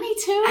she's funny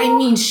too. I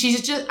mean,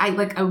 she's just,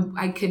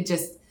 I could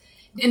just,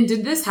 and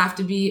did this have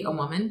to be a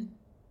woman?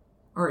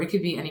 Or it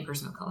could be any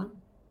person of color?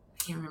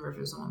 I can't remember if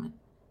it was a woman.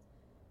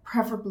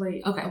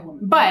 Preferably okay. a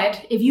woman.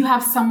 But if you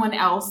have someone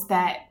else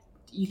that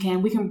we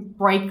can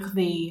break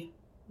the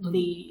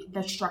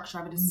structure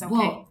of it. It's okay.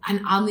 Well,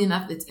 and oddly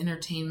enough, it's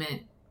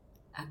entertainment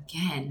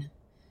again.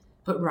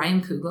 But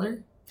Ryan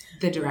Coogler,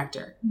 the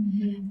director.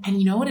 Mm-hmm. And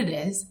you know what it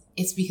is?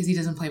 It's because he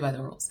doesn't play by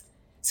the rules.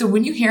 So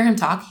when you hear him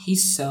talk,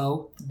 he's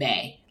so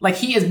Bay. Like,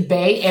 he is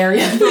Bay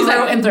Area. He's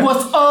like,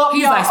 what's up?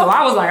 He's like, so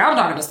I was like, I'm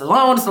talking to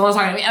Stallone's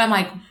talking to me. And I'm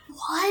like,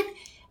 what?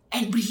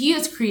 But he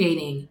is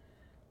creating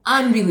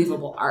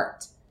unbelievable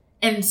art.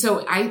 And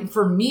so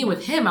for me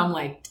with him, I'm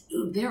like,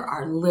 dude, there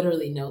are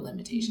literally no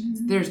limitations.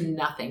 Mm-hmm. There's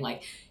nothing.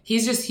 Like,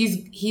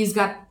 he's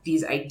got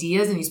these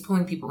ideas and he's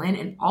pulling people in.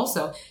 And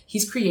also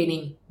he's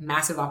creating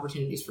massive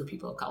opportunities for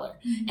people of color,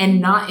 mm-hmm. and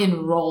not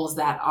in roles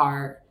that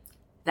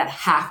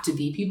have to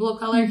be people of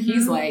color. Mm-hmm.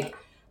 He's like,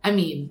 I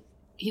mean,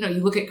 you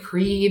look at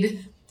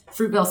Creed,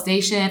 Fruitvale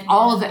Station,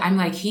 all of it. I'm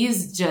like,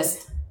 he's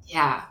just,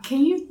 yeah.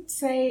 Can you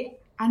say,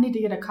 I need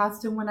to get a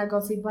costume when I go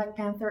see Black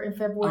Panther in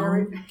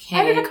February? Okay.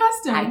 I need a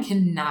costume. I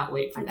cannot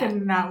wait for that. I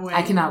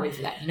cannot wait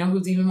for that. You know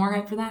who's even more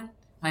hyped for that?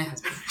 My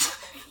husband.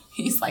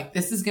 He's like,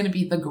 this is going to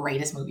be the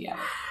greatest movie ever.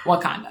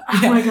 Wakanda.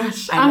 Oh my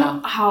gosh. I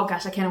know. Oh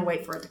gosh, I can't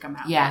wait for it to come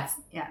out. Yeah.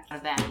 Yeah,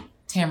 that.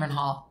 Tamron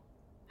Hall.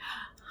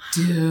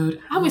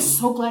 Dude. I was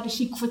so glad that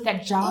she quit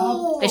that job.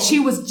 Oh. That she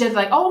was just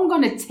like, I'm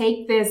going to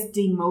take this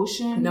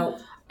demotion. No.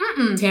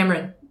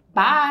 Tamron.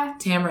 Bye.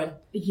 Tamron.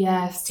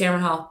 Yes.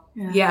 Tamron Hall.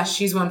 Yeah,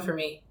 she's one for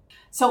me.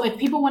 So if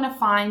people want to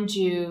find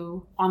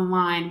you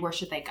online, where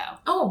should they go?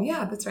 Oh,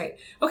 yeah, that's right.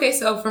 Okay,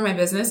 so for my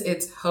business,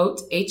 it's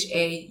Haute,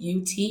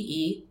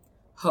 Haute,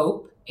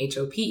 Hope,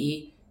 Hope,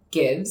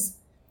 Gives.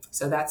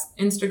 So that's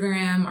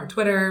Instagram or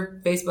Twitter,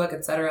 Facebook,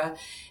 etc.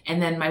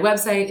 And then my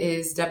website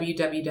is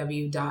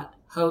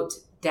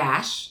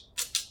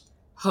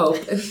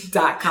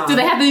www.hote-hope.com. Do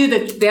they have to do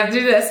this? They have to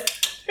do this.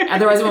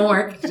 Otherwise it won't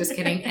work. Just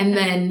kidding. And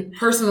then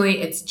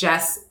personally, it's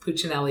Jess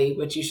Puccinelli,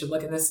 which you should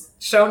look in the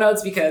show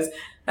notes because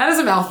that is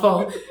a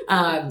mouthful,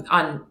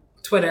 on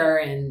Twitter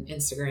and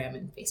Instagram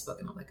and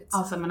Facebook and all that good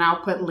stuff. Awesome. And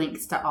I'll put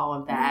links to all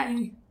of that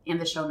in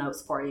the show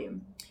notes for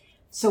you.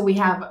 So we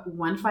have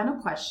one final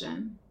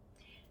question.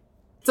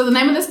 So the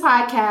name of this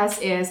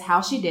podcast is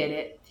How She Did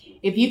It.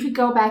 If you could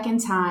go back in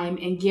time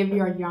and give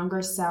your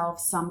younger self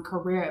some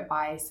career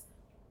advice,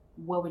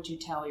 what would you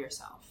tell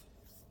yourself?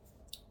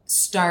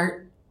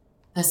 Start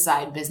the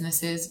side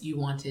businesses you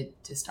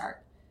wanted to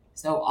start.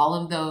 So all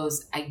of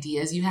those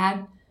ideas you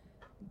had,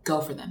 go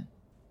for them.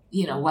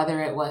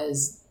 Whether it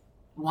was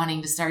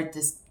wanting to start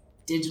this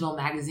digital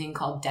magazine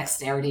called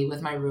Dexterity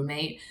with my old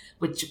roommate,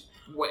 which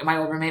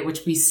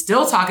we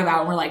still talk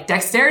about. And we're like,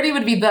 Dexterity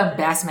would be the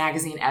best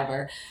magazine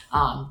ever.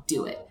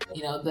 Do it.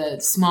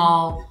 The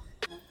small,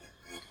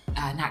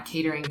 not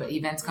catering, but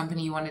events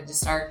company you wanted to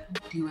start,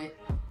 do it.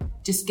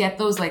 Just get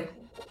those,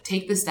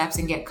 take the steps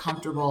and get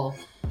comfortable.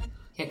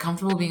 Get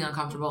comfortable being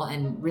uncomfortable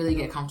and really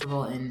get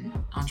comfortable in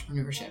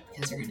entrepreneurship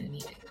because you're going to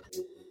need it.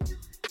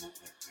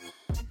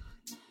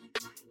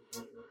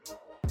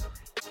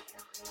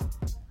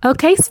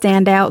 Okay,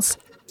 standouts.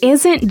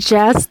 Isn't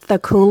Jess the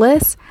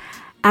coolest?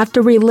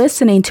 After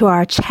re-listening to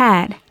our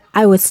chat,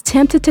 I was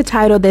tempted to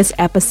title this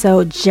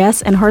episode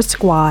Jess and Her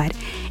Squad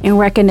in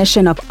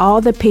recognition of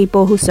all the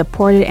people who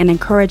supported and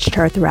encouraged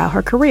her throughout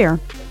her career.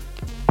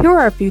 Here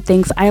are a few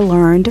things I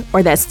learned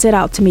or that stood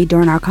out to me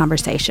during our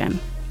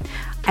conversation.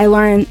 I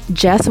learned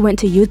Jess went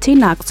to UT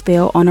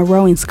Knoxville on a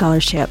rowing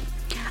scholarship.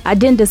 I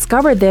didn't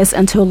discover this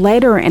until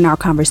later in our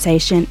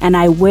conversation, and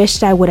I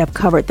wished I would have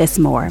covered this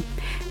more.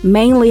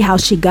 Mainly how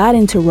she got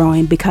into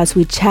rowing because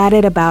we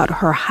chatted about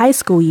her high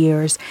school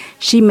years.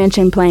 She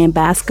mentioned playing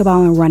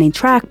basketball and running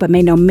track, but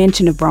made no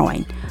mention of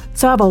rowing.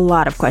 So I have a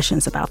lot of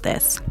questions about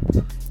this.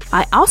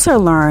 I also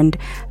learned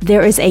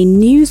there is a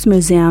news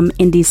museum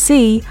in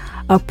DC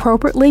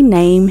appropriately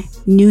named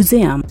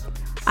Newseum.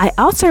 I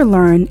also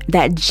learned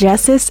that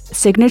Jess's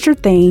signature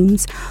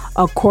themes,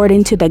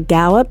 according to the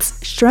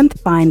Gallup's Strength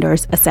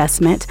Finders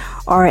assessment,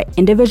 are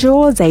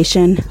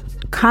individualization,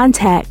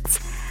 context,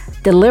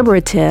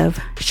 deliberative,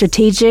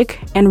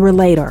 strategic, and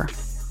relator.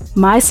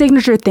 My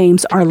signature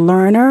themes are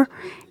learner,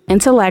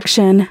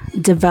 intellection,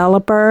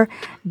 developer,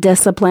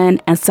 discipline,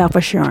 and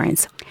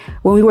self-assurance.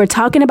 When we were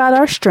talking about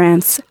our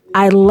strengths,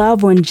 I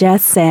love when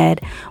Jess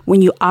said,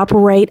 when you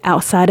operate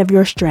outside of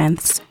your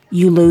strengths,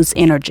 you lose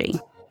energy.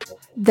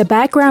 The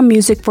background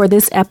music for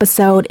this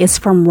episode is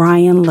from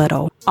Ryan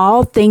Little.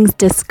 All things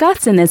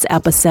discussed in this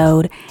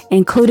episode,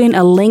 including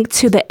a link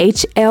to the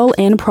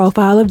HLN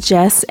profile of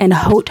Jess and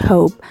Hote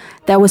Hope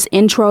that was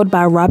introed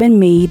by Robin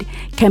Meade,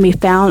 can be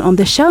found on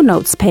the show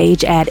notes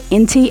page at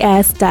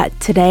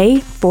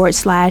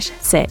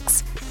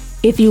nts.today/6.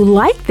 If you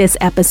like this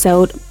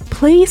episode,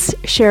 please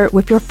share it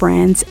with your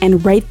friends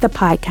and rate the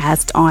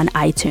podcast on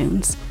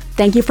iTunes.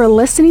 Thank you for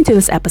listening to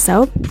this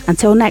episode.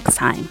 Until next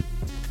time.